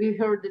we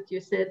heard that you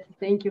said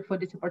thank you for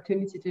this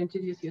opportunity to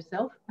introduce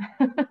yourself.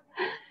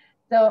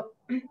 So,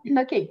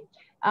 okay,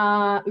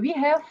 we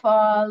have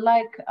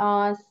like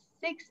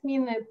 6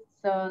 minutes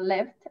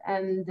left,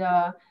 and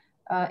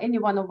any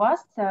one of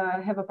us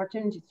have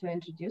opportunity to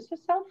introduce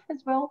yourself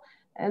as well.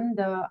 And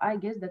I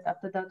guess that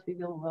after that we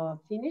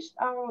will finish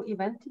our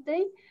event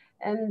today.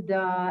 And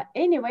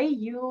anyway,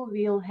 you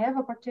will have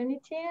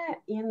opportunity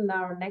in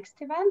our next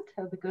event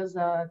because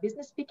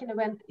business speaking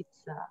event,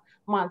 it's a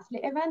monthly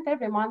event.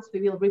 Every month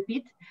we will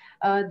repeat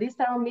this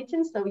our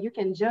meeting, so you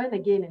can join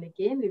again and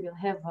again. We will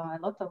have a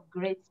lot of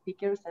great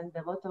speakers and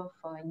a lot of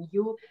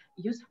new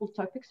useful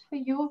topics for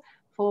you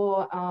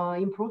for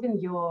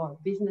improving your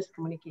business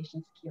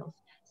communication skills.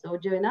 So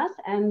join us.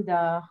 And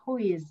who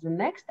is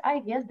next? I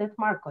guess that's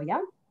Marco,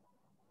 yeah?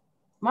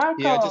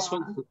 Marco. Yeah, I just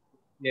want to,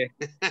 yeah.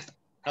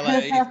 Hello,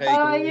 Eve.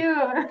 How are you?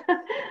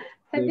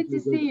 Happy to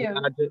see you.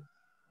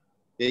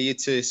 Yeah, you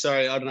too.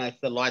 Sorry, I don't know if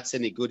the light's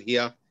any good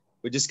here.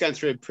 We're just going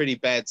through a pretty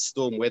bad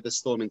weather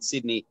storm in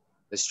Sydney,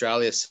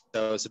 Australia. So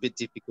it's a bit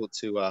difficult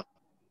to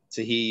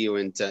hear you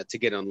and to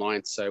get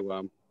online.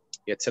 So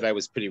yeah, today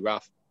was pretty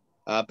rough.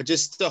 But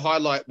just to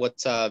highlight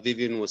what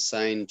Vivian was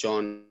saying,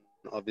 John,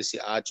 obviously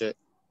Arijit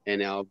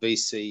and our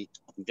VC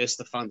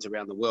investor funds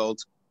around the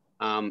world,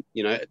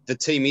 you know, the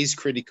team is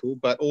critical,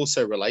 but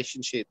also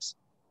relationships.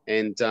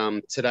 And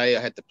today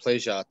I had the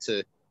pleasure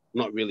to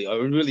I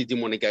really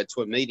didn't want to go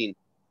to a meeting.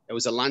 It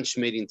was a lunch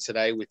meeting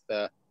today with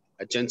a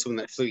gentleman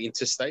that flew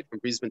interstate from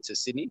Brisbane to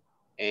Sydney.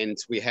 And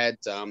we had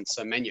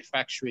some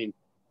manufacturing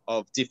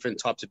of different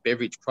types of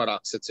beverage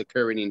products that's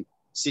occurring in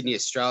Sydney,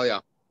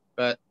 Australia.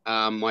 But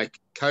my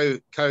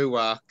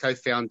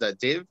co-founder,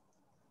 Dev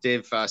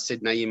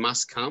said, no, you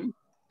must come.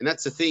 And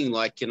that's the thing,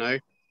 like, you know,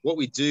 what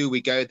we do,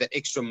 we go that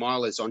extra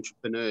mile as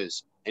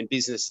entrepreneurs and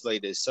business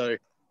leaders. So,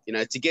 you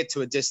know, to get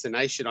to a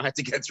destination, I had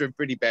to go through a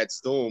pretty bad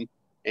storm,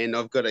 and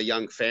I've got a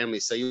young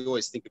family. So you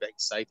always think about your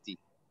safety.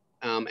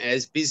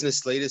 As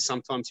business leaders,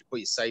 sometimes you put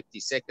your safety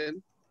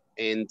second,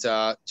 and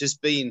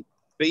just being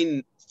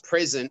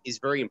present is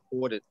very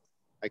important.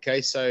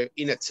 Okay, so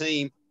in a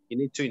team, you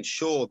need to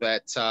ensure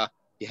that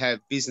you have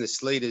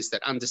business leaders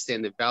that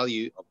understand the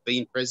value of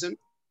being present,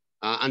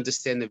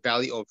 understand the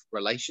value of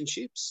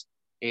relationships,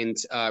 and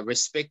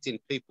respecting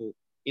people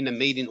in a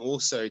meeting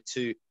also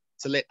to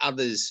let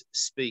others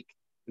speak.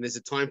 And there's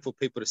a time for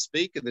people to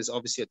speak, and there's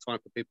obviously a time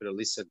for people to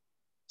listen.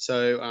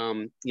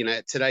 So, you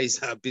know, today's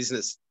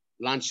business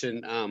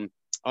luncheon,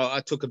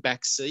 I took a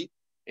back seat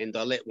and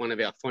I let one of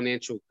our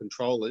financial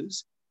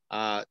controllers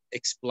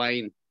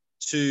explain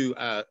to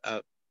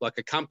like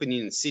a company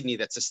in Sydney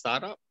that's a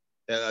startup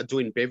that are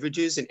doing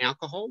beverages and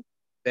alcohol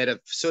that have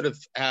sort of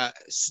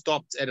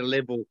stopped at a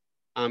level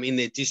in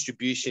their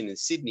distribution in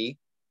Sydney,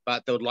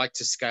 but they would like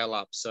to scale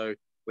up. So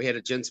we had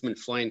a gentleman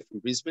flying from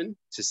Brisbane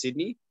to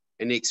Sydney,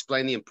 and he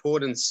explained the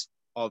importance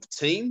of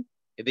team,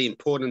 the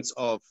importance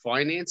of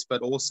finance,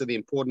 but also the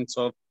importance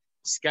of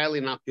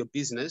scaling up your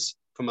business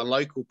from a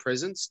local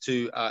presence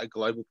to a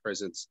global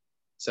presence.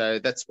 So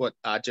that's what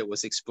Arijit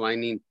was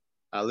explaining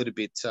a little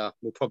bit, well,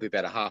 probably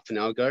about a half an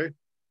hour ago,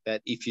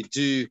 that if you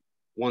do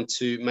want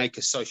to make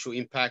a social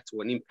impact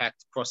or an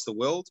impact across the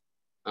world,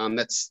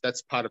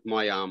 That's part of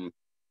my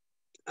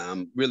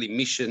really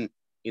mission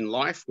in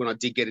life. When I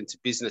did get into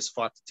business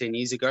 5 to 10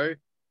 years ago,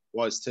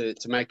 was to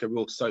make a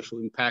real social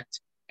impact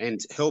and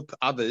help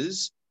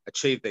others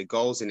achieve their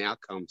goals and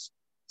outcomes.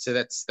 So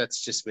that's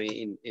just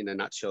me in a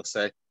nutshell.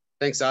 So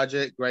thanks,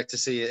 Arijit. Great to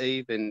see you,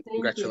 Eve, and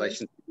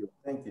congratulations.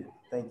 Thank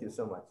you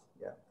so much.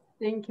 Yeah.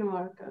 Thank you,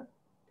 Marco.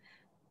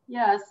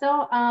 Yeah.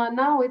 So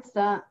now it's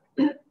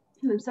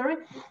I'm sorry.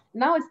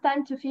 Now it's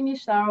time to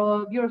finish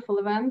our beautiful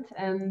event.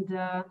 And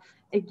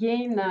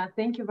again,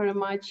 thank you very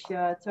much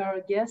to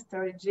our guest,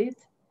 Arijit.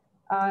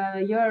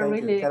 You're a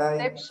really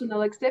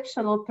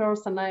exceptional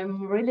person.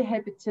 I'm really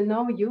happy to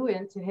know you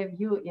and to have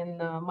you in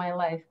my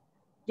life.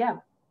 Yeah,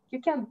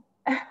 you can.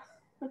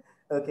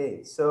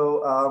 Okay,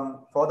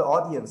 so for the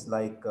audience,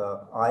 like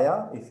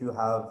Aya, if you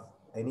have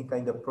any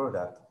kind of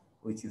product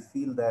which you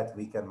feel that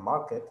we can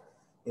market,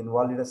 in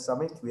World Leaders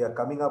Summit, we are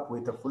coming up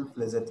with a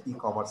full-fledged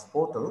e-commerce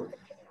portal,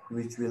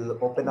 which will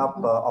open up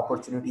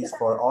opportunities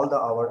for all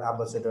our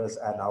ambassadors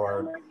and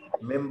our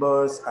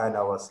members and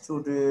our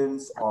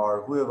students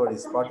or whoever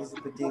is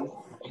participating.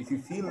 If you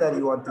feel that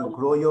you want to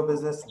grow your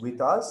business with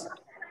us,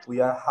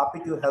 we are happy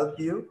to help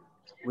you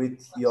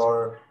with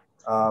your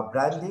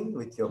branding,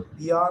 with your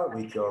PR,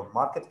 with your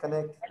market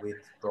connect, with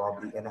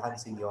probably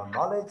enhancing your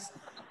knowledge.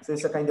 So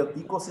it's a kind of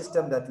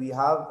ecosystem that we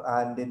have,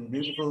 and in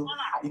beautiful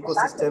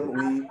ecosystem,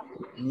 we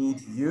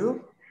need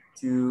you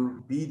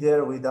to be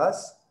there with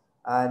us,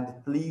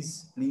 and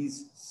please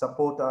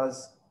support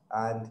us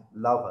and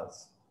love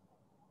us.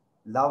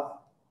 Love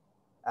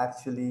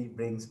actually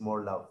brings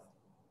more love.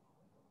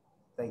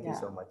 Thank you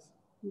so much.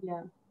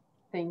 Yeah,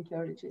 thank you,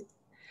 Arijit.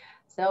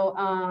 So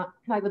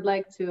I would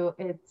like to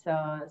add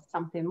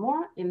something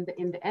more in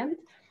the end.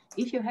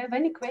 If you have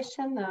any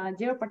question,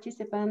 dear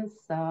participants,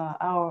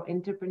 our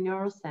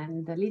entrepreneurs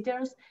and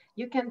leaders,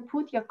 you can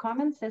put your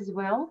comments as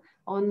well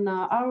on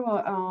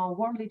our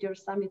World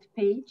Leaders Summit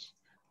page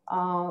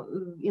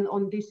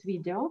on this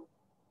video,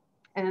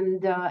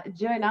 and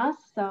join us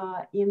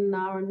in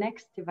our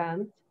next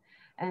event.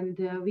 And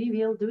we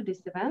will do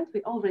this event.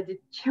 We already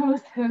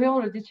chose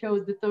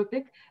the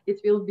topic.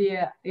 It will be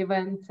an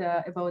event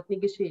about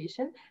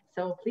negotiation.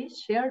 So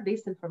please share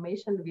this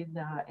information with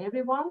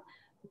everyone,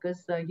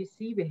 because you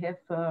see we have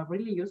a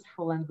really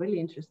useful and really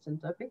interesting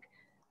topic.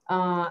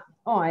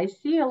 I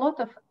see a lot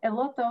of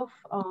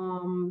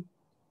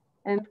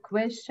and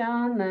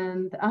question,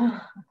 and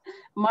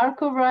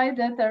Marco, right,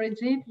 that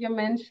Arijit, you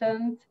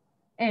mentioned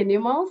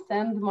animals,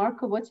 and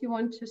Marco, what you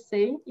want to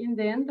say in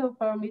the end of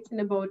our meeting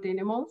about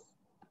animals?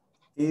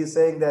 He is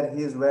saying that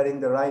he is wearing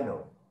the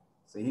rhino.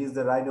 So he is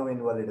the rhino in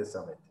World Leaders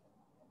Summit.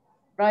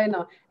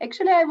 Rhino.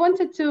 Actually, I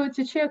wanted to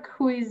check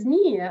who is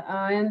me,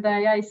 and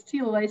I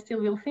still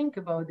will think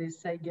about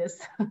this, I guess,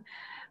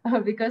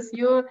 because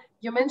you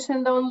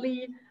mentioned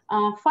only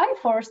 5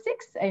 or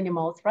 6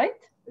 animals, right?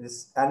 It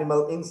is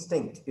animal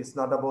instinct. It's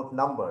not about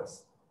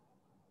numbers.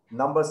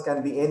 Numbers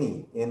can be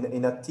any.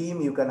 In a team,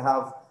 you can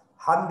have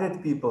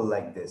 100 people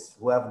like this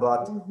who have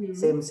got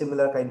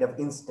similar kind of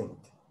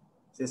instinct.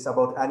 So it's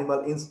about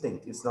animal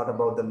instinct. It's not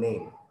about the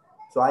name.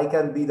 So I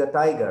can be the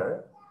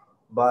tiger,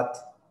 but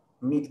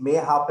it may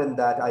happen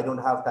that I don't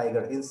have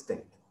tiger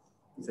instinct.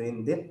 So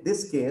in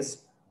this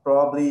case,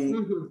 probably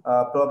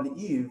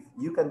Eve,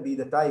 you can be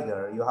the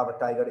tiger. You have a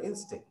tiger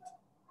instinct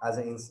as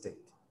an instinct.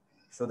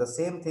 So the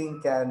same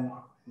thing can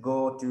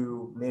go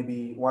to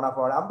maybe one of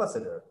our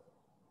ambassadors.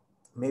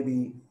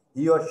 Maybe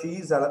he or she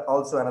is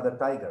also another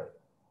tiger.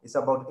 It's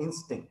about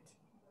instinct.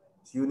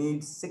 So you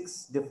need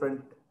 6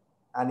 different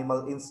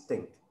animal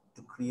instinct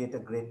to create a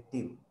great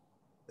team.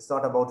 It's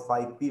not about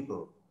 5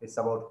 people. It's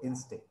about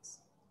instincts.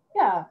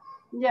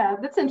 Yeah,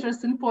 that's an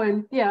interesting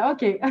point. Yeah,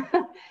 okay.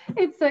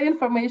 It's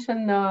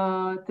information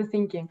to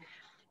thinking.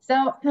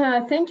 So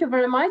thank you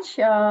very much.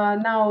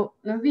 Now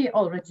we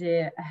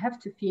already have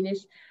to finish,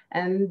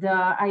 and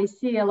I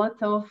see a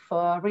lot of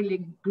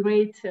really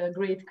great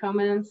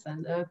comments,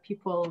 and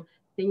people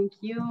thank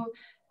you,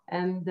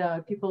 and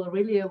people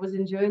really was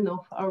enjoying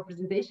of our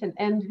presentation,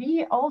 and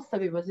we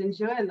was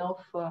enjoying of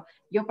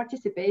your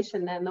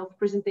participation and of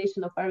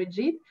presentation of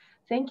Arijit.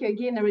 Thank you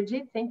again,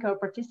 Arijit. Thank our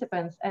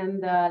participants,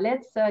 and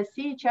let's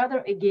see each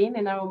other again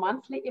in our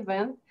monthly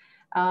event.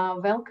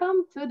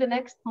 Welcome to the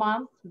next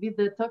month with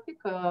the topic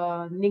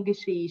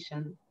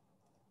negotiation.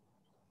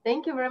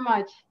 Thank you very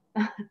much.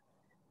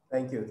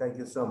 Thank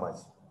you so much.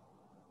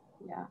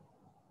 Yeah.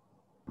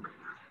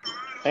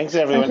 Thanks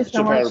everyone. Thank you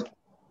so much.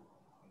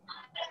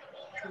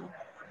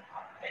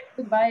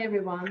 Goodbye,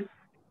 everyone.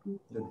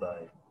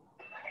 Goodbye.